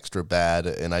commute's extra bad,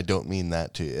 and I don't mean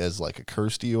that as like a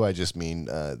curse to you. I just mean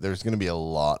there's going to be a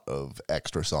lot of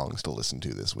extra songs to listen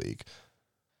to this week.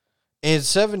 In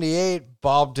 78,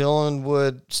 Bob Dylan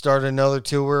would start another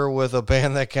tour with a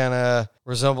band that kind of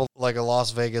resembled like a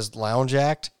Las Vegas lounge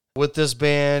act. With this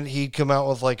band, he'd come out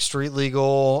with like Street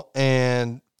Legal,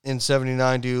 and in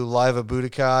 79 do Live at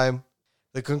Budokai.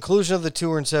 The conclusion of the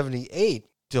tour in 78,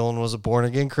 Dylan was a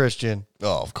born-again Christian.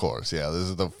 Oh, of course, yeah. This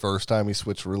is the first time he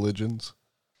switched religions.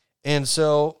 And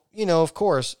so, of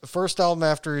course, first album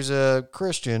after he's a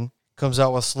Christian comes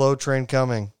out with Slow Train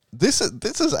Coming. This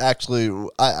is actually,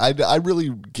 I really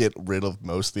get rid of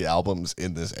most of the albums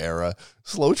in this era.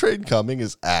 Slow Train Coming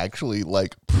is actually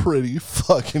like pretty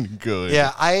fucking good.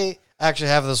 Yeah, I actually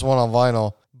have this one on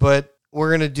vinyl, but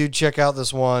we're going to check out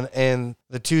this one, and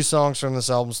the two songs from this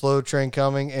album, Slow Train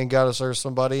Coming and Gotta Serve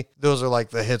Somebody, those are like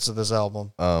the hits of this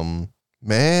album.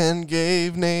 Man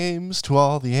gave names to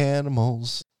all the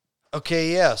animals.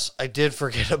 Okay, yes, I did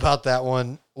forget about that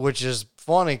one, which is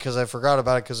funny because I forgot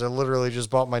about it because I literally just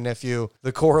bought my nephew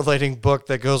the correlating book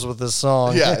that goes with this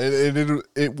song. Yeah,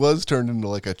 it was turned into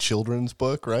like a children's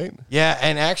book, right? Yeah,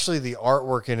 and actually the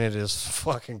artwork in it is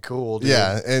fucking cool, dude.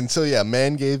 Yeah, and so yeah,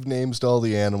 Man Gave Names to All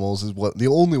the Animals is the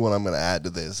only one I'm going to add to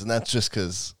this, and that's just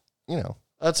because,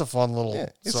 that's a fun little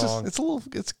song.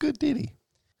 It's a good ditty.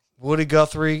 Woody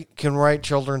Guthrie can write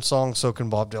children's songs, so can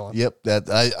Bob Dylan. Yep,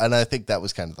 I think that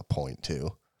was kind of the point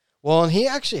too. Well, and he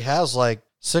actually has like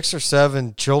 6 or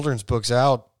 7 children's books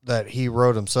out that he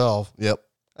wrote himself. Yep.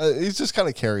 He's just kind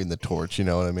of carrying the torch, you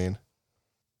know what I mean?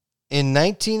 In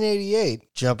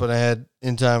 1988, jumping ahead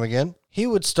in time again, he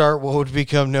would start what would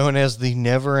become known as the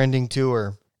Never Ending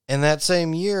Tour. And that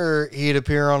same year, he'd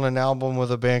appear on an album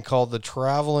with a band called the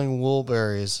Traveling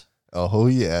Wilburys. Oh,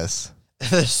 yes.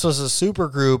 This was a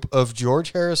supergroup of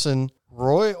George Harrison,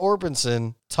 Roy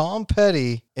Orbison, Tom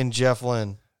Petty, and Jeff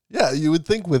Lynne. Yeah, you would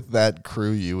think with that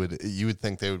crew, you would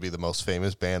think they would be the most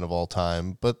famous band of all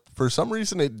time, but for some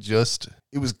reason it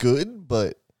was good,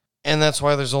 but... And that's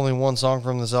why there's only one song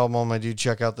from this album. I do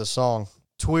check out this song,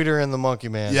 Tweeter and the Monkey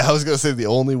Man. Yeah, I was going to say the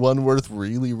only one worth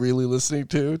really, really listening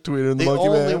to, Tweeter and the Monkey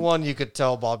Man. The only one you could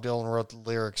tell Bob Dylan wrote the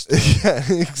lyrics to. Yeah,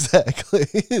 exactly.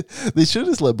 They should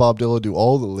just let Bob Dylan do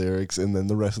all the lyrics and then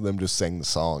the rest of them just sang the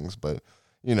songs, but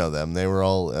you know them. They were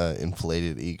all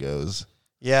inflated egos.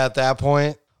 Yeah, at that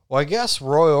point. Well, I guess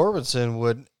Roy Orbison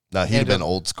would... No, he'd been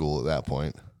old school at that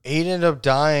point. He'd end up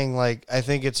dying, like, I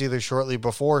think it's either shortly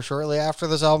before or shortly after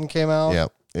this album came out. Yeah,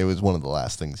 it was one of the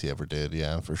last things he ever did,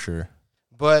 yeah, for sure.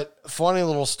 But funny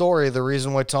little story, the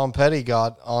reason why Tom Petty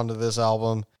got onto this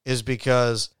album is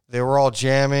because they were all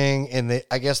jamming, and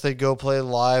I guess they'd go play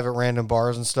live at random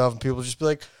bars and stuff, and people would just be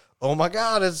like, oh my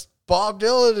God, it's Bob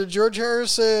Dylan and George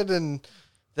Harrison and...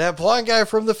 that blind guy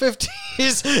from the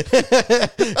 50s.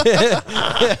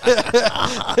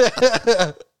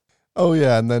 Oh,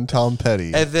 yeah, and then Tom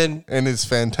Petty. And his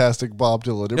fantastic Bob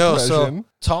Dylan impression. So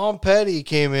Tom Petty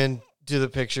came into the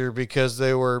picture because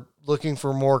they were looking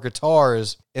for more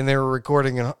guitars, and they were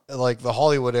recording in, like, the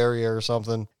Hollywood area or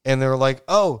something. And they were like,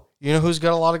 oh, you know who's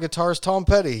got a lot of guitars? Tom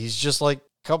Petty. He's just, like,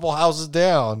 a couple houses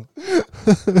down.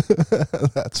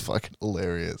 That's fucking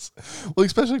hilarious. Well,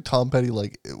 especially Tom Petty,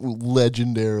 like,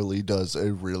 legendarily does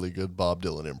a really good Bob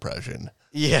Dylan impression.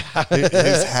 Yeah.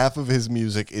 His half of his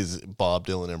music is Bob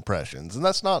Dylan impressions. And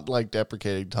that's not, like,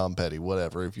 deprecating Tom Petty,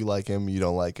 whatever. If you like him, you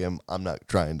don't like him. I'm not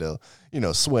trying to,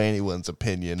 sway anyone's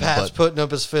opinion. Pat's putting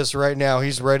up his fist right now.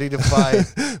 He's ready to fight.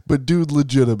 But dude,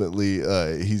 legitimately,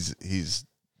 he's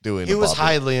doing. He was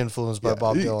highly influenced by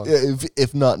Bob Dylan.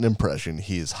 If not an impression,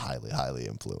 he is highly, highly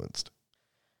influenced.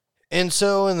 And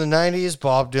so in the 90s,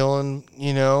 Bob Dylan,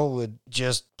 would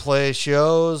just play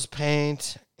shows,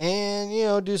 paint,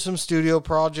 and, do some studio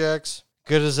projects.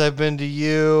 Good As I've Been to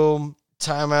You,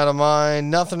 Time Out of Mind.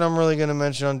 Nothing I'm really going to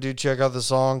mention on Do Check Out the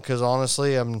Song, because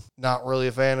honestly, I'm not really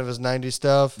a fan of his 90s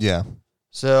stuff. Yeah.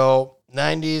 So,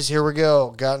 90s, here we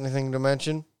go. Got anything to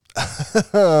mention?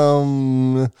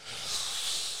 90s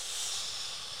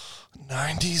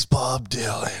Bob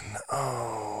Dylan.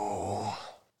 Oh.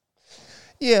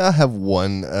 Yeah, I have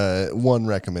one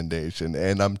recommendation,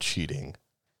 and I'm cheating.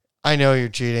 I know you're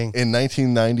cheating. In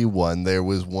 1991, there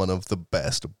was one of the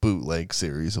best bootleg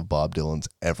series of Bob Dylan's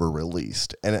ever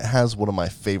released, and it has one of my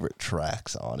favorite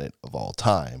tracks on it of all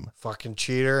time. Fucking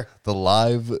cheater. The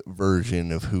live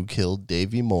version of Who Killed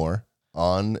Davey Moore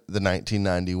on the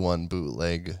 1991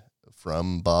 bootleg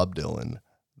from Bob Dylan.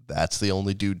 That's the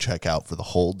only dude check out for the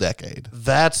whole decade.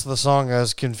 That's the song I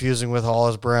was confusing with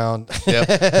Hollis Brown. Yep.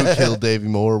 Who killed Davy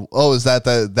Moore? Oh, is that's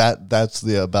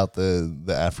about the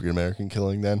African American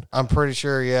killing then? I'm pretty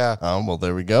sure, yeah. Well,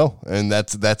 there we go. And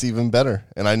that's even better.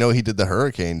 And I know he did the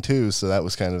Hurricane too, so that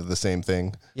was kind of the same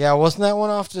thing. Yeah, wasn't that one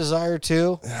off Desire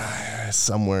too?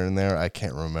 Somewhere in there, I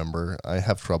can't remember. I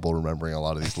have trouble remembering a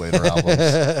lot of these later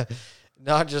albums.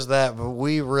 Not just that, but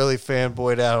we really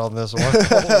fanboyed out on this one.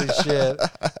 Holy shit.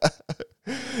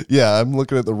 Yeah, I'm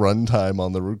looking at the runtime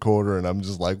on the recorder, and I'm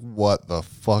just like, what the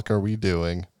fuck are we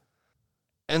doing?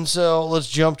 And so let's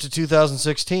jump to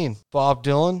 2016. Bob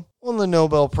Dylan won the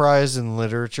Nobel Prize in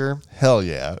Literature Hell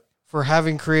yeah. for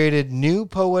having created new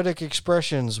poetic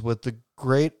expressions with the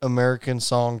great American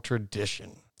song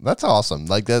tradition. That's awesome.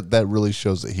 Like, that really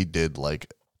shows that he did,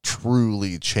 like,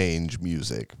 truly change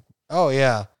music. Oh,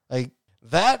 yeah. Like,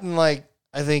 that and, like,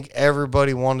 I think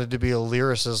everybody wanted to be a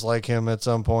lyricist like him at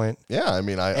some point. Yeah, I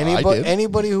mean, I did.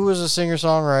 Anybody who was a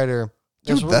singer-songwriter,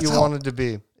 that's what you wanted to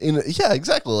be. Yeah,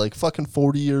 exactly. Like, fucking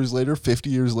 40 years later, 50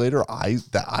 years later, I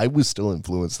was still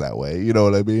influenced that way. You know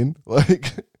what I mean?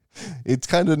 Like, it's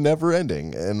kind of never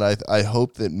ending. And I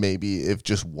hope that maybe if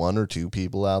just one or two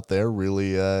people out there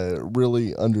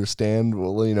really understand,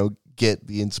 well, you know, get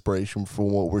the inspiration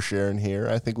from what we're sharing here,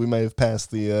 I think we might have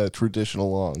passed the tradition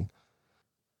along.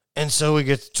 And so we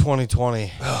get to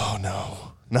 2020. Oh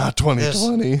no, not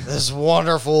 2020. This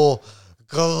wonderful,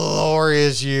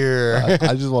 glorious year.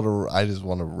 I just want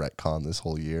to retcon this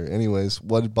whole year. Anyways,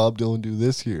 what did Bob Dylan do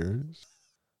this year?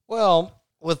 Well,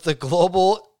 with the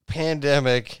global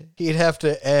pandemic, he'd have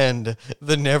to end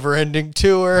the never-ending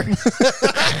tour.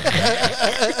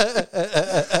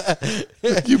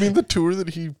 You mean the tour that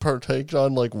he partaked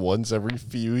on like once every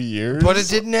few years? But it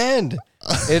didn't end.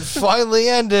 It finally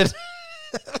ended.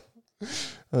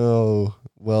 Oh,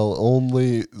 well,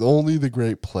 only the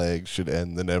Great Plague should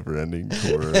end the never-ending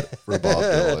tour for Bob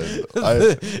Dylan.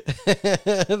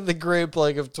 The Great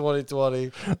Plague of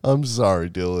 2020. I'm sorry,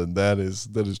 Dylan. That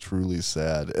is truly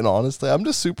sad. And honestly, I'm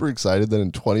just super excited that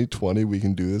in 2020 we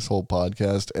can do this whole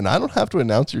podcast, and I don't have to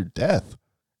announce your death.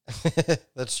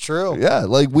 That's true. Yeah,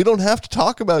 like we don't have to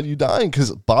talk about you dying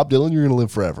because Bob Dylan, you're gonna live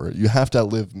forever. You have to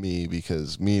outlive me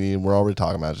because me and we're already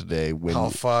talking about it today.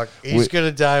 Fuck, he's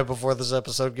gonna die before this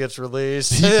episode gets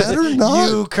released. He better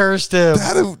not. You cursed him.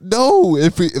 No,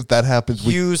 if that happens,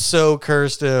 you so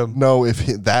cursed him. No, if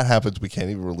that happens, we can't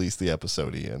even release the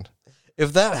episode, Ian.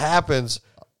 If that happens,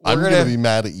 I'm gonna be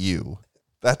mad at you.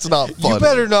 That's not funny. You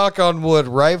better knock on wood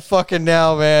right fucking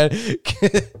now, man.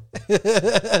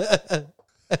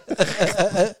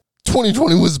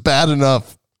 2020 was bad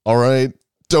enough, all right?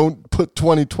 Don't put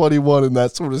 2021 in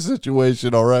that sort of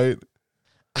situation, all right?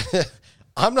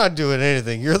 I'm not doing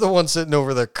anything. You're the one sitting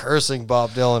over there cursing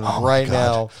Bob Dylan right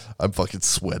now. I'm fucking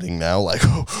sweating now. Like,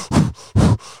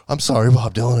 I'm sorry,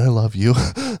 Bob Dylan. I love you.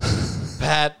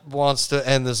 Pat wants to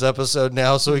end this episode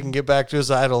now so he can get back to his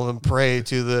idol and pray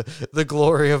to the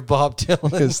glory of Bob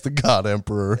Dylan. It's the God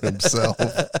Emperor himself.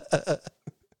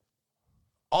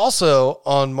 Also,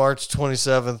 on March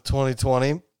 27th,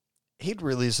 2020, he'd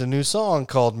release a new song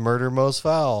called Murder Most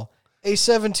Foul, a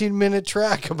 17-minute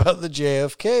track about the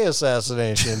JFK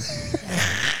assassination.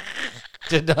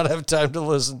 Did not have time to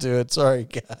listen to it. Sorry,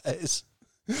 guys.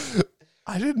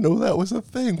 I didn't know that was a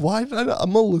thing. Why did I'm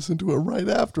going to listen to it right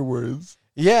afterwards.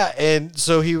 Yeah, and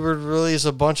so he would release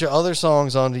a bunch of other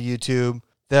songs onto YouTube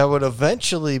that would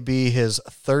eventually be his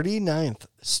 39th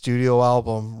studio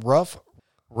album, Rough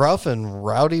and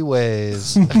Rowdy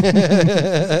Ways.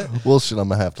 Well, shit, I'm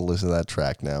going to have to listen to that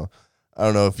track now. I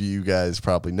don't know if you guys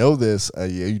probably know this. Yeah,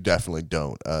 you definitely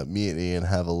don't. Me and Ian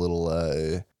have a little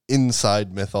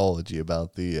inside mythology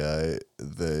about the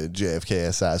JFK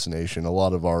assassination. A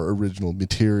lot of our original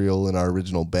material in our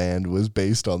original band was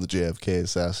based on the JFK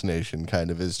assassination,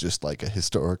 kind of as just like a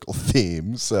historical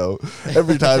theme. So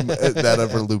every time that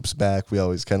ever loops back, we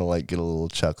always kind of like get a little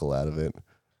chuckle out of it.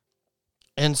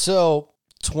 And so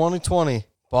 2020,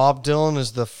 Bob Dylan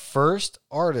is the first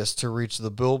artist to reach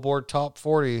the Billboard Top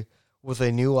 40 with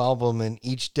a new album in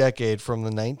each decade from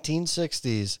the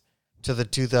 1960s to the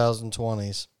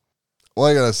 2020s. Well,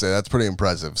 I gotta say, that's pretty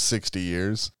impressive. 60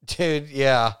 years. Dude,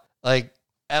 yeah. Like,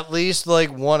 at least, like,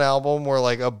 one album where,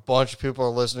 like, a bunch of people are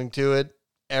listening to it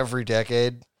every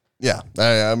decade. Yeah.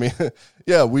 I mean,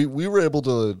 yeah, we were able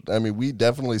to, I mean, we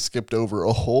definitely skipped over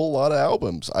a whole lot of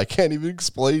albums. I can't even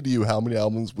explain to you how many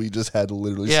albums we just had to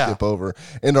literally skip over.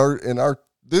 And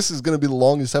this is going to be the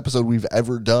longest episode we've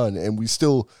ever done, and we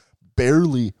still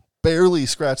barely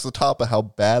scratch the top of how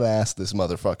badass this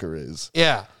motherfucker is.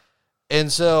 Yeah.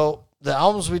 And so the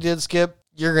albums we did skip,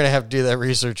 You're going to have to do that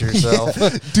research yourself.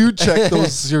 Dude, check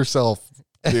those yourself.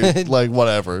 Dude, like,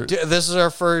 whatever. This is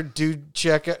our first Dude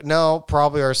Check. No,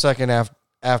 probably our second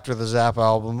after the Zap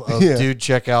album of Dude,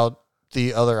 check out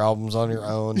the other albums on your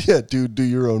own. Yeah, dude, do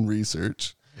your own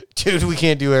research. Dude, we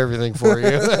can't do everything for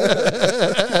you.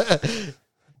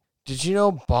 Did you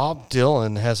know Bob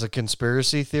Dylan has a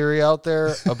conspiracy theory out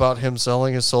there about him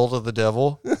selling his soul to the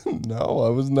devil? No, I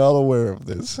was not aware of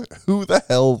this. Who the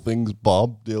hell thinks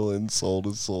Bob Dylan sold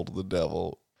his soul to the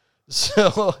devil?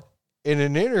 So, in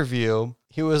an interview,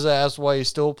 he was asked why he's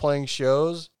still playing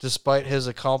shows despite his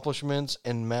accomplishments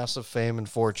and massive fame and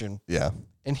fortune. Yeah.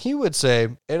 And he would say,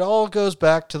 it all goes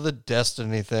back to the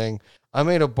destiny thing. I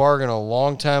made a bargain a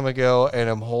long time ago, and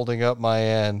I'm holding up my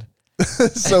end.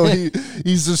 So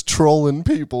he's just trolling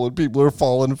people, and people are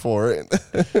falling for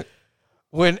it.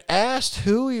 When asked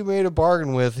who he made a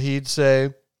bargain with, he'd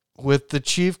say, with the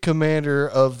chief commander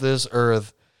of this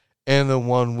earth and the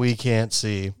one we can't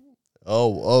see.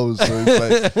 So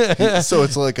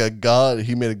it's like a god.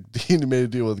 He made a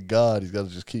deal with God. He's got to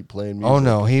just keep playing music. Oh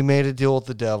no, he made a deal with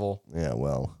the devil. Yeah,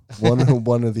 well,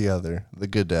 one or the other, the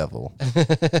good devil.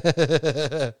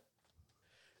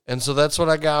 And so that's what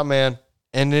I got, man.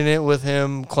 Ending it with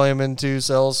him claiming to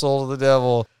sell his soul to the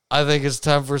devil. I think it's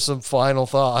time for some final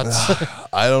thoughts.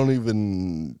 I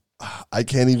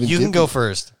can't even. You can go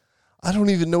first. I don't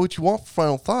even know what you want for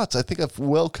final thoughts. I think I've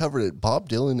well covered it. Bob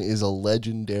Dylan is a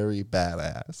legendary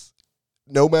badass.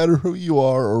 No matter who you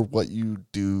are or what you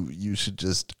do, you should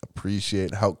just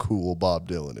appreciate how cool Bob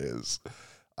Dylan is.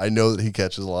 I know that he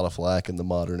catches a lot of flack in the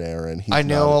modern era, and I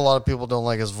know a lot of people don't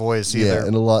like his voice either. Yeah,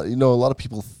 and a lot of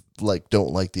people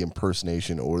don't like the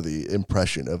impersonation or the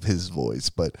impression of his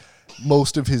voice, but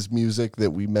most of his music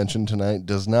that we mentioned tonight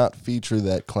does not feature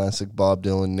that classic Bob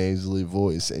Dylan nasally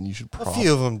voice, and you should A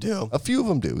few of them do. A few of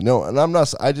them do. No, and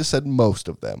I just said most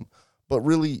of them, but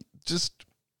really just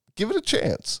give it a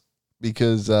chance,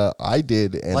 because I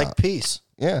did. And like Peace.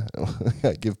 Yeah,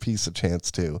 give Peace a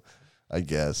chance too, I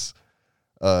guess.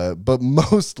 But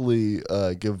mostly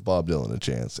give Bob Dylan a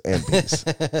chance and Peace.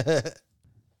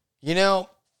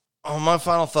 On my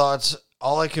final thoughts,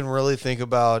 all I can really think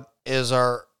about is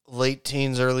our late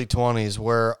teens, early 20s,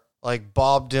 where like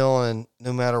Bob Dylan,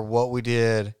 no matter what we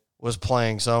did, was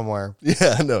playing somewhere.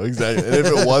 Yeah, no, exactly. And if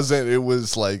it wasn't, it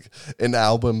was like an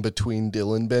album between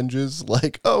Dylan binges.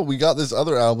 Like, oh, we got this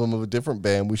other album of a different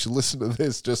band. We should listen to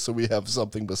this just so we have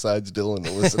something besides Dylan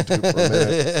to listen to for a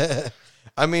minute.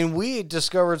 I mean, we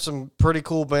discovered some pretty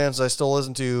cool bands I still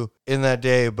listen to in that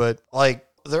day, but like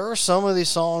there are some of these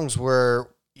songs where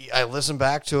I listen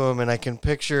back to them and I can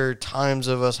picture times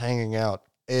of us hanging out.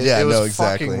 It was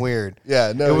fucking weird.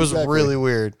 Yeah, no, it was really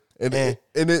weird. And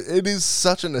it is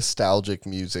such a nostalgic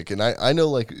music. And I know,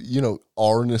 like,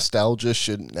 our nostalgia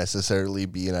shouldn't necessarily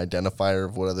be an identifier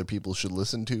of what other people should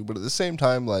listen to. But at the same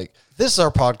time, like, this is our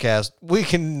podcast. We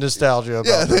can nostalgia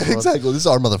about this one. Exactly. This is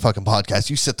our motherfucking podcast.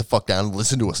 You sit the fuck down and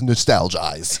listen to us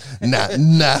nostalgize.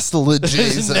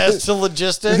 Nostalgize.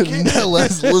 Nostalgistic?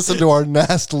 Let's listen to our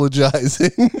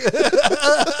nostalgizing.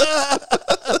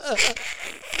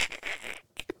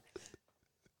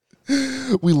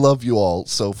 We love you all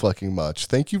so fucking much.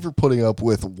 Thank you for putting up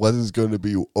with what is going to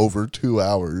be over 2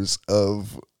 hours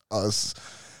of us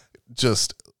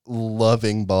just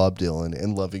loving Bob Dylan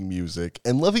and loving music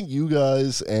and loving you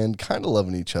guys and kind of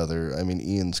loving each other. I mean,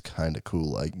 Ian's kind of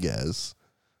cool, I guess.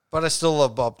 But I still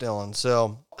love Bob Dylan,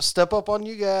 so step up on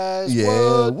you guys.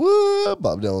 Yeah, what?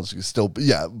 Bob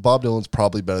Dylan's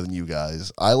probably better than you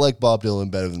guys. I like Bob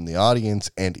Dylan better than the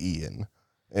audience and Ian.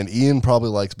 And Ian probably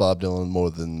likes Bob Dylan more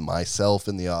than myself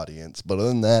in the audience. But other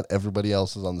than that, everybody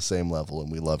else is on the same level, and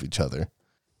we love each other.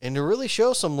 And to really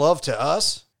show some love to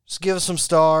us, just give us some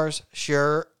stars,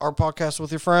 share our podcast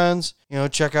with your friends,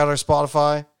 check out our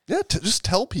Spotify. Yeah, just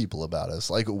tell people about us.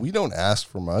 Like, we don't ask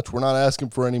for much. We're not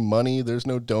asking for any money. There's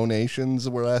no donations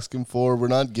that we're asking for. We're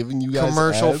not giving you guys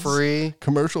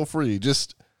Commercial free.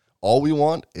 Just all we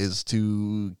want is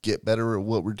to get better at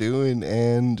what we're doing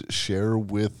and share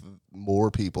with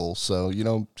more people. So,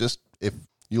 just if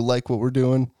you like what we're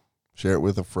doing, share it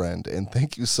with a friend. And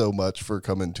thank you so much for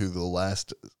coming to the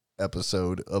last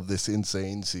episode of this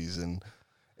insane season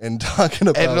and talking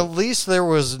about. And at least there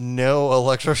was no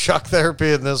electroshock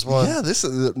therapy in this one. Yeah, this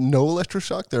is no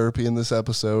electroshock therapy in this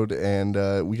episode.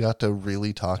 And we got to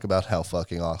really talk about how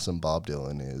fucking awesome Bob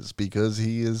Dylan is, because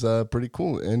he is pretty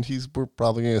cool. And we're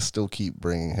probably going to still keep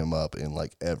bringing him up in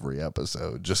like every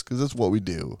episode just because it's what we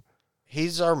do.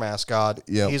 He's our mascot.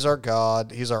 Yep. He's our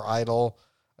god. He's our idol.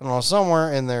 I don't know,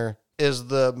 somewhere in there is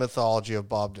the mythology of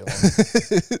Bob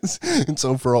Dylan. And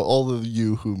so for all of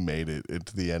you who made it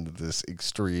into the end of this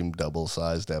extreme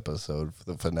double-sized episode for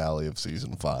the finale of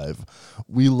season 5,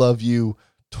 we love you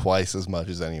twice as much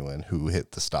as anyone who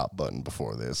hit the stop button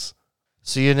before this.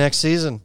 See you next season.